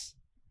flaws.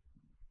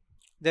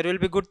 There will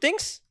be good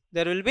things,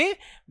 there will be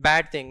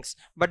bad things,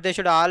 but they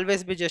should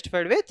always be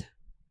justified with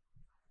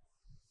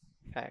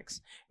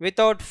facts.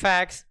 Without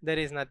facts, there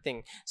is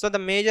nothing. So the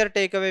major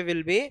takeaway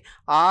will be,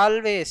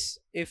 always,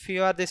 if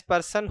you are this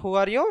person, who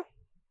are you?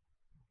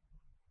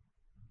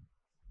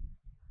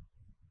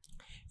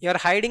 You are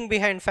hiding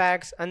behind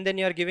facts and then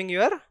you are giving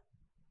your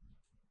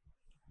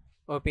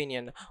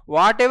opinion.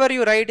 Whatever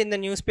you write in the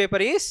newspaper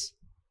is,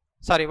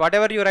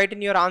 whatever you write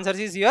in your answers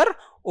is your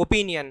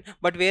opinion.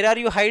 But where are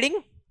you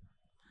hiding?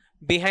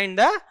 Behind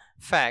the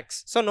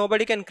facts. So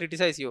nobody can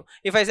criticize you.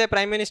 If I say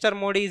Prime Minister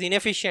Modi is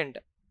inefficient,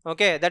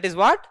 okay, that is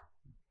what?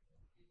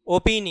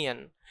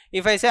 Opinion.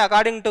 If I say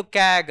according to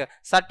CAG,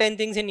 certain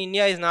things in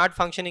India is not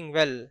functioning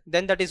well,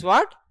 then that is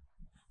what?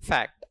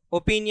 Fact.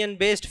 Opinion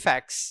based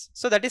facts.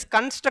 So that is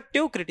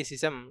constructive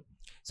criticism.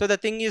 So the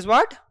thing is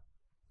what?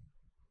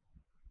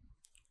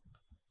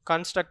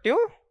 Constructive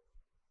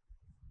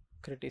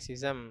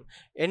criticism.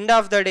 End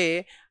of the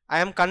day, I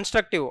am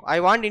constructive.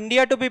 I want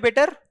India to be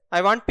better.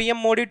 I want PM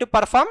Modi to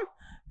perform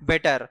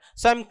better.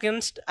 So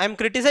I am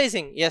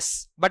criticizing,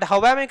 yes. But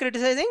how am I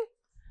criticizing?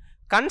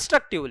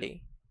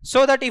 Constructively.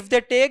 So that if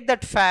they take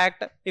that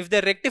fact, if they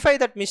rectify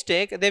that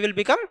mistake, they will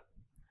become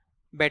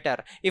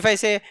better. If I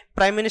say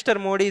Prime Minister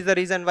Modi is the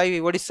reason why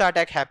Odisha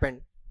attack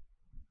happened,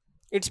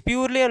 it's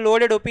purely a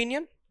loaded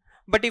opinion.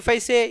 But if I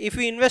say if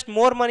we invest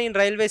more money in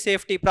railway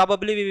safety,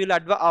 probably we will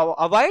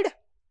avoid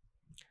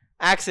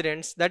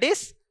accidents, that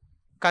is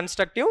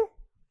constructive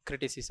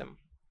criticism.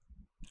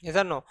 Yes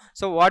or no?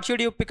 So what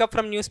should you pick up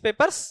from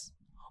newspapers?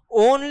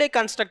 Only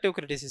constructive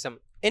criticism.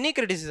 Any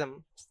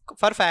criticism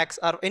for facts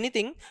or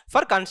anything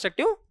for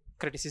constructive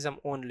criticism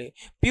only.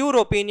 Pure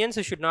opinions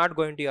should not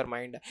go into your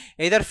mind.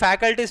 Either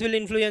faculties will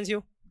influence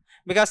you,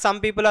 because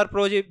some people are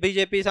pro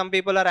BJP, some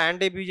people are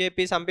anti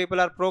BJP, some people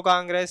are pro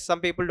Congress,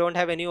 some people don't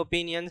have any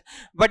opinions,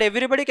 but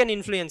everybody can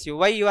influence you.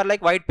 Why? You are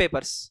like white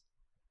papers.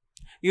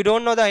 You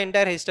don't know the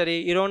entire history,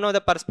 you don't know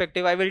the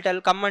perspective. I will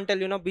come and tell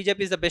you, BJP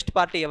is the best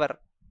party ever.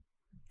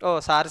 Oh,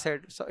 sir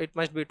said, so it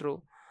must be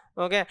true.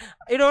 Okay,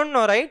 you don't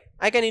know, right?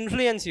 I can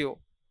influence you,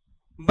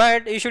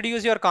 but you should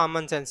use your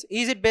common sense.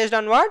 Is it based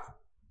on what?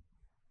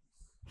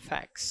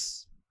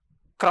 Facts.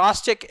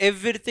 Cross check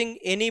everything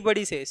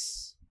anybody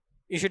says.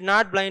 You should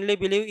not blindly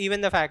believe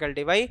even the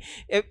faculty. Why?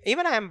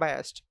 Even I am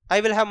biased. I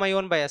will have my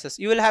own biases.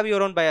 You will have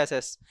your own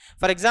biases.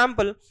 For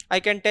example, I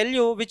can tell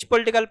you which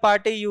political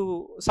party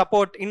you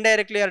support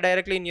indirectly or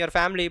directly in your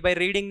family by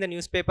reading the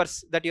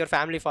newspapers that your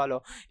family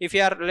follow. If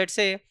you are, let's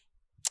say,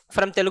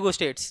 from Telugu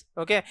states,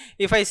 okay,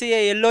 if I see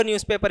a yellow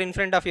newspaper in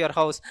front of your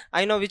house,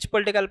 I know which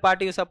political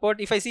party you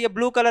support. If I see a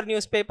blue color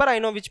newspaper, I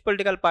know which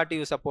political party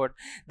you support.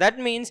 That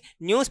means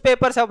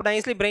newspapers have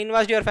nicely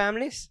brainwashed your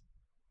families,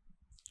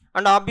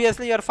 and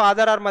obviously your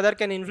father or mother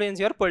can influence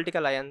your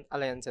political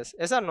alliances.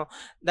 Yes or no?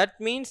 That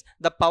means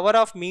the power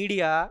of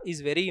media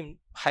is very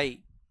high.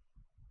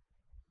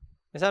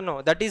 Yes or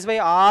no? That is why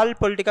all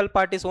political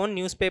parties own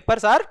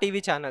newspapers or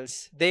TV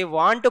channels. They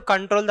want to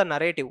control the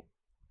narrative.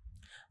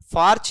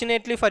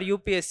 Fortunately for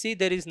UPSC,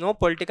 there is no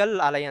political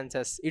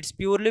alliances. It's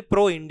purely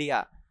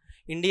pro-India.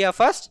 India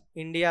first,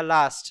 India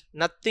last.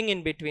 Nothing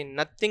in between.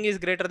 Nothing is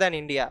greater than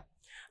India.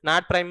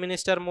 Not Prime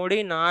Minister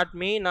Modi, not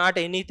me, not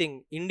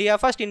anything. India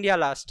first, India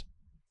last.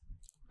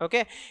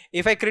 Okay,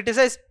 if I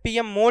criticize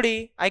PM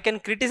Modi, I can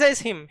criticize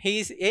him. He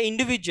is an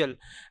individual.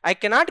 I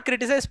cannot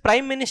criticize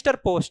Prime Minister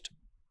post.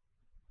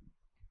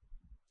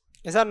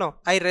 Yes or no?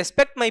 I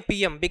respect my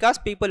PM because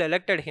people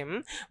elected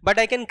him, but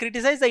I can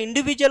criticize the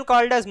individual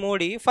called as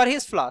Modi for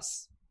his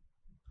flaws.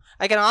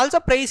 I can also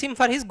praise him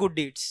for his good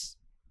deeds.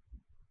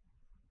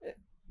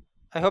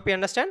 I hope you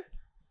understand.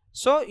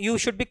 So you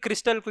should be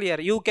crystal clear.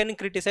 You can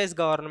criticize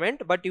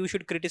government, but you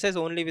should criticize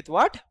only with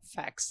what?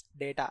 Facts,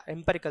 data,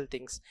 empirical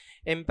things.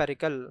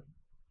 Empirical.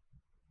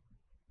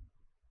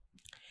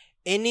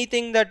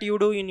 Anything that you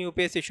do in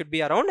UPSC should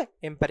be around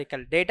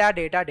empirical. Data,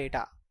 data,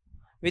 data.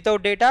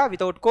 Without data,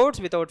 without quotes,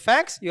 without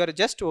facts, you are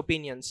just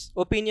opinions.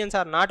 Opinions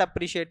are not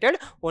appreciated,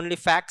 only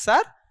facts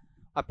are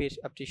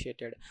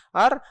appreciated.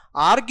 Or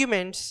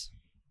arguments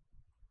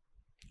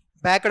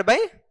backed by,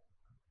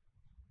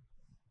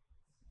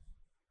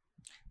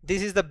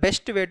 this is the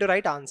best way to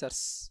write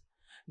answers.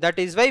 That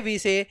is why we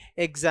say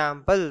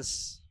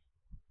examples.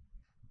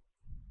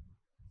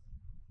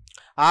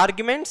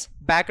 Arguments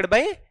backed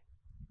by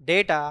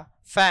data,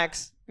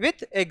 facts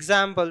with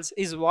examples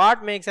is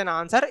what makes an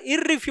answer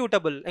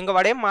irrefutable. Inga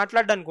vadem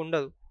maatladdaniki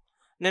undadu.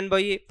 Nen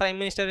boyi Prime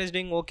Minister is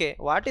doing okay.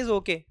 What is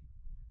okay?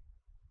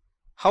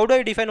 How do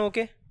I define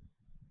okay?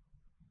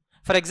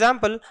 For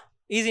example,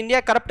 is India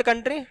a corrupt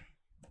country?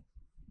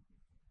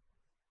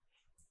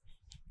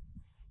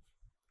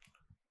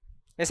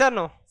 Yes or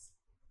no?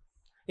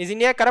 Is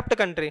India a corrupt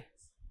country?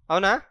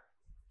 Avuna?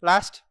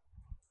 Last?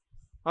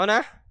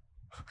 Avuna?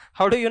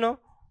 How do you know?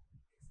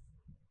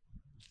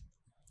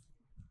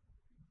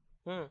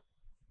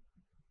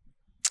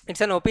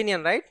 It's an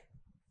opinion, right?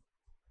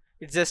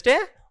 It's just a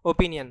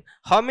opinion.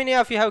 How many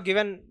of you have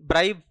given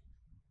bribe?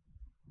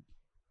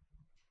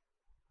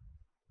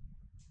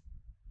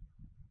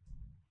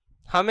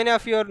 How many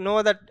of you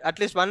know that at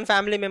least one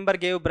family member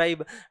gave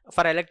bribe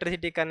for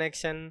electricity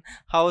connection,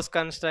 house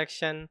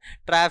construction,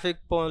 traffic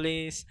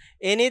police?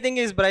 Anything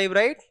is bribe,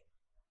 right?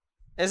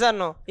 Yes or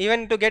no?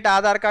 Even to get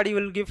Aadhaar card, you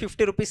will give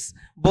 50 rupees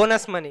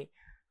bonus money.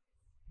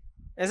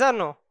 Yes or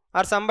no?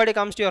 Or somebody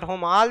comes to your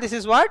home. All this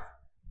is what?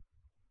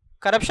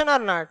 Corruption or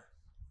not?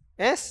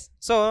 Yes.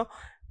 So,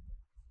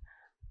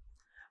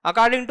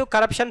 according to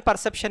Corruption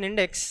Perception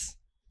Index,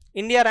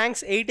 India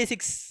ranks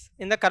 86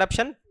 in the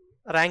corruption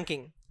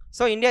ranking.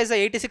 So, India is the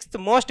 86th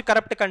most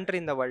corrupt country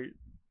in the world.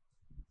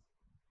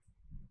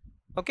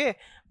 Okay.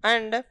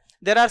 And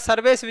there are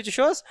surveys which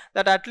shows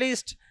that at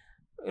least,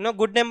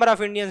 good number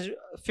of Indians,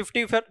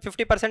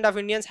 50% of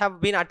Indians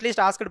have been at least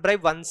asked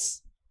bribe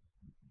once.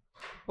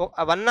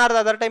 One or the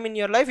other time in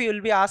your life you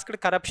will be asked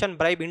corruption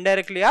bribe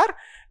indirectly or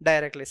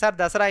directly. Sir,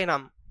 Dasara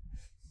Inam.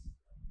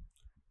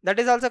 That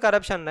is also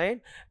corruption, right?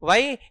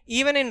 Why?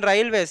 Even in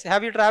railways,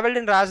 have you travelled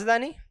in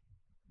Rajdhani?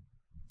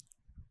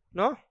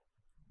 No?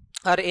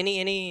 Or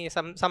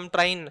some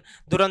train,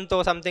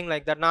 Duranto, something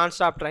like that,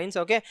 non-stop trains,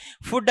 okay?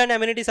 Food and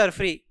amenities are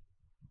free.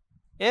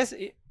 Yes,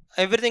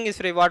 everything is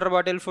free. Water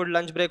bottle, food,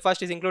 lunch,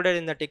 breakfast is included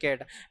in the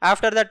ticket.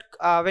 After that,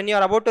 when you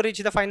are about to reach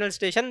the final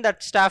station,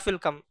 that staff will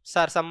come,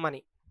 sir, some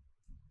money.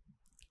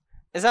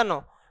 Yes or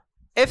no?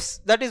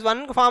 If that is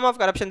one form of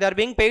corruption, they are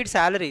being paid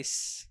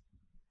salaries.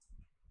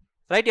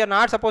 Right? You are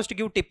not supposed to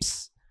give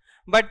tips.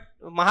 But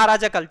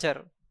Maharaja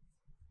culture.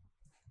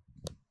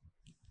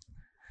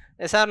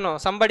 Yes or no?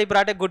 Somebody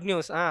brought a good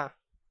news.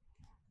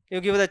 You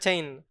give the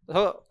chain.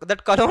 So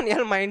that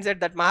colonial mindset,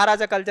 that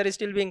Maharaja culture is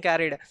still being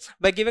carried.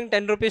 By giving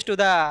 10 rupees to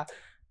the,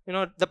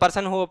 the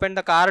person who opened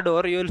the car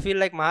door, you will feel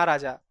like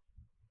Maharaja.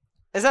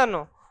 Yes or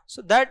no?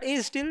 So that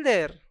is still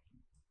there.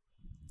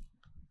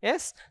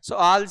 Yes. So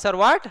all are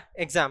what?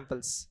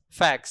 Examples,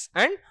 facts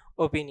and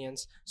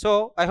opinions.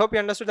 So I hope you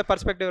understood the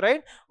perspective,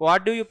 right?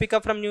 What do you pick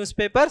up from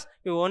newspapers?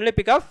 You only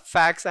pick up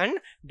facts and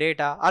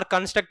data or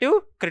constructive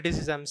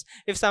criticisms.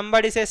 If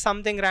somebody says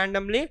something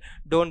randomly,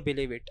 don't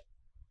believe it.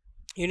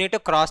 You need to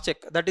cross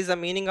check. That is the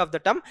meaning of the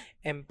term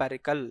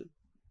empirical.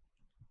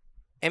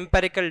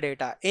 Empirical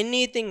data.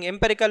 Anything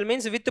empirical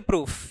means with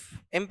proof.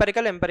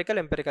 Empirical.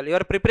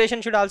 Your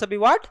preparation should also be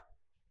what?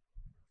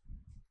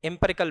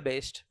 Empirical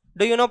based.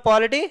 Do you know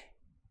polity?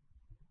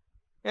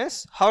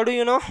 Yes. How do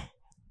you know?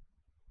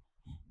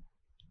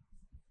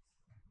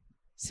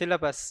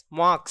 Syllabus,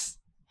 marks.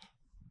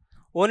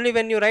 Only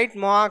when you write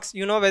marks,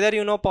 you know whether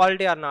you know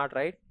polity or not,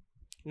 right?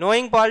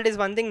 Knowing polity is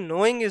one thing,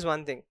 knowing is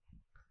one thing.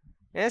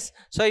 Yes.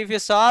 So if you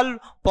solve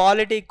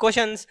polity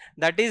questions,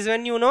 that is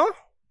when you know,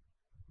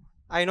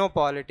 I know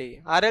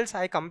polity. Or else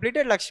I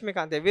completed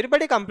Lakshmikant.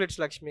 Everybody completes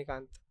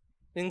Lakshmikant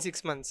in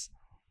 6 months.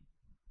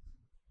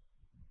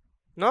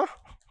 No?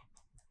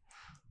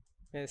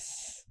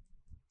 Yes.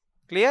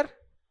 Clear?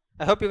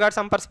 I hope you got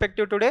some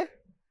perspective today.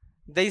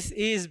 This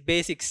is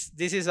basics.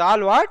 This is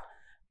all what?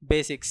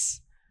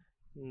 Basics.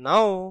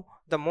 Now,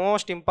 the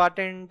most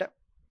important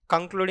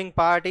concluding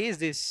part is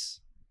this.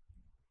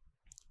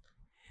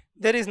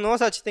 There is no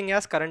such thing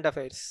as current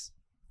affairs.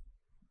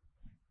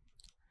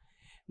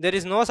 There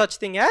is no such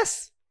thing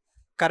as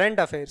current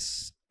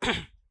affairs.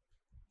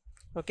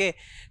 Okay.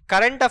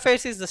 Current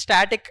affairs is the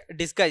static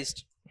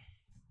disguised.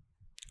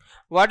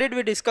 What did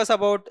we discuss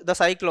about the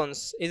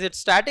cyclones? Is it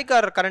static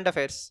or current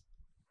affairs?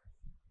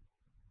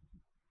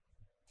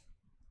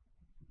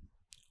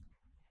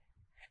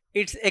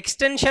 It's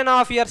extension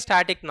of your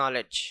static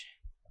knowledge.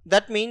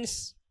 That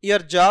means your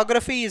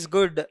geography is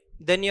good,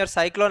 then your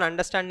cyclone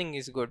understanding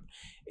is good.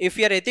 If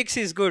your ethics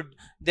is good,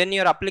 then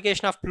your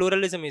application of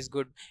pluralism is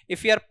good.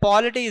 If your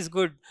polity is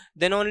good,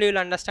 then only you will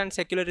understand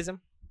secularism.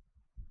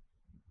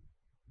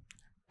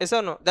 Yes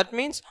or no? That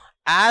means,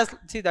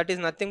 see, that is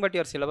nothing but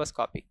your syllabus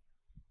copy.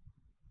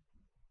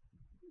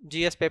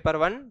 GS paper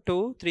 1,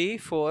 2, 3,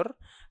 4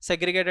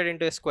 segregated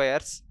into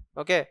squares.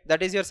 Okay,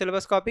 that is your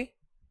syllabus copy.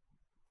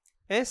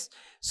 Yes.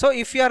 So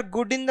if you are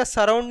good in the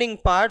surrounding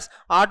parts,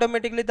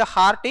 automatically the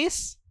heart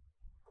is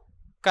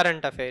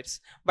current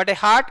affairs. But a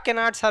heart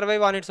cannot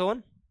survive on its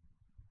own.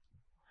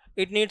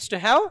 It needs to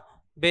have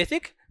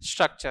basic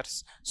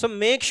structures. So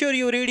make sure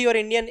you read your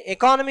Indian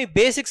economy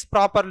basics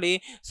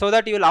properly so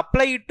that you will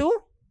apply it to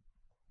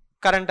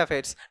current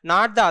affairs,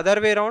 not the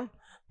other way around.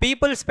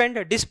 People spend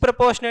a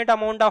disproportionate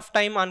amount of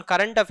time on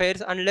current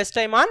affairs and less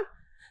time on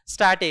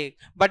static,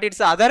 but it's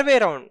the other way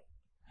around.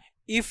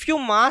 If you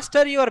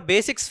master your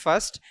basics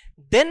first,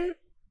 then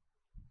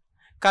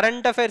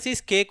current affairs is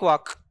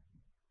cakewalk.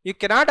 You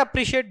cannot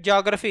appreciate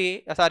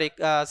geography,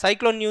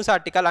 cyclone news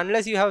article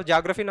unless you have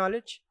geography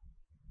knowledge.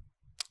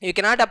 You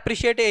cannot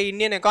appreciate a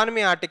Indian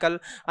economy article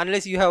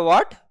unless you have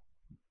what?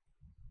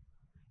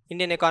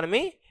 Indian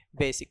economy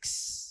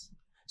basics.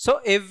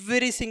 So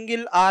every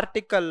single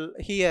article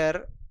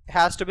here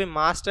has to be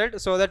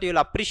mastered so that you will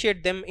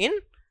appreciate them in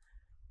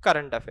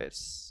current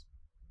affairs.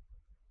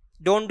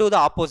 Don't do the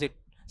opposite.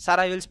 Sir,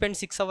 I will spend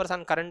 6 hours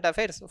on current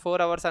affairs,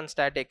 4 hours on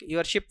static.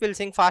 Your ship will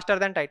sink faster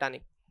than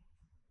Titanic.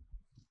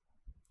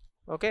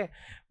 Okay.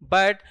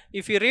 But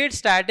if you read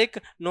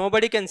static,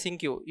 nobody can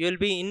sink you. You will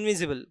be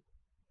invisible.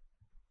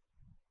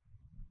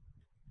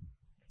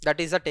 That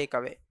is the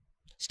takeaway.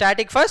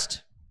 Static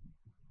first,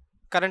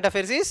 current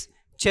affairs is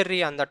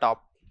cherry on the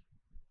top.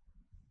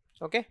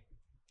 Okay.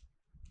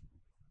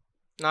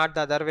 Not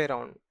the other way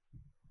around.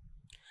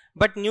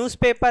 But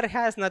newspaper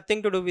has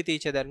nothing to do with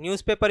each other.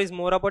 Newspaper is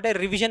more about a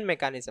revision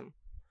mechanism.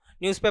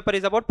 Newspaper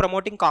is about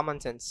promoting common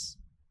sense.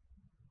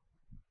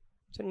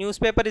 So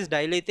newspaper is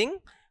daily thing.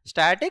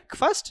 Static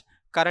first,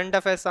 current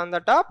affairs on the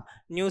top,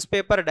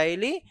 newspaper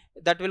daily,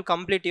 that will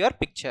complete your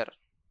picture.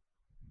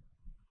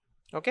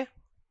 Okay.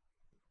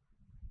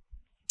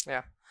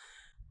 Yeah.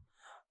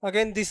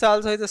 Again, this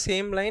also is the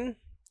same line.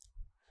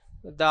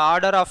 The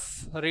order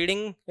of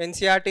reading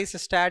NCERT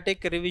is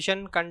static,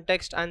 revision,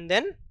 context, and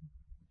then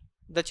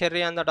the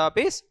cherry on the top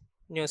is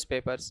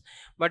newspapers.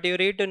 But you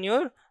read to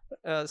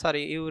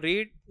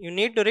you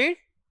need to read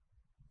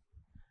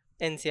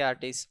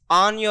NCERTs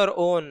on your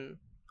own.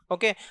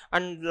 Okay.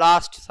 And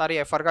last, sorry,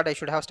 I forgot, I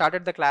should have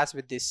started the class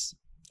with this.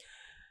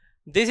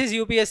 This is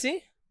UPSC.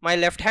 My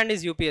left hand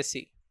is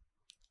UPSC.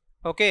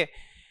 Okay.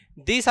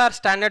 These are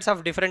standards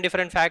of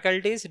different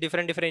faculties,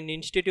 different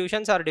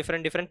institutions, or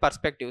different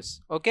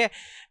perspectives. Okay.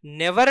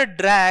 Never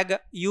drag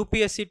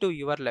UPSC to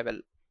your level.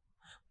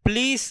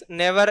 Please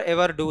never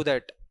ever do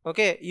that.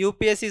 Okay.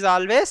 UPSC is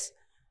always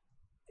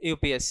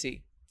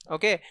UPSC.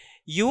 Okay.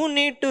 You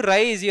need to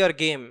rise your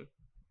game.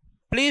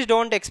 Please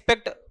don't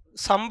expect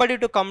somebody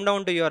to come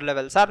down to your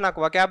level. Sir,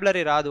 naku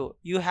vocabulary radu.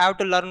 You have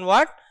to learn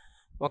what?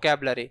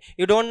 Vocabulary.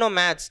 You don't know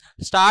maths.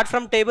 Start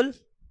from table.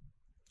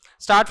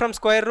 Start from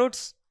square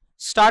roots.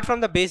 Start from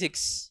the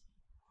basics.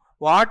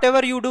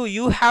 Whatever you do,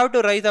 you have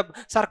to rise up.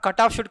 Sir,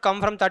 cutoff should come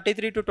from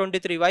 33 to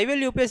 23. Why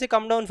will UPSC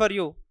come down for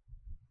you?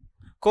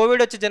 COVID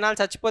వచ్చి జనాలు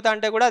చచ్చిపోతా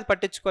అంటే కూడా అది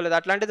పట్టించుకోలేదు.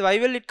 అట్లాంటిది why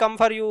will it come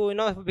for you,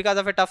 because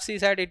of a tough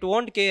seaside? It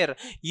won't care.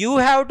 You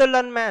have to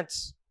learn maths.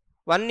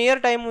 1 year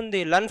time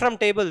ఉంది. Learn from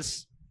tables.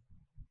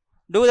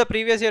 Do the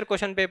previous year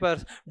question papers.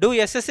 Do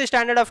SSC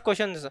standard of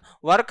questions.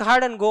 Work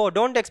hard and go.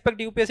 Don't expect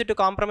UPSC to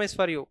compromise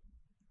for you.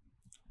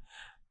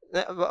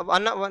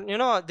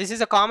 This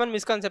is a common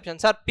misconception.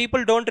 Sir,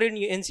 people don't read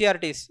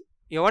NCERTs.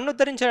 ఎవరిని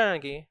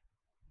ఉద్ధరించడానికి?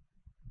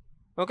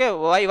 Okay,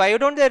 why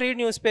don't they read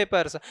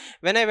newspapers?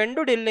 When I went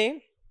to Delhi,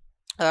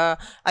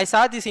 I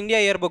saw this India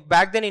yearbook.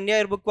 Back then, India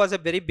yearbook was a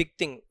very big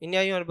thing.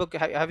 India yearbook,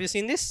 have you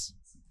seen this?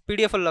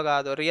 PDF lo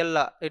kaadu, real.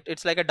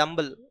 It's like a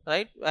dumbbell,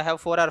 right? I have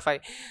 4 or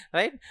 5,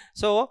 right?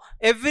 So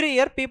every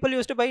year people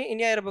used to buy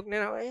India yearbook.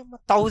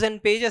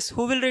 1000 pages.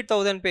 Who will read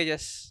 1000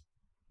 pages?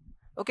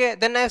 Okay,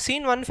 then I have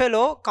seen one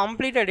fellow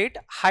completed it,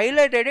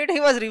 highlighted it,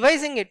 he was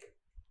revising it.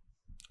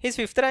 He's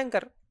 5th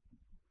ranker.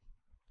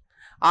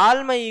 All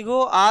my ego,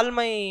 all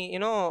my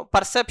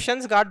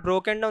perceptions got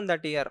broken down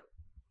that year.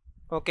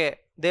 Okay,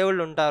 they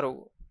will untaru.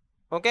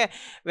 Okay,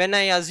 when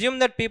I assume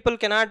that people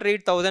cannot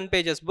read 1000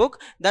 pages book,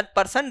 that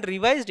person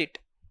revised it.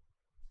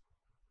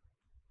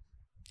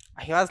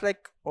 I was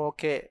like,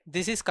 okay,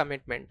 this is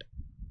commitment.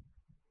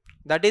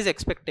 That is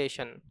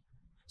expectation.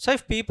 So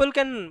if people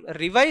can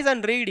revise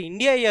and read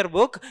India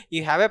yearbook,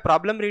 you have a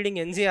problem reading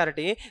NCERT,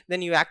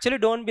 then you actually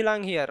don't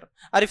belong here.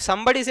 Or if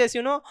somebody says,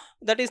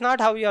 that is not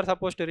how you are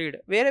supposed to read,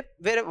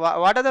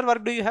 what other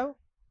work do you have?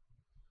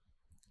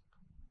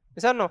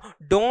 Yes or no?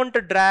 Don't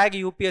drag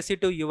UPSC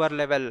to your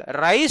level.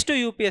 Rise to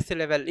UPSC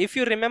level. If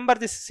you remember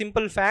this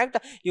simple fact,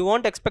 you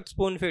won't expect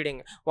spoon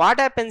feeding. What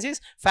happens is,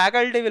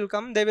 faculty will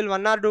come, they will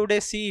 1 or 2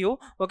 days see you.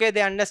 Okay,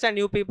 they understand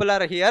you people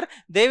are here.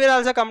 They will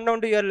also come down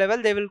to your level.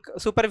 They will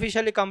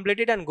superficially complete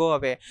it and go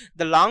away.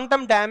 The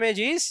long-term damage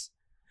is,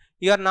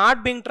 you are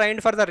not being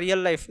trained for the real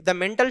life. The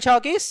mental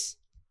shock is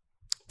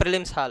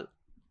prelims hall.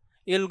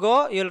 You'll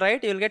go, you'll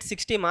write, you'll get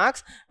 60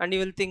 marks and you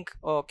will think,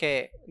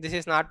 okay, this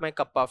is not my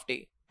cup of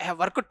tea. I have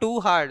worked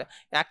too hard.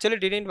 Actually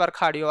didn't work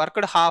hard. You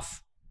worked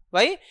half.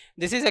 Why?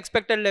 This is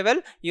expected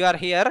level. You are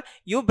here.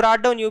 You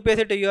brought down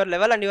UPSC to your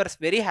level and you are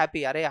very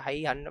happy. I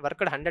worked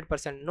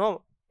 100%.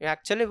 No, you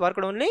actually worked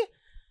only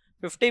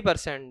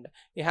 50%.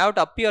 You have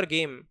to up your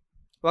game.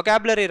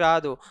 Vocabulary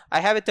radu.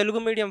 I have a Telugu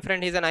medium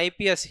friend. He's an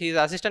IPS. He's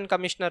assistant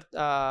commissioner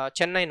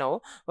Chennai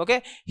now.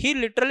 Okay. He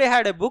literally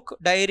had a book,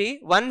 diary,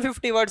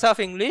 150 words of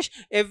English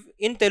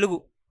in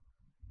Telugu.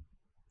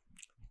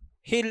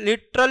 He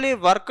literally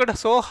worked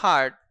so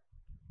hard.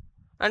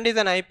 And is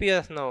an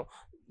IPS now.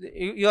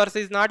 Yours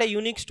is not a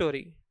unique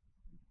story.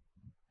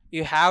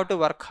 You have to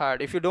work hard.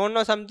 If you don't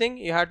know something,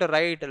 you have to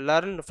write,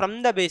 learn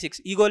from the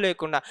basics. Ego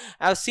lekunda.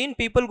 I have seen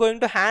people going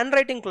to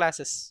handwriting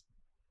classes.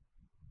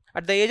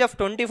 At the age of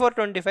 24,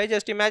 25,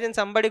 just imagine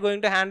somebody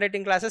going to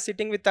handwriting classes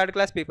sitting with third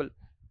class people.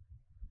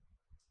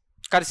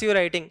 Cursive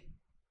writing.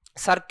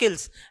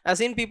 Circles. I have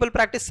seen people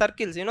practice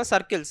circles. You know,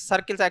 circles.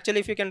 Circles.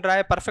 Actually, if you can draw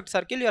a perfect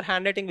circle, your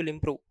handwriting will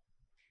improve.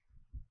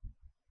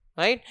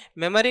 Right?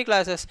 Memory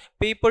classes,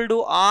 people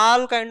do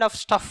all kind of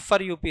stuff for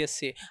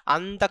UPSC.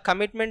 Anta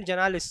commitment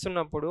janalu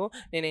istunnapudu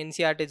nenu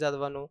NCERT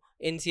chadavanu,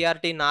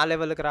 NCERT na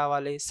level ki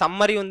ravali,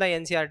 summary unda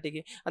NCERT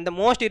ki. And the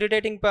most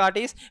irritating part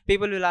is,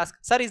 people will ask,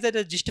 sir, is that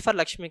a gist for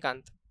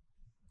Lakshmikant?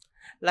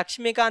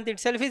 Lakshmikant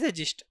itself is a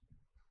gist.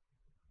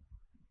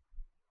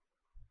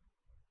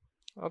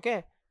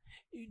 Okay,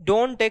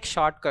 don't take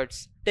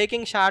shortcuts.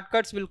 Taking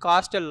shortcuts will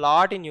cost a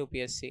lot in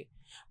UPSC.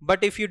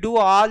 But if you do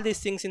all these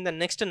things in the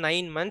next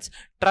 9 months,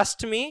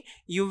 trust me,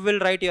 you will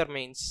write your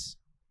mains.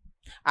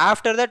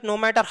 After that, no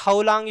matter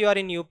how long you are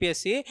in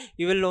UPSC,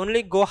 you will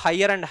only go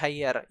higher and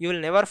higher. You will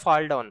never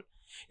fall down.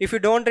 If you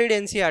don't read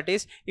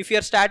NCERTs, if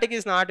your static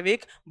is not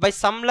weak, by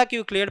some luck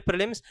you cleared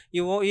prelims,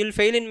 you will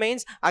fail in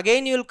mains.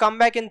 Again, you will come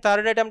back in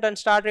third attempt and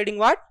start reading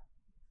what?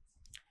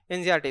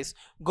 NCERTs.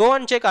 Go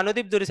and check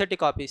Anudip Durisetti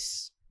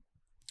copies.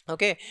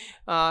 Okay,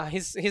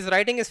 his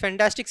writing is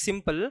fantastic,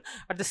 simple.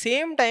 At the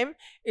same time,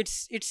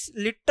 it's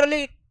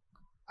literally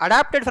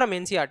adapted from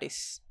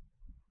NCERTs.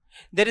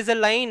 There is a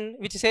line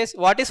which says,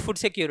 what is food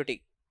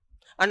security?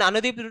 And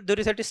Anudip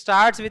Durisetti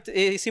starts with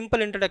a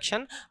simple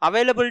introduction: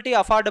 availability,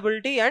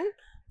 affordability and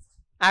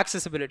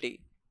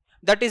accessibility.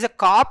 That is a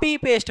copy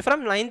paste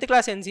from 9th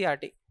class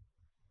NCERT.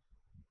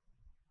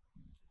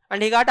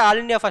 And he got All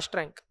India first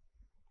rank.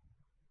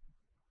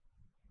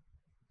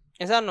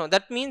 Yes or no?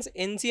 That means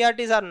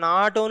NCERTs are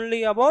not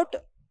only about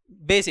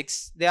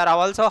basics. They are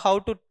also how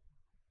to,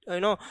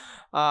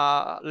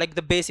 like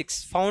the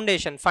basics,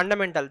 foundation,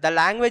 fundamental. The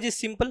language is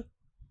simple.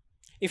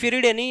 If you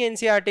read any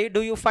NCERT,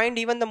 do you find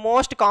even the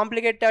most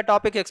complicated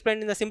topic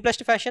explained in the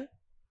simplest fashion?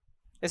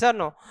 Yes or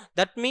no?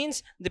 That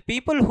means the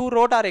people who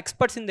wrote are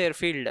experts in their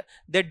field.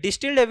 They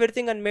distilled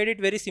everything and made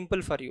it very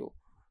simple for you.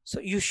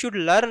 So you should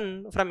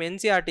learn from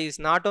NCERTs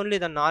not only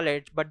the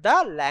knowledge but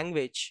the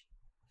language,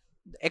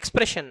 the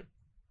expression.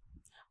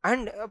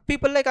 And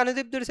people like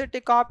Anudip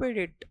Durisetti copied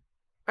it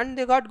and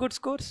they got good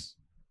scores.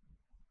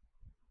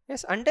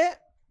 Yes, and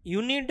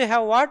you need to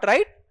have what?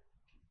 Right?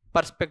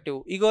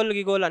 Perspective.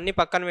 Igol anni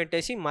pakkan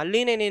pettesi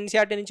malli nenu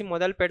NCERT nunchi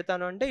modalu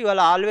pedtanu ante you will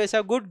always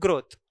have good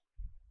growth.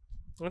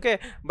 Okay,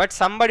 but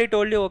somebody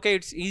told you, okay,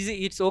 it's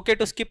easy, it's okay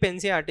to skip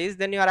NCERTs,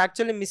 then you are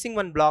actually missing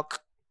one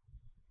block.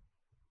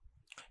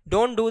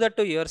 Don't do that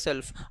to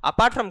yourself.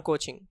 Apart from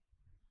coaching,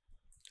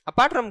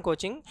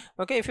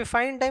 okay, if you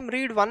find time,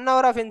 read 1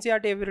 hour of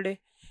NCERT every day.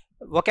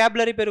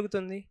 Vocabulary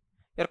perugutundi,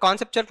 your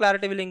conceptual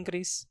clarity will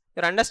increase,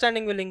 your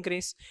understanding will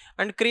increase,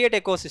 and create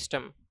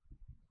ecosystem.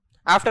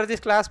 After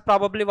this class,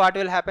 probably what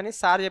will happen is,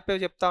 sir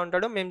chepta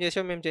untadu, mem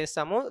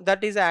chestamu.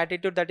 That is the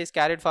attitude that is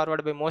carried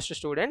forward by most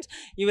students.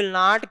 You will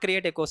not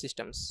create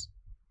ecosystems.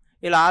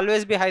 You will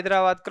always be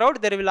Hyderabad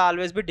crowd, there will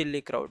always be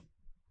Delhi crowd.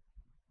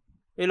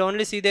 We will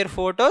only see their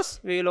photos,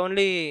 we will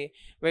only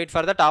wait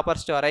for the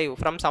toppers to arrive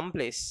from some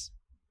place.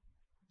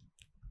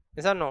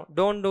 Yes or no?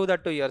 Don't do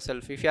that to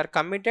yourself. If you are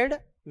committed,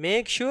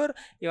 make sure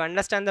you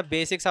understand the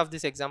basics of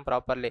this exam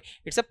properly.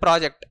 It's a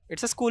project.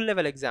 It's a school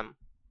level exam.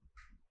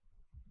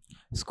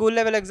 School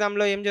level exam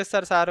lo em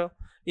chestaru saru?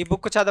 Ee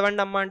book chadavandi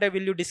amma ante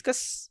will you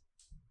discuss?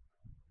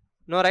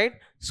 No, right?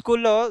 School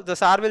lo the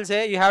sir will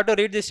say you have to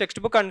read this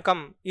textbook and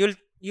come. You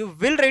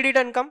will read it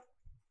and come.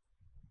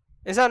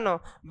 Yes or no?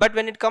 But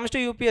when it comes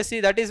to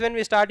UPSC, that is when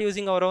we start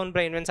using our own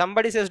brain. When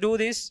somebody says do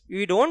this,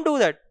 we don't do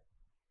that.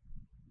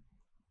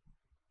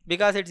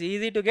 Because it's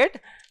easy to get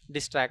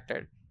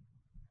distracted.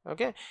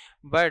 Okay,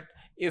 but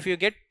if you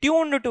get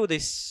tuned to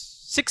this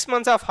 6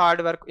 months of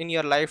hard work in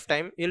your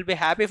lifetime, you'll be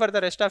happy for the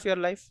rest of your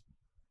life.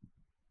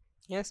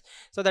 Yes,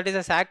 so that is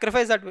a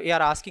sacrifice that we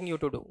are asking you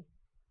to do.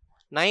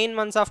 9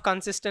 months of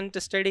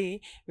consistent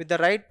study with the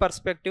right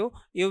perspective,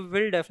 you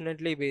will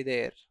definitely be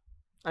there.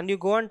 And you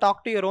go and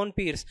talk to your own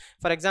peers.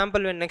 For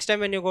example, when next time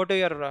when you go to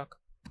your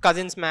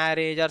cousin's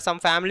marriage or some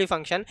family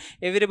function,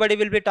 everybody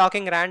will be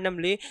talking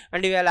randomly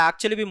and you will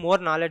actually be more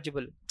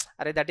knowledgeable.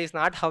 That is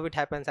not how it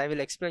happens. I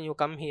will explain. You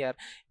come here.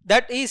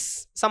 That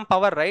is some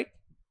power, right?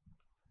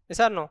 Yes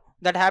or no?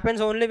 That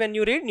happens only when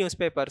you read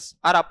newspapers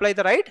or apply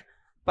the right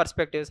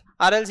perspectives.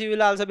 Or else you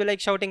will also be like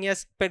shouting,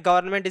 yes,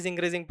 government is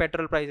increasing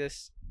petrol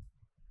prices.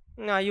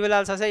 No, you will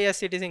also say,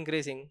 yes, it is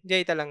increasing.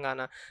 Jai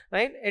Telangana.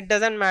 Right? It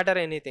doesn't matter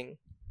anything.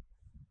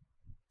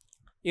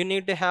 You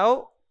need to have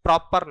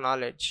proper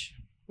knowledge.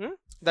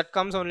 That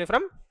comes only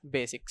from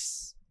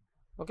basics.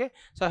 Okay.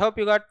 So I hope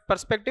you got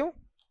perspective.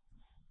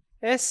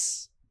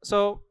 Yes.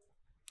 So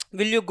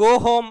will you go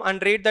home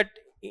and read that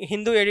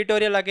Hindu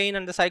editorial again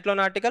and the Cyclone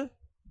article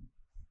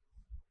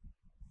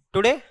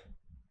today?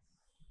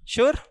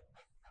 Sure.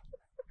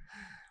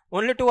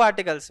 Only 2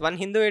 articles. One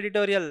Hindu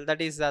editorial,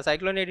 that is the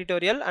Cyclone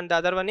editorial, and the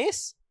other one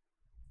is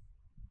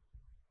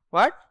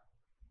what?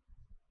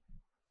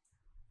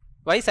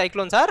 Why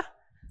cyclones are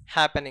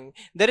happening.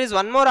 There is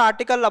one more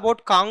article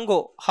about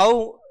Congo,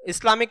 how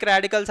Islamic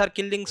radicals are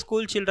killing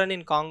school children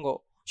in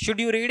Congo. Should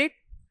you read it?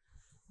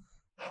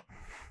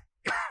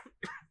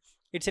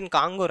 It's in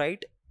Congo,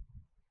 right?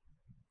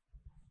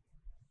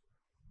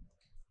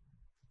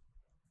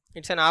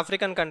 It's an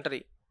African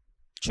country.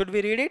 Should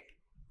we read it?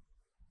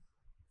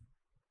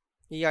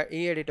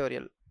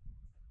 E-editorial.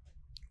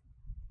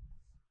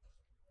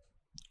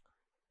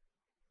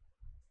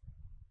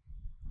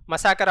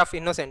 Massacre of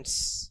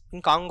innocents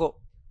in Congo.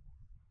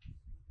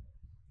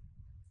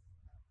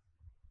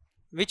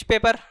 Which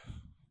paper?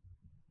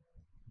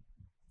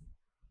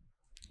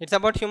 It's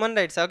about human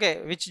rights.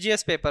 Okay. Which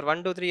GS paper?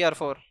 1, 2, 3 or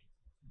 4?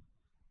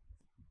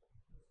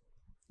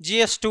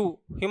 GS2.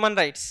 Human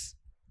rights.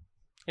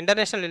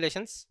 International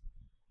relations.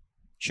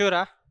 Sure.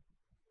 Huh?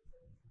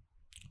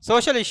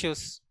 Social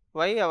issues.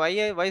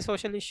 Why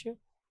social issue?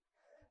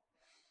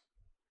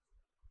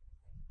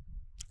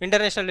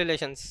 International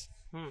relations.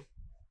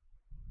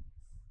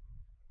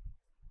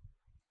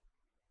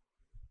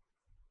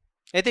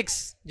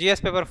 Ethics. GS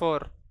paper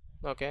 4.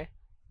 Okay.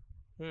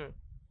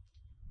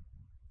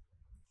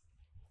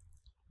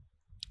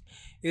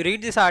 You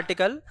read this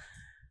article.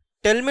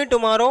 Tell me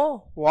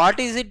tomorrow what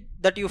is it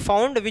that you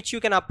found which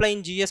you can apply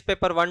in GS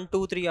paper 1,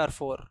 2, 3 or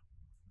 4.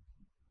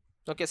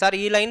 Okay, sir,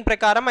 E line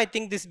prakaram I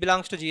think this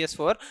belongs to GS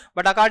 4,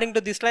 but according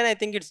to this line I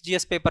think it's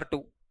GS paper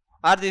 2,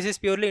 or this is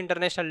purely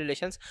international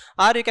relations,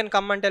 or you can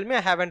come and tell me I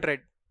haven't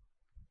read.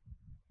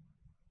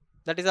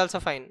 That is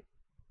also fine.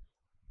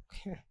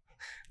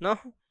 No?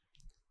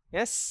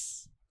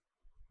 Yes?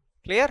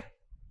 Clear?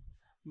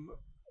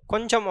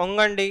 Koncham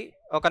ongandi,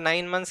 oka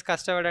 9 months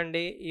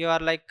kashtapadandi, you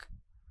are like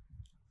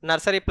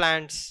nursery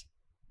plants.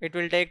 It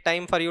will take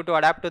time for you to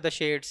adapt to the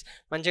shades.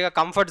 మంచిగా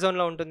comfort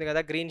జోన్లో ఉంటుంది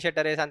కదా, green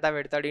షర్టర్ వేసి అంతా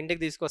పెడతాడు,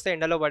 ఇంటికి తీసుకొస్తే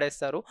ఎండలో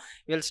పడేస్తారు.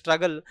 You will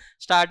struggle.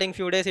 Starting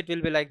few days it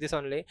will be like this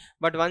only,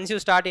 but once you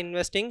start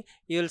investing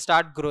you will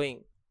start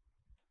growing.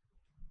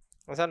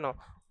 Sir no,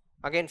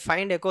 again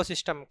find eco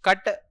system,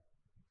 cut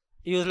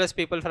useless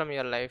people from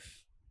your life.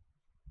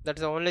 That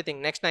is the only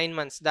thing. Next 9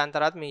 months దాని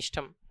తర్వాత మీ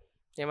ఇష్టం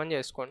ఏమని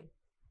చేసుకోండి.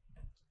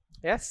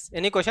 Yes,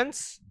 any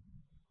questions?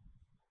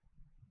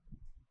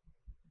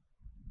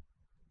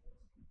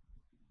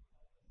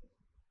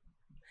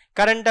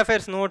 Current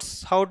affairs notes,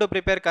 how to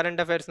prepare current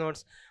affairs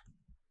notes.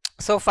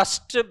 So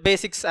first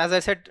basics, as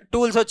I said,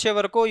 tools వచ్చే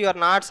వరకు you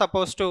are not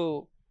supposed to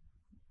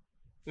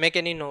make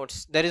any notes.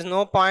 There is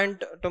no point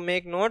to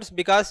make notes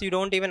because you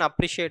don't even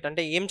appreciate.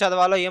 అంటే ఏం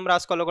చదవాలో ఏం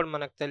రాసుకోవాలో కూడా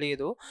మనకు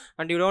తెలియదు,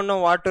 and you don't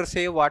know what to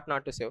save, what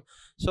not to save.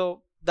 So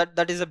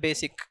that is the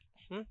basic.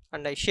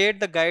 And I shared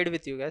the guide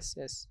with you guys.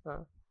 Yes.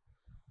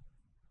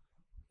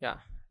 Yeah.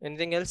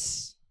 Anything else?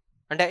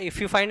 And if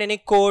you find any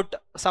quote,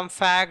 some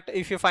fact,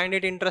 if you find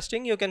it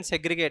interesting, you can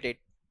segregate it.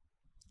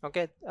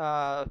 Okay.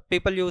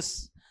 People use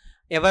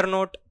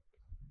Evernote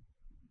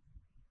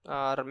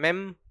or Mem.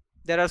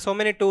 There are so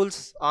many tools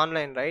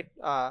online, right?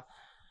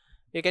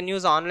 You can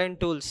use online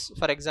tools.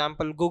 For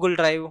example, Google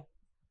Drive.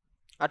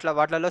 Atla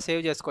vatlalo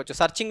save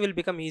chesukochu. Searching will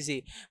become easy.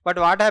 But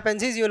what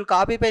happens is you will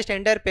copy paste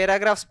entire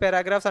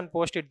paragraphs and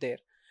post it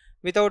there.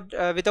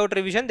 Without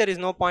revision, there is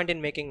no point in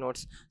making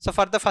notes. So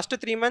for the first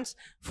 3 months,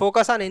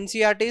 focus on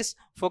NCRTs,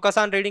 focus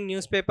on reading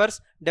newspapers,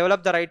 develop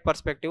the right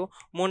perspective.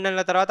 3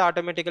 నెలల తర్వాత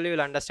automatically you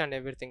will understand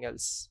everything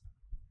else.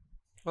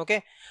 Okay,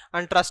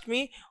 and trust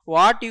me,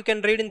 what you can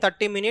read in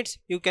 30 minutes,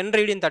 you can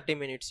read in 30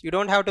 minutes. You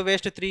don't have to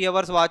waste 3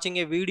 hours watching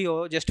a video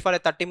just for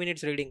a 30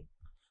 minutes reading.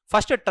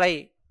 First try.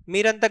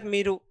 మీరంతకు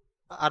మీరు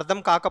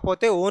అర్థం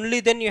కాకపోతే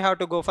only then you have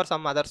to go for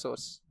some other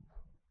source.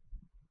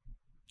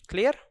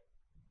 Clear?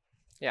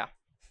 Yeah.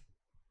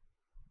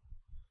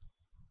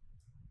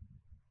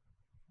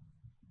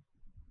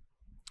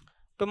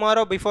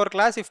 Tomorrow before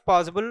class, if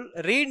possible,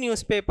 read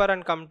newspaper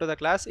and come to the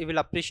class. You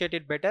will appreciate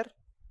it better.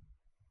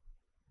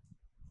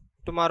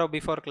 Tomorrow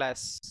before class.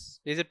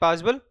 Is it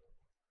possible?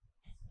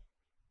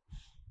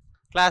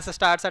 Class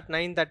starts at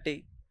 9:30.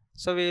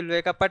 So we will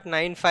wake up at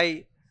 9:05.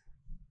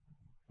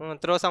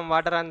 Throw some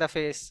water on the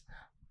face.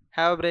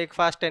 Have a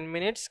breakfast 10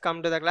 minutes.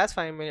 Come to the class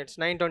 5 minutes.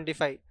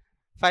 9:25.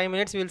 5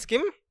 minutes we'll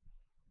skim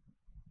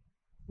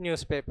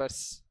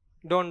newspapers.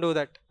 Don't do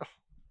that.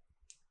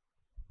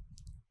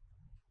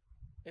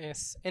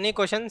 Yes. Any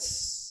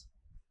questions?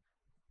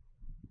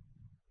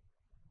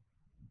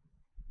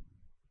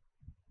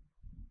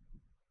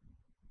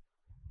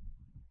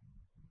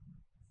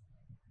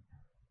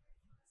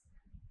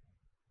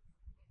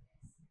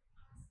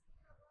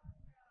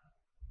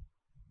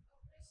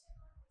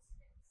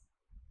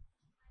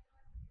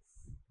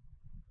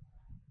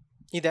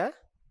 Ida?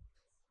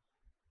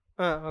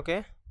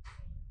 Okay.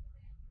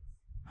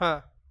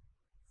 Huh.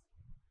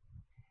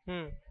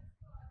 Hmm.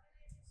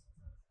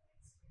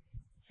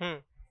 Hmm.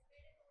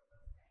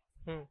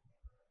 Hmm.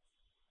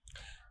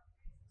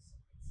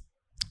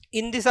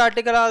 In this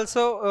article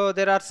also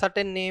there are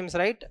certain names,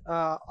 right?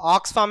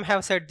 Oxfam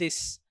have said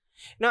this.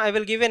 Now I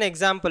will give an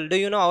example. Do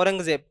you know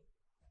Aurangzeb?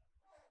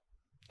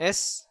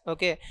 Yes.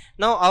 Okay.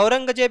 Now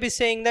Aurangzeb is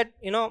saying that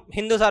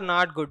Hindus are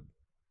not good.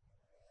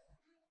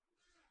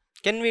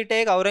 Can we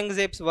take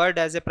Aurangzeb's word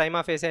as a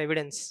prima facie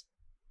evidence?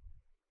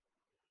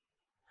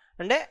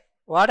 And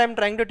what I am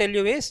trying to tell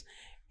you is,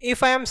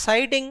 if I am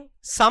citing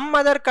some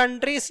other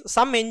country's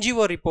some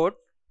NGO report,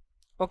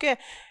 okay,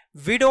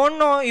 we don't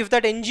know if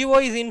that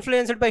NGO is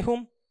influenced by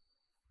whom.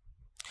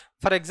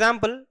 For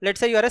example,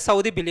 let's say you are a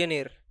Saudi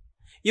billionaire.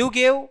 You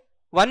gave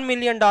 $1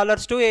 million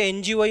to a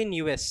NGO in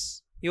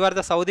US. You are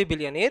the Saudi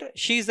billionaire.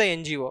 She is the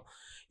NGO.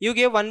 You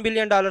gave $1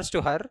 billion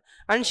to her,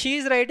 and she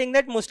is writing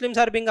that Muslims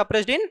are being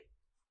oppressed in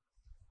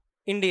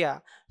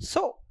India.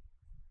 So,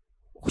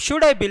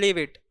 should I believe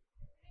it?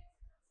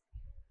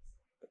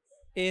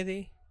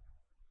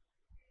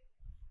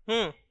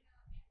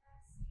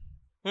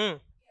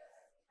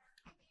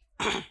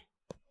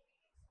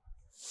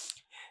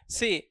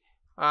 See,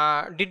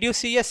 did you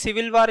see a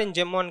civil war in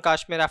Jammu and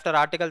Kashmir after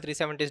Article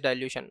 370's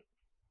dilution?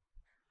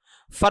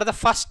 For the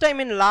first time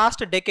in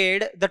last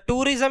decade, the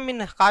tourism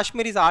in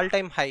Kashmir is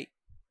all-time high.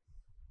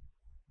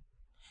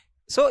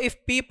 So,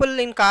 if people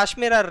in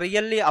Kashmir are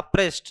really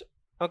oppressed,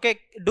 okay,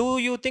 do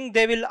you think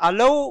they will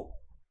allow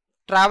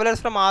travelers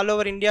from all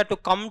over India to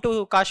come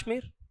to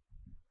Kashmir?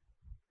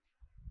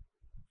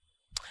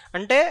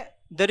 Ante,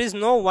 there is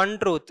no one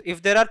truth.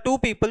 If there are two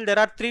people, there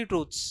are three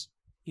truths.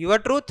 Your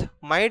truth,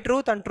 my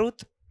truth, and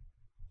truth.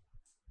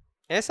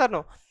 Yes or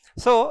no?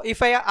 So,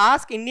 if I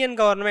ask Indian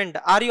government,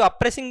 are you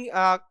oppressing,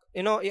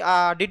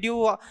 did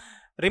you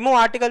remove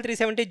Article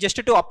 370 just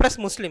to oppress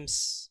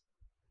Muslims?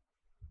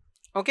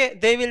 Okay,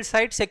 they will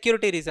cite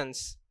security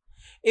reasons.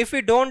 If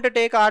we don't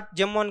take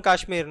Jammu and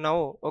Kashmir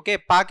now, okay,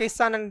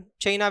 Pakistan and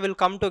China will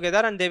come together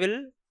and they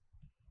will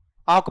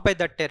occupy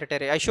that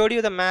territory. I showed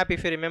you the map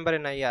if you remember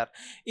in IR.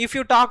 If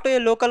you talk to a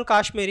local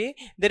Kashmiri,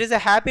 there is a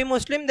happy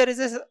Muslim, there is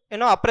a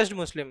oppressed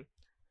Muslim.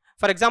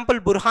 For example,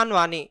 Burhan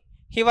Wani,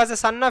 he was a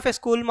son of a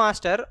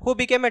schoolmaster who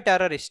became a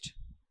terrorist.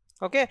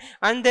 Okay,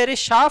 and there is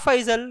Shah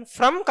Faisal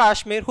from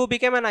Kashmir who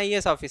became an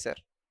IAS officer.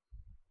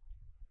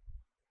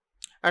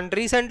 And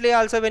recently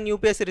also when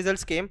UPSC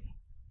results came,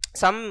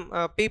 some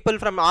people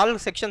from all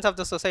sections of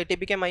the society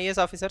became IAS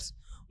officers,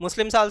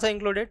 Muslims also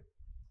included,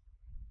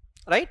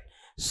 right?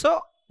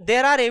 So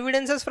there are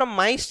evidences from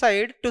my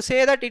side to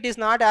say that it is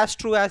not as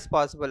true as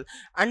possible,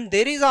 and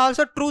there is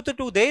also truth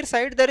to their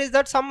side. There is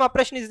that some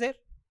oppression is there.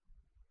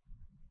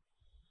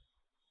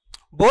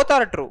 Both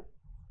are true.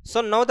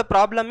 So now the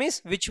problem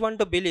is which one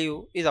to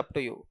believe is up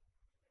to you.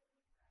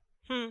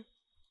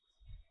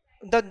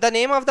 The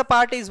name of the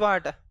party is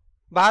what?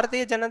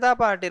 Bharatiya Janata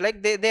Party.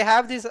 Like they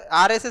have this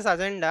RSS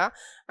agenda,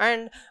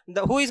 and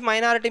who is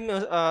minority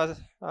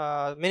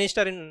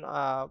minister in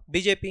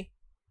BJP?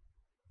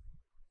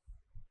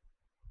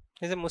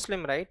 He's a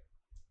Muslim, right?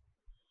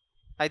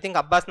 I think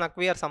Abbas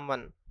Naqvi or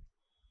someone.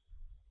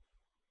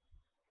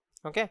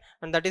 Okay,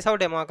 and that is how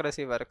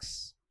democracy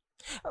works.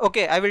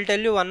 Okay, I will tell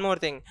you one more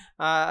thing.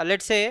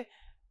 Let's say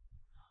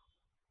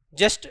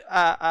just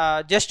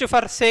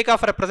for sake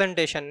of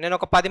representation, నేను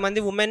ఒక 10 మంది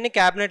women ని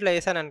cabinet లో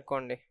వేసాను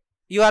అనుకోండి.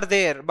 You are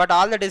there, but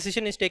all the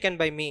decision is taken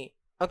by me.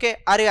 Okay,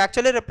 are you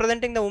actually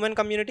representing the women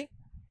community?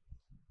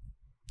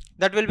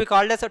 That will be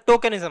called as a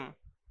tokenism.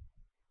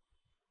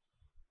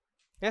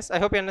 Yes, I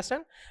hope you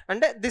understand.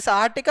 And this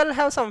article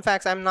have some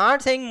facts. I am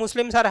not saying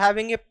Muslims are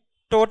having a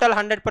total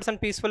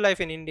 100% peaceful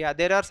life in India.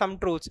 There are some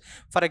truths.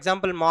 For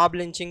example, mob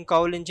lynching,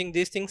 cow lynching,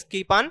 these things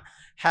keep on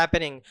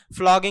happening.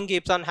 Flogging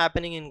keeps on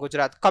happening in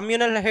Gujarat.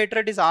 Communal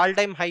hatred is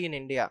all-time high in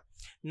India.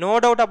 No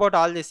doubt about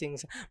all these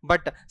things.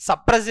 But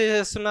suppress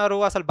chestunnaru,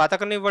 asalu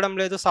batakaniవ్వడం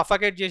లేదు,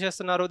 suffocate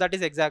చేసేస్తున్నారు, that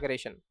is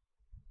exaggeration.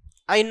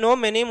 I know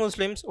many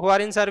Muslims who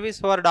are in service,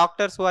 who are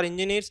doctors, who are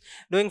engineers,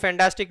 doing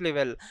fantastically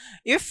well.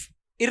 If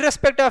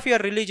irrespective of your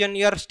religion,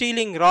 you are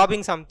stealing,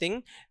 robbing something,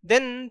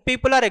 then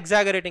people are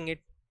exaggerating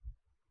it.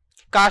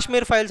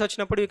 Kashmir files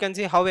vachinappudu you can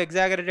see how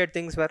exaggerated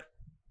things were.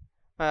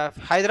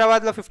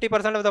 Hyderabad lo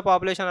 50% of the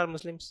population are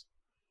Muslims.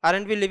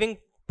 Aren't we living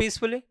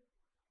peacefully?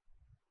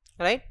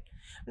 Right?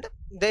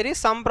 There is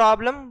some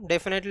problem,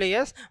 definitely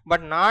yes,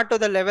 but not to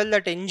the level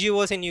that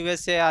NGOs in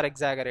USA are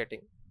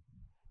exaggerating.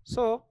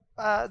 So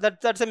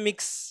that's a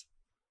mix.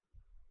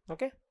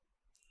 Okay,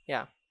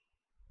 yeah.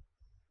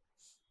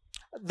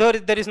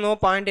 There is no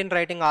point in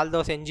writing all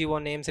those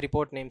NGO names,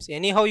 report names.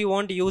 Anyhow, you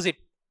won't use it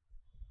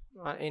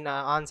in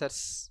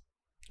answers.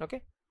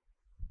 Okay,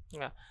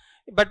 yeah.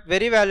 But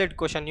very valid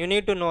question. You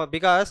need to know,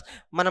 because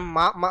manam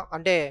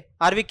ante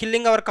are we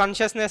killing our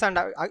consciousness and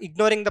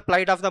ignoring the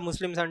plight of the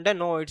Muslims? Ante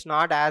no, it's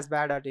not as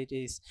bad as it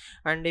is.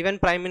 And even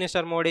Prime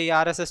Minister Modi,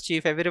 RSS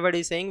chief, everybody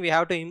is saying we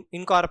have to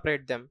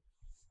incorporate them,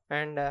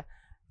 and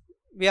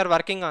we are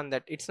working on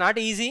that. It's not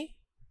easy,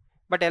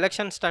 but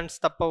election stunts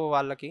tappavu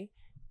vallaki.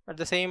 At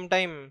the same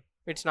time,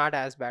 it's not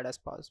as bad as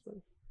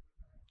possible.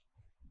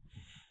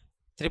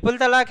 Triple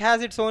talaq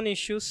has its own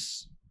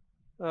issues.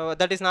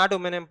 That is not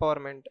women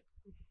empowerment.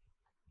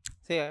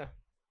 See,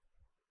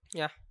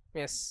 yeah,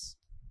 yes.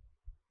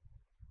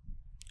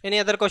 Any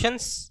other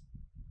questions?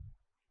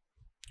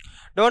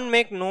 Don't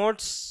make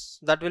notes.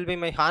 That will be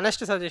my honest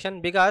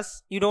suggestion,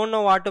 because you don't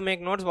know what to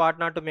make notes, what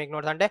not to make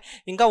notes. Ante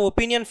inka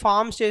opinion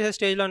forms chese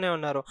stage lone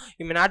unnaru.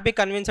 You may not be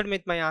convinced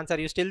with my answer.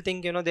 You still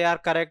think, you know, they are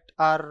correct,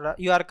 or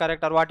you are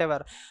correct, or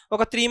whatever.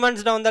 Okay, 3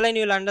 months down the line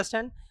you will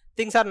understand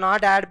things are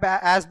not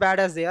as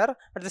bad as they are.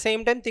 At the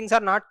same time, things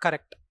are not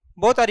correct.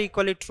 Both are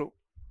equally true.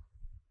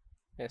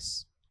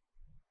 Yes.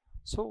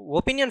 So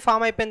opinion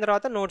form అయిపోయిన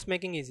తర్వాత notes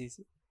making is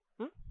easy.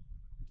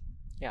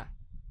 Yeah.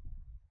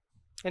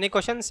 Any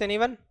questions,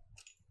 anyone?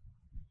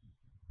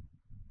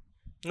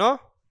 No?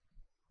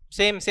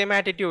 Same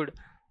attitude.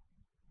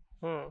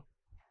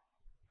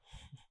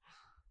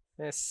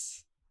 Yes.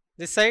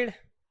 This side?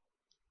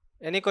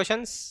 Any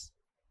questions?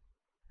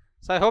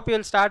 So I hope you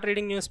will start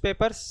reading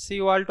newspapers. See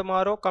you all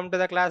tomorrow. Come to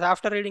the class.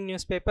 After reading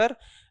newspaper,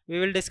 we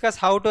will discuss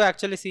how to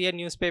actually see a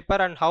newspaper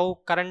and how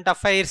current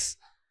affairs,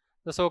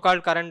 the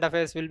so-called current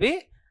affairs, will be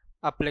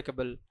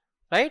applicable.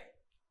 Right?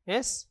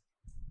 Yes?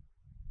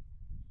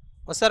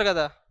 Osar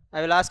kada?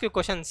 I will ask you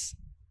questions.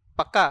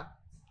 Pakka.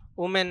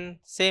 Women,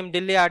 same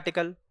Delhi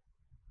article,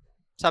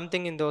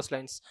 something in those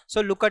lines. So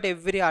look at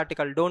every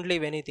article, don't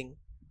leave anything.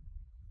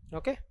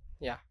 Okay,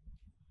 yeah.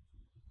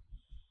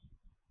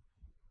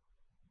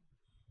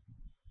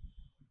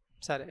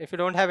 Sorry, if you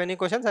don't have any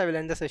questions, I will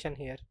end the session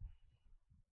here.